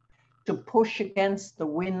 to push against the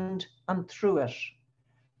wind and through it,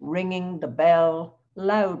 ringing the bell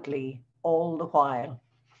loudly all the while.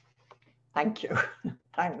 Thank you.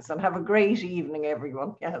 Thanks, and have a great evening,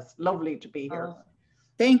 everyone. Yes, lovely to be here.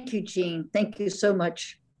 Thank you, Jean. Thank you so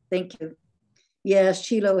much. Thank you. Yes,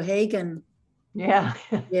 Sheila O'Hagan. Yeah.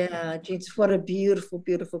 Yeah, Jean, what a beautiful,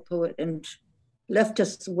 beautiful poet, and left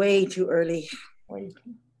us way too early.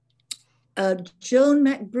 Joan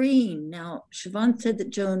McBreen. Now, Siobhan said that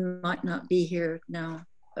Joan might not be here now.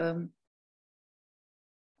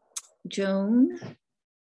 Joan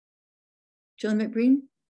McBreen?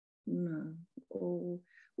 No. Oh,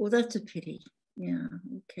 well, that's a pity. Yeah,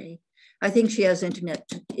 okay. I think she has internet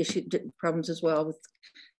problems as well with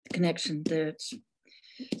the connection there. It's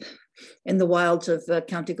in the wilds of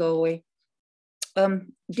County Galway.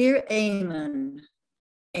 Dear Eamonn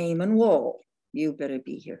Wall, you better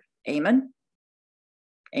be here. Eamonn,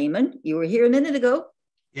 you were here a minute ago.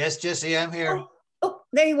 Yes, Jessie, I'm here. Oh,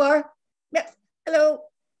 there you are. Yeah. Hello.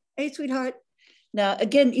 Hey, sweetheart. Now,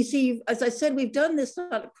 again, you see, as I said, we've done this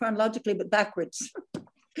not chronologically, but backwards.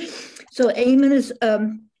 So Eamon's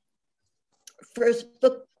first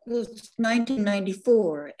book was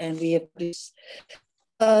 1994, and we have these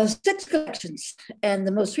 6 collections. And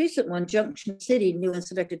the most recent one, Junction City, New and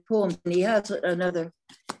Selected Poems, and he has another,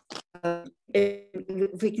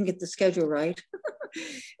 if we can get the schedule right,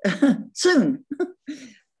 soon.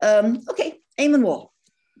 Okay, Eamonn Wall.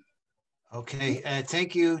 Okay,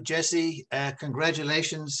 thank you, Jessie.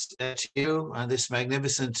 Congratulations to you on this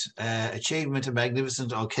magnificent achievement, a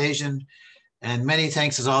magnificent occasion. And many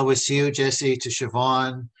thanks as always to you, Jessie, to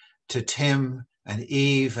Siobhan, to Tim and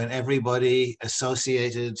Eve and everybody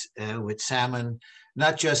associated with Salmon,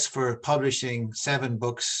 not just for publishing 7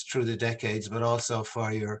 books through the decades, but also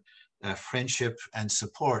for your friendship and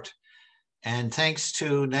support. And thanks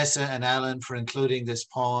to Nessa and Alan for including this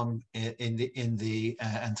poem in the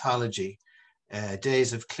anthology,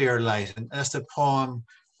 Days of Clear Light. And that's the poem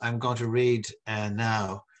I'm going to read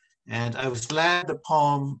now. And I was glad the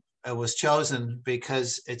poem was chosen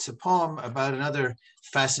because it's a poem about another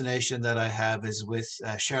fascination that I have is with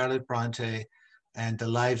Charlotte Bronte and the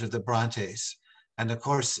lives of the Brontes. And of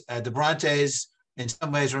course, the Brontes in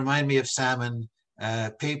some ways remind me of Salmon,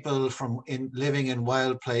 people living in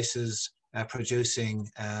wild places, producing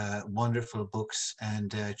wonderful books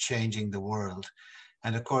and changing the world.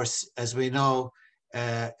 And of course, as we know,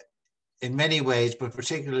 in many ways, but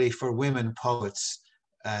particularly for women poets,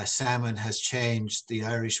 Salmon has changed the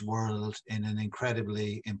Irish world in an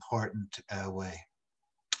incredibly important way.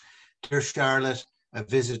 Dear Charlotte, a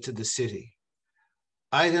visit to the city.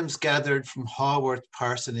 Items gathered from Haworth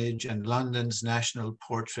Parsonage and London's National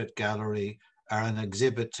Portrait Gallery are on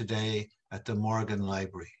exhibit today at the Morgan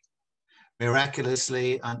Library.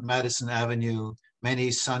 Miraculously, on Madison Avenue, many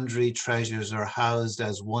sundry treasures are housed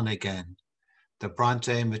as one again. The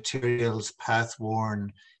Bronte materials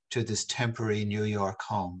path-worn to this temporary New York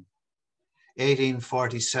home.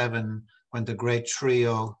 1847, when the great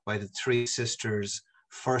trio by the 3 sisters,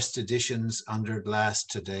 first editions under glass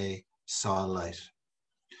today, saw light.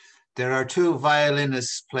 There are 2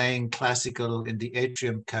 violinists playing classical in the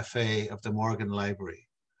Atrium Cafe of the Morgan Library.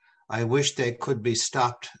 I wish they could be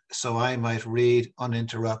stopped so I might read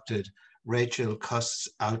uninterrupted Rachel Cust's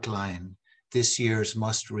outline, this year's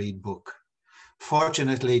must-read book.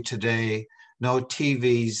 Fortunately today, no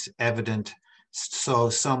TVs evident, so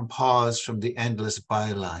some pause from the endless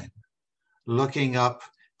byline. Looking up,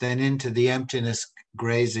 then into the emptiness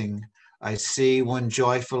grazing, I see one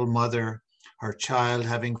joyful mother, her child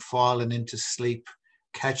having fallen into sleep,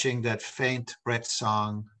 catching that faint breath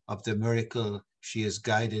song of the miracle she is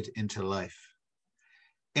guided into life.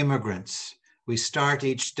 Immigrants, we start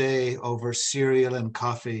each day over cereal and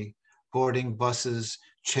coffee, boarding buses,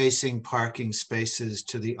 chasing parking spaces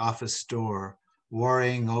to the office door,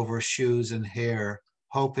 worrying over shoes and hair,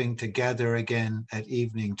 hoping to gather again at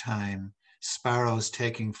evening time, sparrows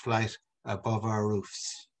taking flight above our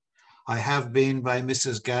roofs. I have been by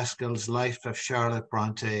Mrs. Gaskell's Life of Charlotte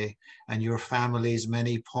Bronte and your family's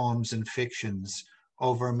many poems and fictions,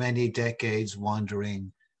 over many decades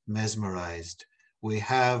wandering, mesmerized. We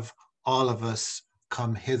have, all of us,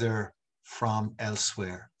 come hither from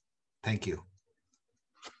elsewhere. Thank you.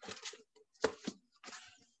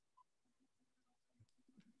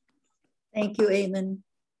 Thank you, Eamonn.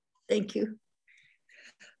 Thank you.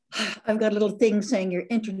 I've got a little thing saying your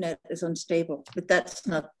internet is unstable, but that's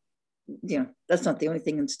not, you know, that's not the only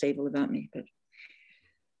thing unstable about me,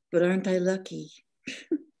 but aren't I lucky?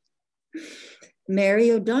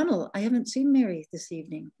 Mary O'Donnell. I haven't seen Mary this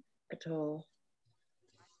evening at all.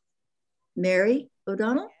 Mary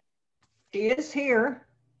O'Donnell? She is here.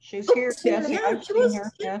 She's here. Yes, yeah, I've seen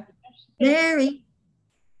her. Yeah.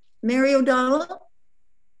 Mary O'Donnell?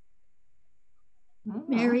 Oh.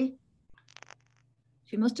 Mary?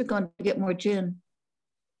 She must have gone to get more gin.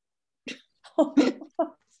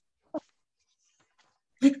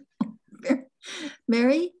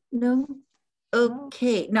 Mary? No?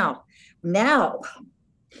 Okay, now, in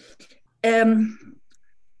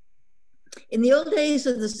the old days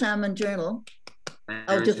of the Salmon Journal,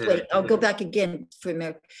 I'll just wait, I'll go back again for a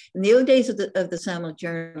minute. In the old days of the Salmon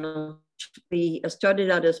Journal, we started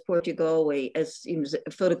out as Portugalway, as, you know,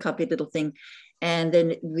 a photocopied little thing, and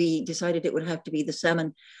then we decided it would have to be the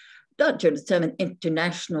Salmon, not Journal, Salmon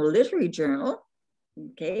International Literary Journal,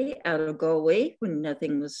 okay, out of Galway when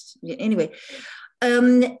nothing was, anyway.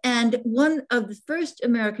 And one of the first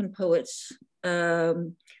American poets, there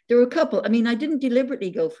were a couple. I mean, I didn't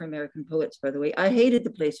deliberately go for American poets, by the way. I hated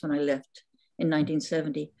the place when I left in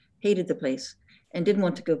 1970, hated the place and didn't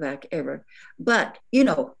want to go back ever. But, you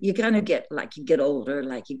know, you kind of get, like, you get older,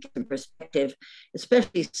 like you get perspective,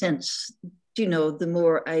 especially since, you know, the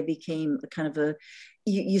more I became a kind of a,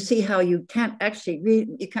 you see how you can't actually,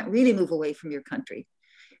 you can't really move away from your country.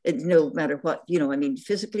 No matter what, you know, I mean,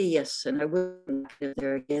 physically, yes, and I wouldn't live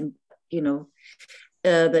there again, you know.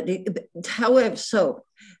 But however, so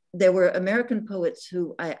there were American poets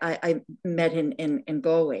who I met in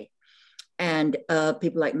Galway, and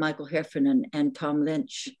people like Michael Heffernan and Tom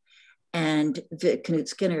Lynch and Knut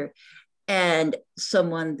Skinner, and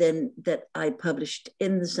someone then that I published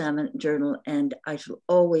in the Salmon Journal, and I shall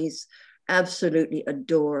always absolutely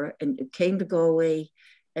adore, and it came to Galway.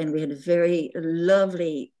 And we had a very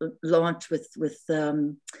lovely launch with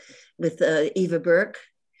Eva Burke,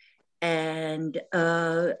 and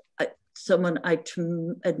someone I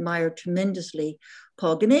admire tremendously,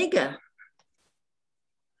 Paul Ganega.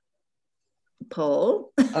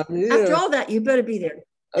 Paul, after all that, you better be there.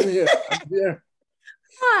 I'm here. I'm here.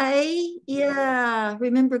 Hi. Yeah.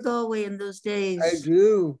 Remember Galway in those days? I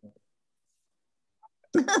do.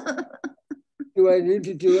 Do I need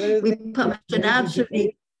to do anything? We published an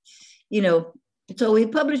absolutely, you know, so we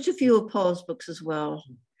published a few of Paul's books as well.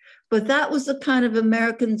 But that was the kind of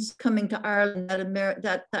Americans coming to Ireland,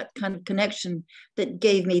 that kind of connection that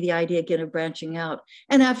gave me the idea again of branching out.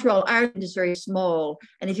 And after all, Ireland is very small.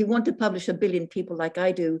 And if you want to publish 1 billion people like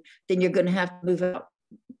I do, then you're going to have to move out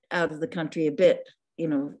of the country a bit, you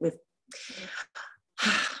know, with.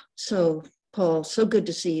 So, Paul, so good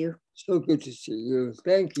to see you. So good to see you.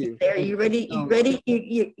 Thank you. There, you ready? You ready?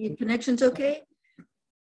 Your connection's okay?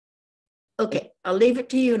 Okay, I'll leave it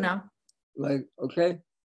to you now. Like, okay.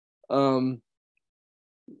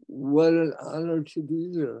 What an honor to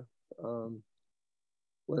be here.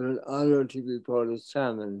 What an honor to be part of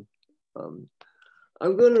Salmon. I'm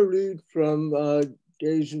going to read from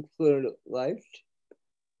Days of Clear Light.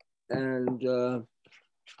 And the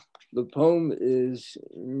poem is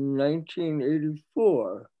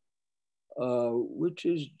 1984. Which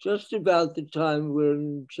is just about the time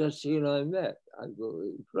when Jessie and I met, I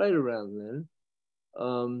believe, right around then.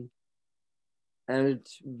 And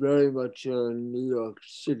it's very much a New York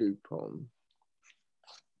City poem.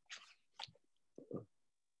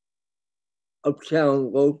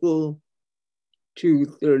 Uptown Local,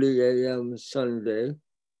 2:30 a.m. Sunday.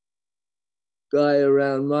 Guy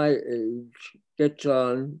around my age gets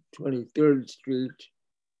on 23rd Street,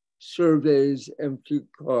 surveys empty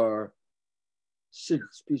car,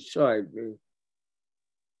 sits beside me,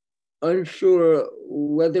 unsure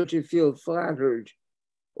whether to feel flattered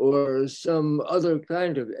or some other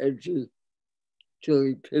kind of edgy, till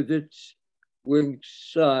he pivots,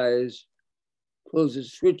 winks, sighs, pulls a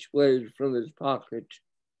switchblade from his pocket,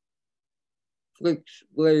 flicks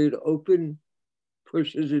blade open,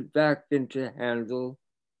 pushes it back into handle,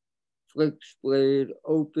 flicks blade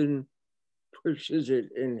open, pushes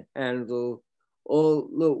it in handle, all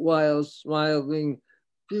the while smiling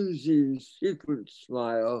Fusy's secret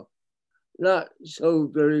smile, not so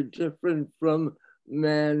very different from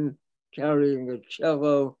man carrying a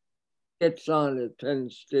cello, gets on at Penn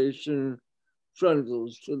Station,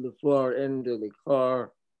 trundles to the far end of the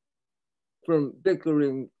car, from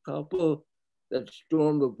bickering couple that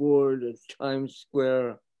storm aboard at Times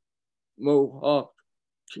Square, Mohawk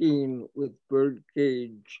teen with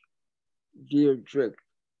birdcage, Deirdre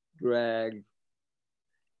drag.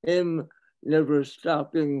 Him never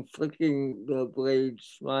stopping, flicking the blade,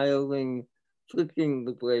 smiling, flicking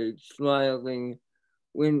the blade, smiling,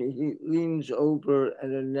 when he leans over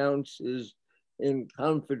and announces in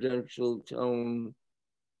confidential tone,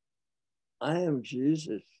 I am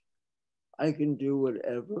Jesus. I can do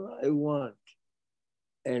whatever I want,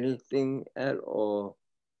 anything at all.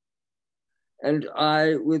 And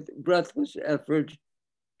I, with breathless effort,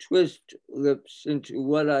 twist lips into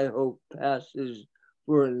what I hope passes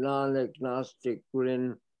for a non-agnostic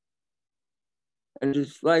grin. And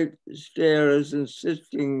despite stares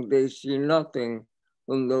insisting they see nothing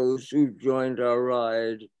from those who joined our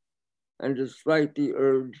ride, and despite the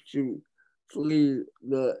urge to flee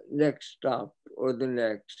the next stop or the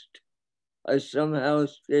next, I somehow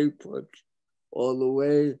stay put all the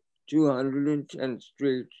way to 110th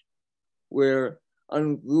Street, where,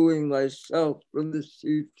 ungluing myself from the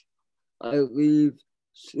seat, I leave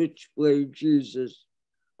Switchblade Jesus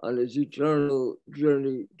on his eternal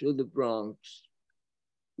journey to the Bronx.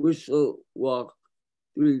 Whistle walk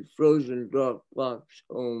 3 frozen dark blocks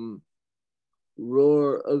home.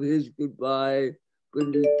 Roar of his goodbye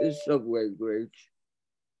beneath the subway grate.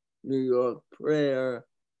 New York prayer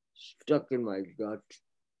stuck in my gut.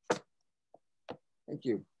 Thank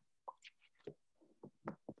you.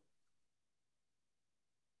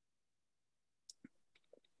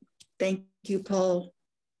 Thank you, Paul.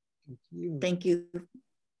 Thank you. Thank you.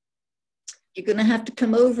 You're going to have to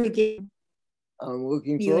come over again. I'm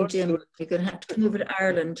looking you forward and Jim. to it. You're going to have to come over to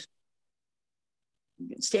Ireland.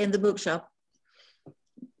 Stay in the bookshop.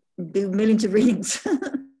 Do millions of readings.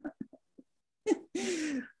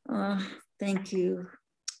 Thank you.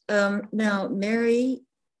 Now, Mary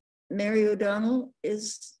O'Donnell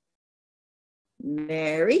is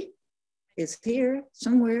here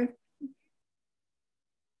somewhere.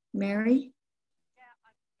 Mary?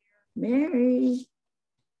 Mary?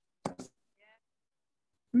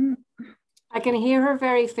 I can hear her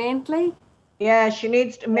very faintly. Yeah, she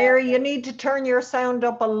needs to, Mary, you need to turn your sound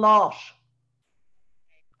up a lot.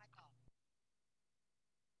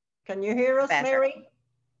 Can you hear us, better. Mary?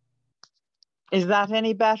 Is that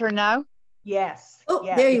any better now? Yes. Oh,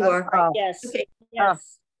 yes. there you are. Oh. Yes. Okay.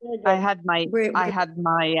 Yes. I had my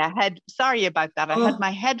head. Sorry about that. I had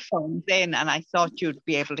my headphones in, and I thought you'd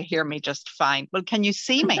be able to hear me just fine. Well, can you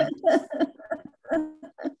see me?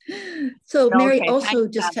 So Mary Okay, also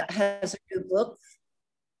thanks, just Sandra. has a new book,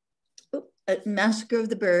 Massacre of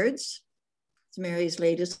the Birds. It's Mary's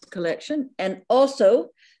latest collection, and also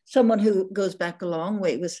someone who goes back a long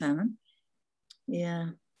way with Salmon. Yeah,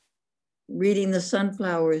 reading the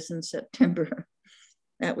sunflowers in September.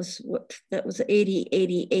 That was what? That was 80.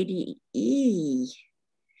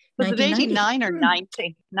 Was it 89 or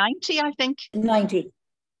 90? 90, I think. 90,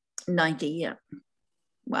 yeah.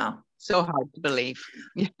 Wow. So hard to believe.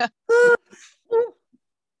 Yeah.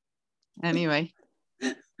 Anyway,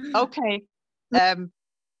 okay.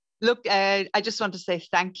 Look, I just want to say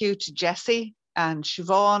thank you to Jessie and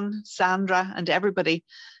Siobhan, Sandra, and everybody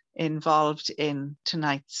involved in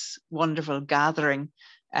tonight's wonderful gathering.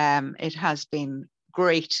 It has been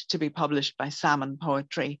great to be published by Salmon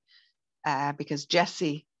Poetry because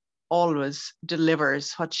Jessie always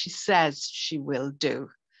delivers what she says she will do.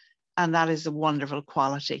 And that is a wonderful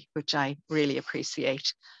quality, which I really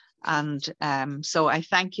appreciate. And so I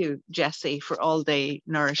thank you, Jessie, for all the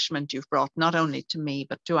nourishment you've brought, not only to me,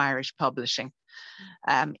 but to Irish publishing.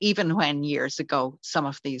 Even when years ago, some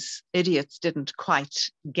of these idiots didn't quite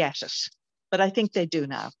get it, but I think they do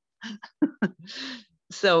now.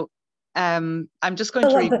 So I'm just going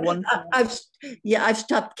to read one. I've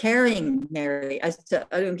stopped caring, Mary. I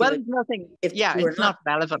don't. Well, nothing. Yeah, it's not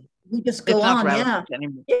relevant. We just go on.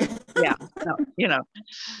 Anymore. Yeah. No, you know.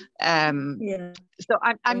 So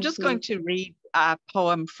I'm just going to read a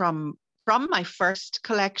poem from my first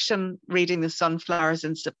collection, Reading the Sunflowers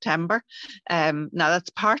in September. Now that's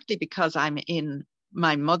partly because I'm in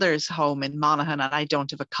my mother's home in Monaghan and I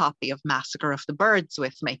don't have a copy of Massacre of the Birds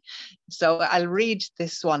with me. So I'll read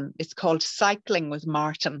this one. It's called Cycling with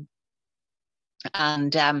Martin.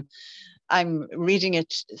 And I'm reading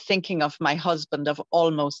it thinking of my husband of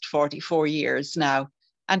almost 44 years now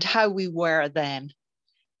and how we were then.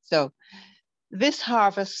 So, this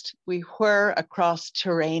harvest we whir across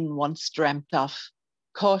terrain once dreamt of,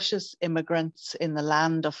 cautious immigrants in the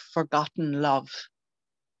land of forgotten love.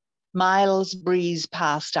 Miles breeze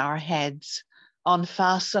past our heads,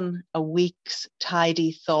 unfasten a week's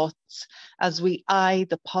tidy thoughts as we eye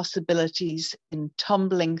the possibilities in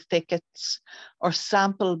tumbling thickets or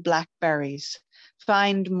sample blackberries,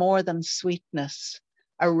 find more than sweetness,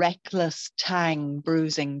 a reckless tang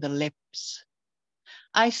bruising the lips.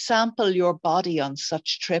 I sample your body on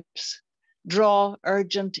such trips, draw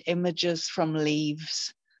urgent images from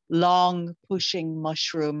leaves, long pushing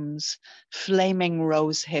mushrooms, flaming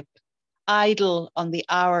rosehip, idle on the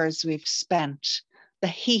hours we've spent, the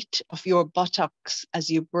heat of your buttocks as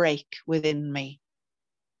you break within me.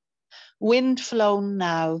 Wind flown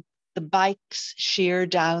now, the bikes shear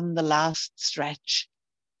down the last stretch.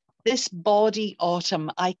 This bawdy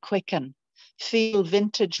autumn I quicken, feel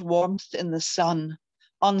vintage warmth in the sun,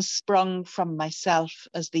 unsprung from myself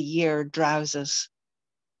as the year drowses.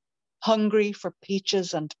 Hungry for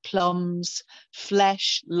peaches and plums,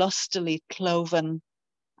 flesh lustily cloven,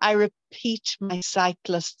 I repeat my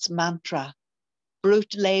cyclist's mantra,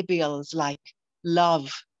 brute labials like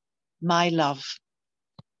love, my love.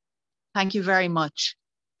 Thank you very much.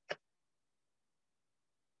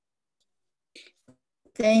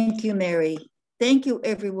 Thank you, Mary. Thank you,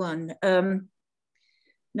 everyone.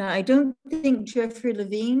 Now, I don't think Jeffrey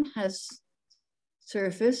Levine has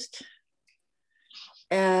surfaced.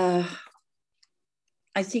 I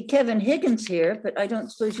see Kevin Higgins here, but I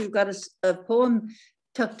don't suppose you've got a poem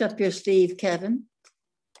tucked up your sleeve, Kevin.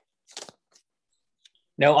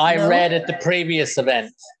 No, I read at the previous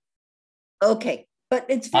event. Okay, but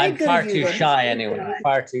it's very good of you. I'm far too shy anyway,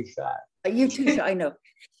 far too shy. You're too shy, I know.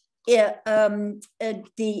 Yeah, and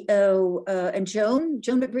Joan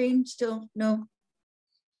McBreen still, no?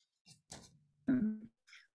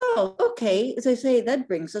 Oh, okay, as I say, that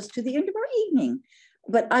brings us to the end of our evening.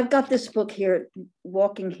 But I've got this book here,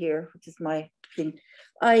 Walking Here, which is my thing.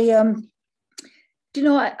 I've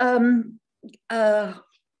done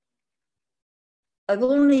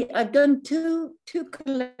two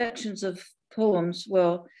collections of poems.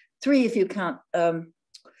 Well, three if you count.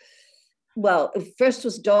 Well, first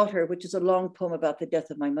was Daughter, which is a long poem about the death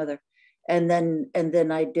of my mother, and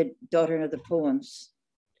then I did Daughter and Other Poems,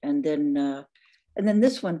 and then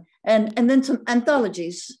this one, and then some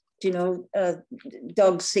anthologies.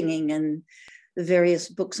 Dogs singing and the various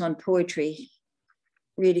books on poetry,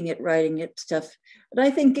 reading it, writing it, stuff. But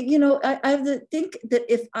I think, I think that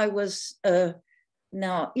if I was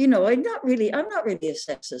now, I'm not really a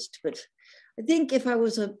sexist, but I think if I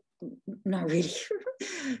was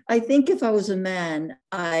I think if I was a man,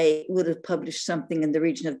 I would have published something in the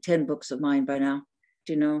region of 10 books of mine by now,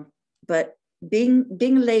 but being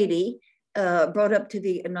a lady, brought up to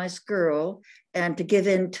be a nice girl and to give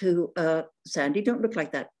in to Sandy, don't look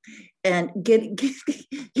like that, and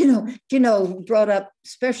brought up,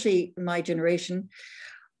 especially my generation,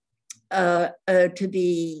 to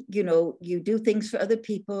be, you do things for other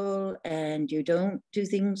people and you don't do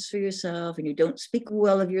things for yourself and you don't speak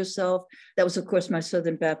well of yourself. That was, of course, my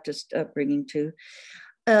Southern Baptist upbringing too.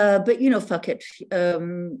 But fuck it.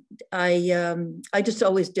 I just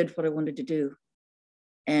always did what I wanted to do.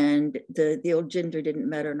 And the old gender didn't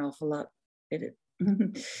matter an awful lot, did it?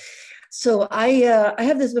 So I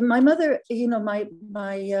have this, but my mother, I'm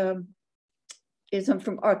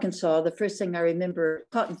from Arkansas. The first thing I remember,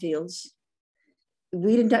 cotton fields.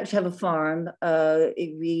 We didn't actually have a farm.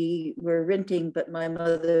 We were renting, but my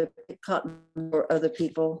mother picked cotton for other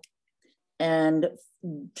people. And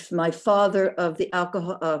my father of the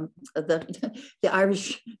alcohol, the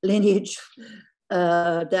Irish lineage,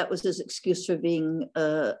 that was his excuse for being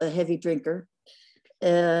a heavy drinker.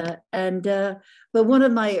 But one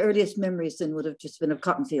of my earliest memories then would have just been of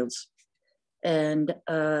cotton fields. And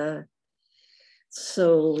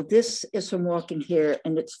so this is from Walking Here,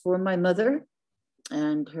 and it's for my mother,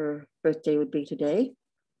 and her birthday would be today.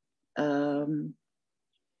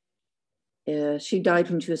 She died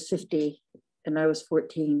when she was 50, and I was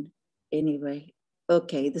 14 anyway.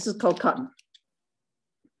 Okay, this is called Cotton.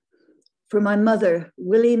 For my mother,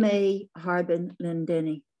 Willie Mae Harbin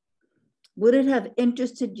Lendennie, would it have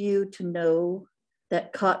interested you to know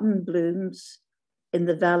that cotton blooms in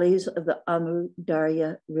the valleys of the Amu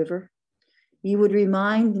Darya River? You would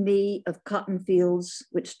remind me of cotton fields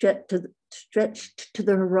which stretched to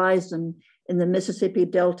the horizon in the Mississippi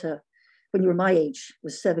Delta when you were my age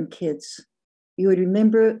with 7 kids. You would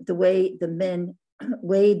remember the way the men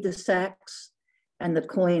weighed the sacks and the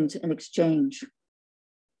coins in exchange.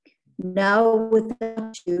 Now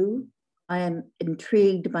without you, I am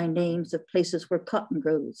intrigued by names of places where cotton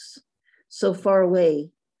grows, so far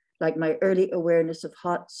away, like my early awareness of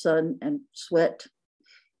hot sun and sweat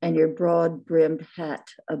and your broad-brimmed hat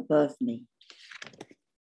above me.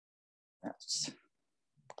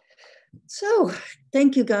 So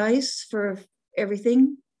thank you guys for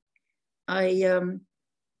everything.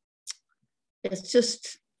 It's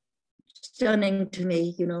just stunning to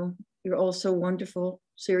me, you know, you're all so wonderful,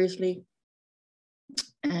 seriously.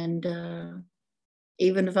 And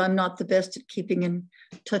even if I'm not the best at keeping in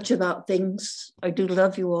touch about things, I do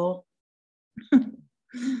love you all.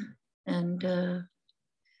 And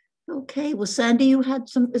okay, well, Sandy, you had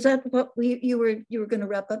some, is that what you were going to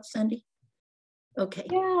wrap up, Sandy? Okay.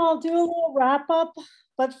 Yeah, I'll do a little wrap up.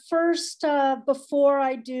 But first, before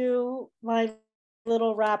I do my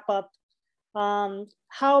little wrap up,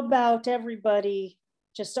 how about everybody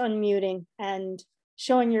just unmuting and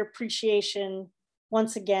showing your appreciation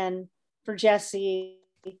once again for Jessie,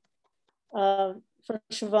 for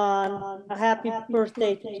Siobhan, a happy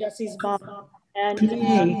birthday to Jessie's mom, and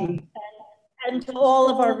to all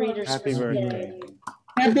of our readers. Happy birthday.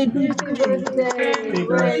 Happy birthday. Happy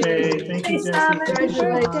birthday. Thank you, Jessie. Happy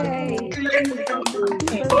birthday.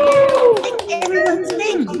 Everyone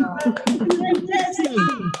sing.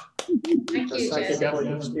 Thank you,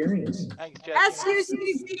 psychedelic experience. Thanks, Jessie.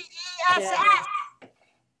 S-U-C-C-E-S-S.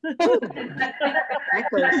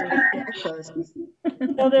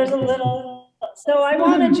 So there's a little, so I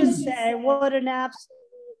want to just say what an absolutely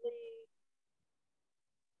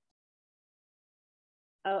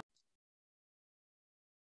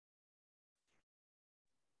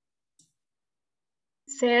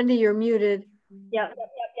Sandy, you're muted. Yep.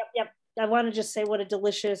 I want to just say what a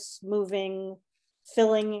delicious, moving,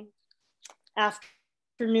 filling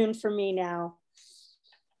afternoon for me now.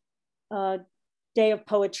 Day of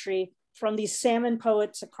poetry from these salmon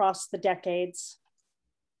poets across the decades.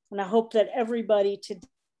 And I hope that everybody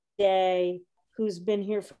today who's been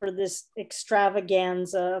here for this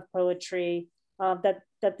extravaganza of poetry, that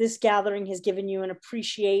this gathering has given you an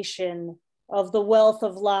appreciation of the wealth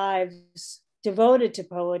of lives devoted to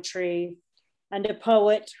poetry, and a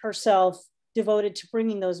poet herself devoted to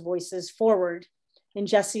bringing those voices forward in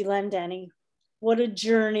Jessie Lendennie. What a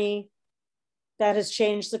journey that has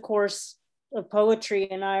changed the course of poetry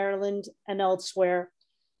in Ireland and elsewhere.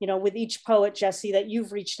 You know, with each poet, Jessie, that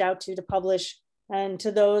you've reached out to publish, and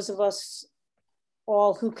to those of us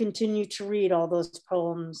all who continue to read all those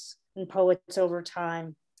poems and poets over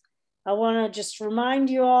time. I want to just remind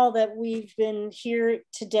you all that we've been here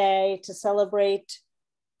today to celebrate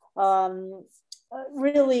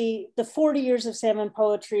really the 40 years of salmon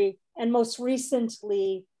poetry, and most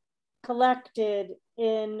recently collected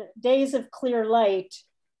in Days of Clear Light,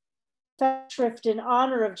 shrift in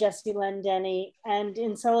honor of Jessie Lendennie and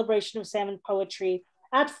in celebration of salmon poetry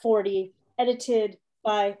at 40, edited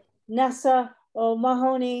by Nessa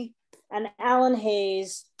O'Mahony and Alan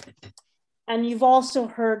Hayes. And you've also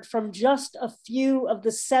heard from just a few of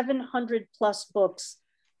the 700 plus books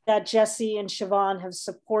that Jessie and Siobhan have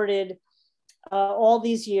supported all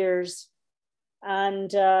these years,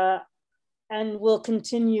 and will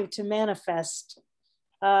continue to manifest.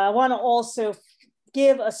 I want to also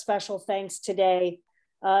give a special thanks today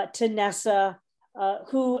to Nessa,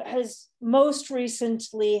 who has most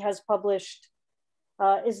recently has published,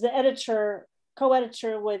 is the editor,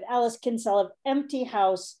 co-editor with Alice Kinsella of Empty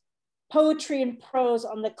House, Poetry and Prose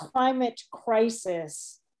on the Climate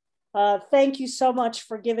Crisis. Thank you so much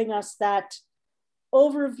for giving us that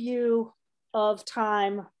overview of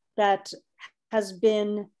time that has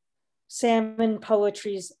been salmon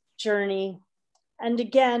poetry's journey. And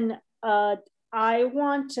again, I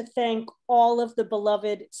want to thank all of the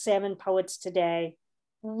beloved salmon poets today,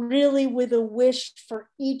 really with a wish for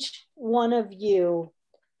each one of you,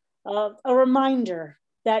 a reminder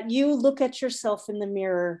that you look at yourself in the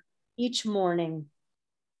mirror each morning,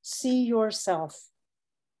 see yourself,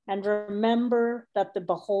 and remember that the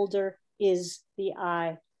beholder is the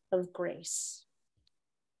eye of grace.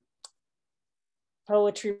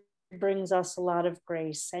 Poetry brings us a lot of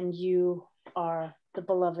grace, and you are the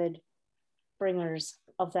beloved bringers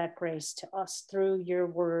of that grace to us through your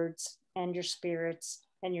words and your spirits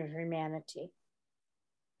and your humanity.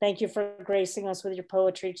 Thank you for gracing us with your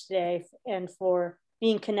poetry today and for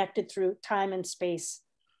being connected through time and space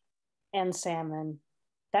and salmon.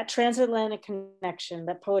 That transatlantic connection,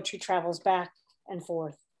 that poetry travels back and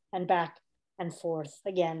forth and back and forth.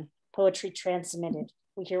 Again, poetry transmitted.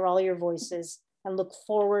 We hear all your voices and look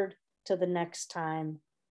forward to the next time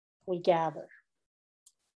we gather.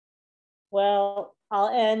 Well, I'll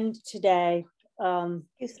end today.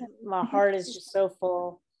 My heart is just so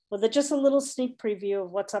full with just a little sneak preview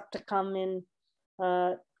of what's up to come in,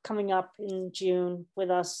 coming up in June with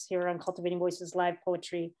us here on Cultivating Voices Live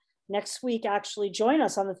Poetry. Next week, actually join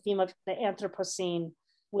us on the theme of the Anthropocene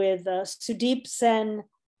with Sudeep Sen,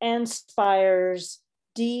 Ann Spires,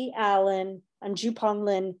 Dee Allen, and Jupong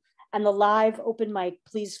Lin, and the live open mic.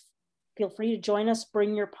 Please feel free to join us.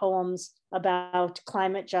 Bring your poems about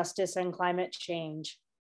climate justice and climate change.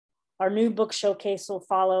 Our new book showcase will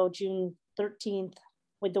follow June 13th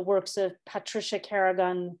with the works of Patricia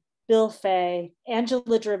Carrigan, Bill Fay,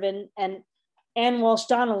 Angela Driven, and Anne Walsh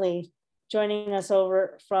Donnelly joining us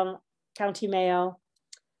over from County Mayo.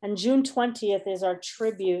 And June 20th is our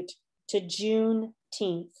tribute to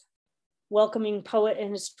Juneteenth, welcoming poet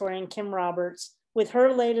and historian Kim Roberts with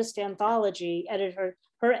her latest anthology,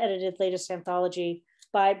 her edited latest anthology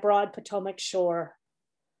by Broad Potomac Shore.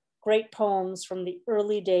 Great poems from the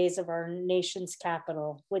early days of our nation's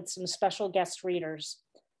capital with some special guest readers.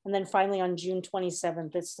 And then finally on June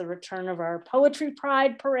 27th, it's the return of our Poetry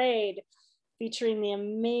Pride Parade, featuring the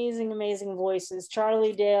amazing, amazing voices.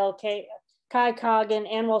 Charlie Dale, Kai Coggin,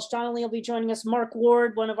 Ann Walsh Donnelly will be joining us, Mark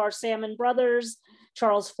Ward, one of our Salmon brothers,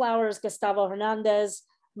 Charles Flowers, Gustavo Hernandez,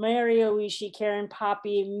 Mario Oishi, Karen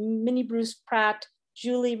Poppy, Minnie Bruce Pratt,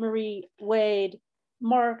 Julie Marie Wade,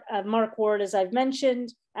 Mark Ward, as I've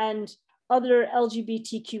mentioned, and other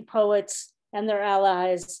LGBTQ poets and their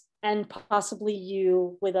allies, and possibly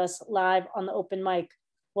you with us live on the open mic.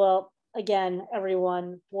 Well, again,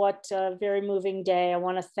 everyone, what a very moving day. I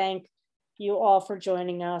want to thank you all for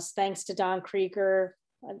joining us. Thanks to Don Krieger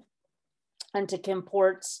and to Kim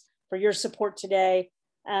Ports for your support today,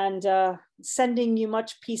 and sending you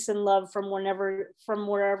much peace and love from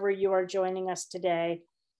wherever you are joining us today.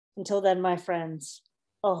 Until then, my friends,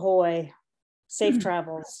 ahoy, safe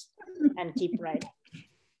travels, and keep writing.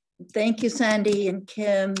 Thank you, Sandy and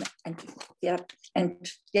Kim, and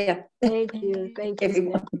Thank you,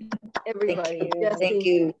 everyone. everybody. Thank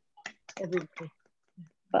you. Everybody.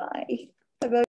 Bye. Bye-bye.